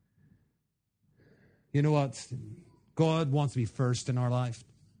 You know what? God wants to be first in our life.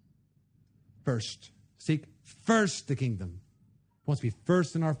 First. Seek first the kingdom. Wants to be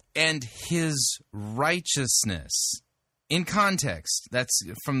first in our... And his righteousness. In context, that's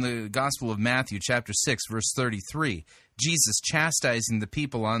from the Gospel of Matthew, chapter 6, verse 33. Jesus chastising the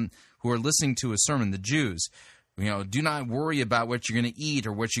people who are listening to his sermon, the Jews. Do not worry about what you're going to eat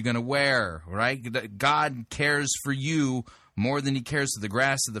or what you're going to wear, right? God cares for you more than he cares for the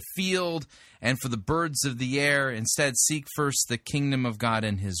grass of the field and for the birds of the air. Instead, seek first the kingdom of God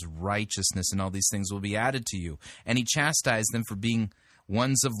and his righteousness, and all these things will be added to you. And he chastised them for being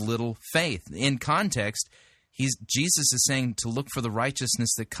ones of little faith. In context, Jesus is saying to look for the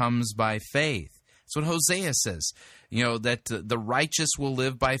righteousness that comes by faith. That's what Hosea says, that the righteous will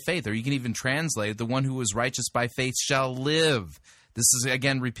live by faith. Or you can even translate, the one who is righteous by faith shall live. This is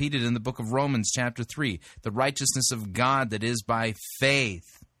again repeated in the book of Romans, chapter 3. The righteousness of God that is by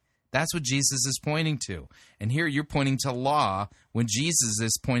faith. That's what Jesus is pointing to. And here you're pointing to law when Jesus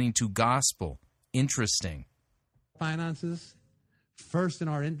is pointing to gospel. Interesting. Finances, first in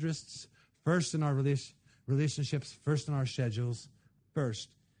our interests, first in our relationships, first in our schedules, first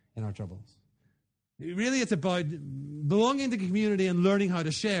in our troubles. Really, it's about belonging to the community and learning how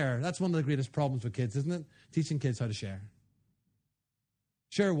to share. That's one of the greatest problems with kids, isn't it? Teaching kids how to share.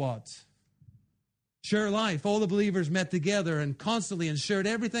 Share what? Share life. All the believers met together and constantly and shared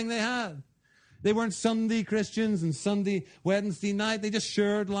everything they had. They weren't Sunday Christians and Sunday Wednesday night. They just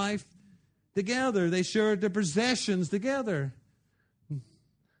shared life together. They shared their possessions together.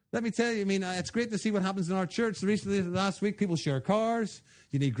 Let me tell you, it's great to see what happens in our church. Recently, last week, people share cars.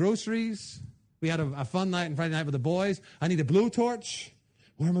 You need groceries. We had a fun night on Friday night with the boys. I need a blowtorch.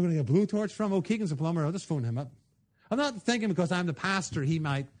 Where am I going to get a blowtorch from? Oh, Keegan's a plumber. I'll just phone him up. I'm not thinking because I'm the pastor, he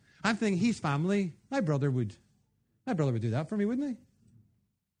might. I'm thinking he's family. My brother would do that for me, wouldn't he?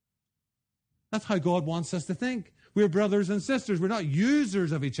 That's how God wants us to think. We're brothers and sisters. We're not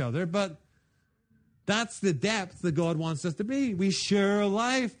users of each other, but that's the depth that God wants us to be. We share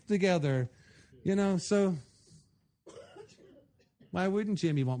life together. So why wouldn't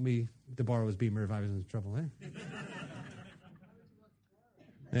Jamie want me to borrow his Beamer if I was in trouble, eh?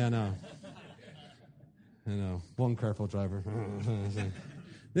 Yeah, I know. One careful driver.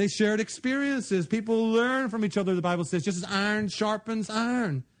 They shared experiences. People learn from each other, the Bible says, just as iron sharpens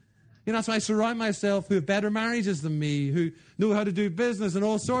iron. That's why I surround myself who have better marriages than me, who know how to do business and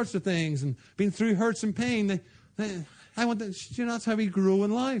all sorts of things, and been through hurts and pain. That's how we grow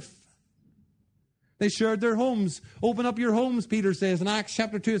in life. They shared their homes. Open up your homes, Peter says. In Acts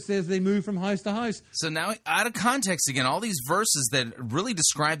chapter 2, it says they moved from house to house. So now, out of context again, all these verses that really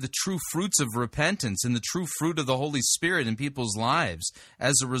describe the true fruits of repentance and the true fruit of the Holy Spirit in people's lives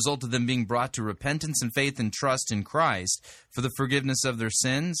as a result of them being brought to repentance and faith and trust in Christ for the forgiveness of their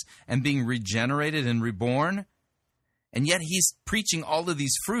sins and being regenerated and reborn. And yet he's preaching all of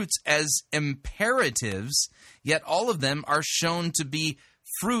these fruits as imperatives, yet all of them are shown to be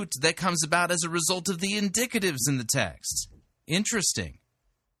fruit that comes about as a result of the indicatives in the text. Interesting.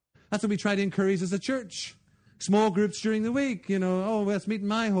 That's what we try to encourage as a church. Small groups during the week, let's meet in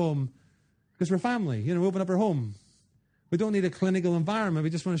my home because we're family. We open up our home. We don't need a clinical environment. We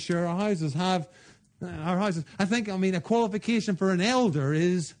just want to share our houses, have our houses. I think, a qualification for an elder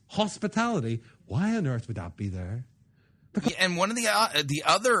is hospitality. Why on earth would that be there? And one of the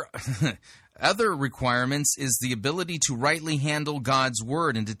other requirements is the ability to rightly handle God's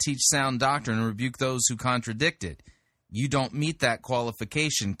word and to teach sound doctrine and rebuke those who contradict it. You don't meet that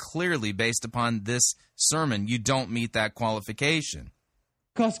qualification. Clearly, based upon this sermon, you don't meet that qualification.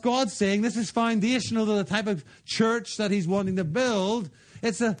 Because God's saying this is foundational to the type of church that he's wanting to build.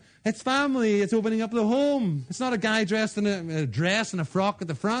 It's family. It's opening up the home. It's not a guy dressed in a dress and a frock at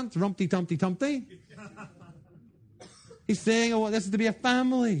the front, rumpty-tumpty-tumpty. He's saying, this is to be a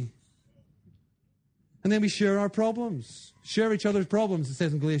family. And then we share our problems. Share each other's problems, it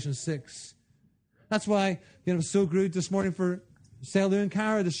says in Galatians 6. That's why, it was so good this morning for Selu and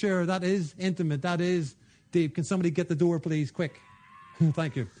Cara to share. That is intimate. That is deep. Can somebody get the door, please? Quick.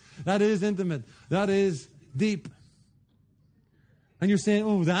 Thank you. That is intimate. That is deep. And you're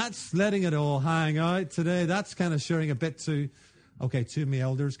saying, that's letting it all hang out today. That's kind of sharing a bit too Okay, two of my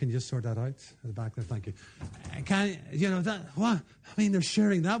elders, can you just sort that out at the back there? Thank you. They're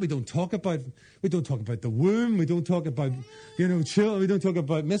sharing that. We don't talk about the womb. We don't talk about, children. We don't talk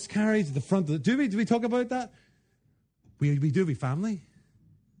about miscarriage at the front of the. Do we talk about that? We do. We family.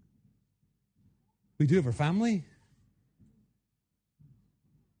 We do have our family.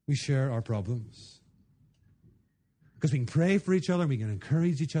 We share our problems because we can pray for each other. We can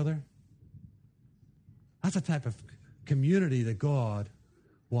encourage each other. That's a type of community that God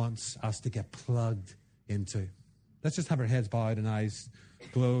wants us to get plugged into. Let's just have our heads bowed and eyes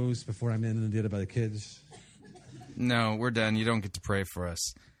closed before I'm inundated by the kids. No, we're done. You don't get to pray for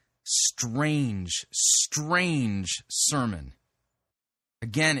us. Strange sermon.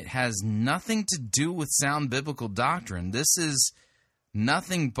 Again, it has nothing to do with sound biblical doctrine. This is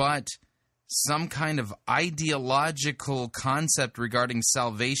nothing but some kind of ideological concept regarding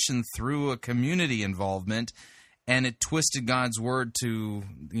salvation through a community involvement, and it twisted God's word to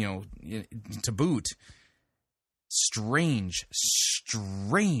boot. Strange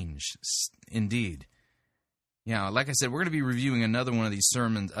indeed. Yeah, like I said, we're going to be reviewing another one of these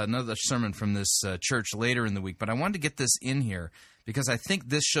sermons, another sermon from this church later in the week, but I wanted to get this in here because I think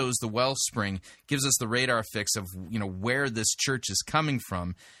this shows the wellspring, gives us the radar fix of, where this church is coming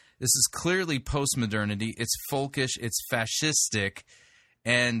from. This is clearly postmodernity. It's folkish. It's fascistic.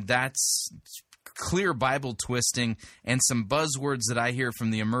 And that's clear Bible twisting and some buzzwords that I hear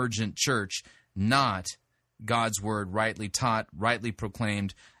from the emergent church, not God's word rightly taught, rightly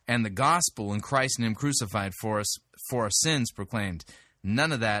proclaimed, and the gospel in Christ and Him crucified for us, for our sins proclaimed.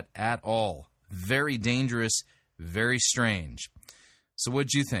 None of that at all. Very dangerous, very strange. So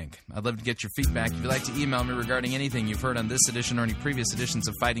what'd you think? I'd love to get your feedback. If you'd like to email me regarding anything you've heard on this edition or any previous editions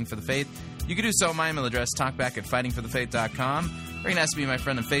of Fighting for the Faith, you can do so at my email address, talkback@fightingforthefaith.com, or you can ask to be my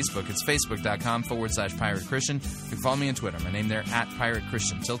friend on Facebook. It's facebook.com/Pirate Christian. You can follow me on Twitter. My name there, @Pirate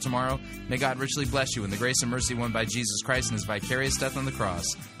Christian. Till tomorrow, may God richly bless you in the grace and mercy won by Jesus Christ and His vicarious death on the cross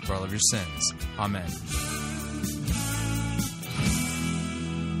for all of your sins. Amen.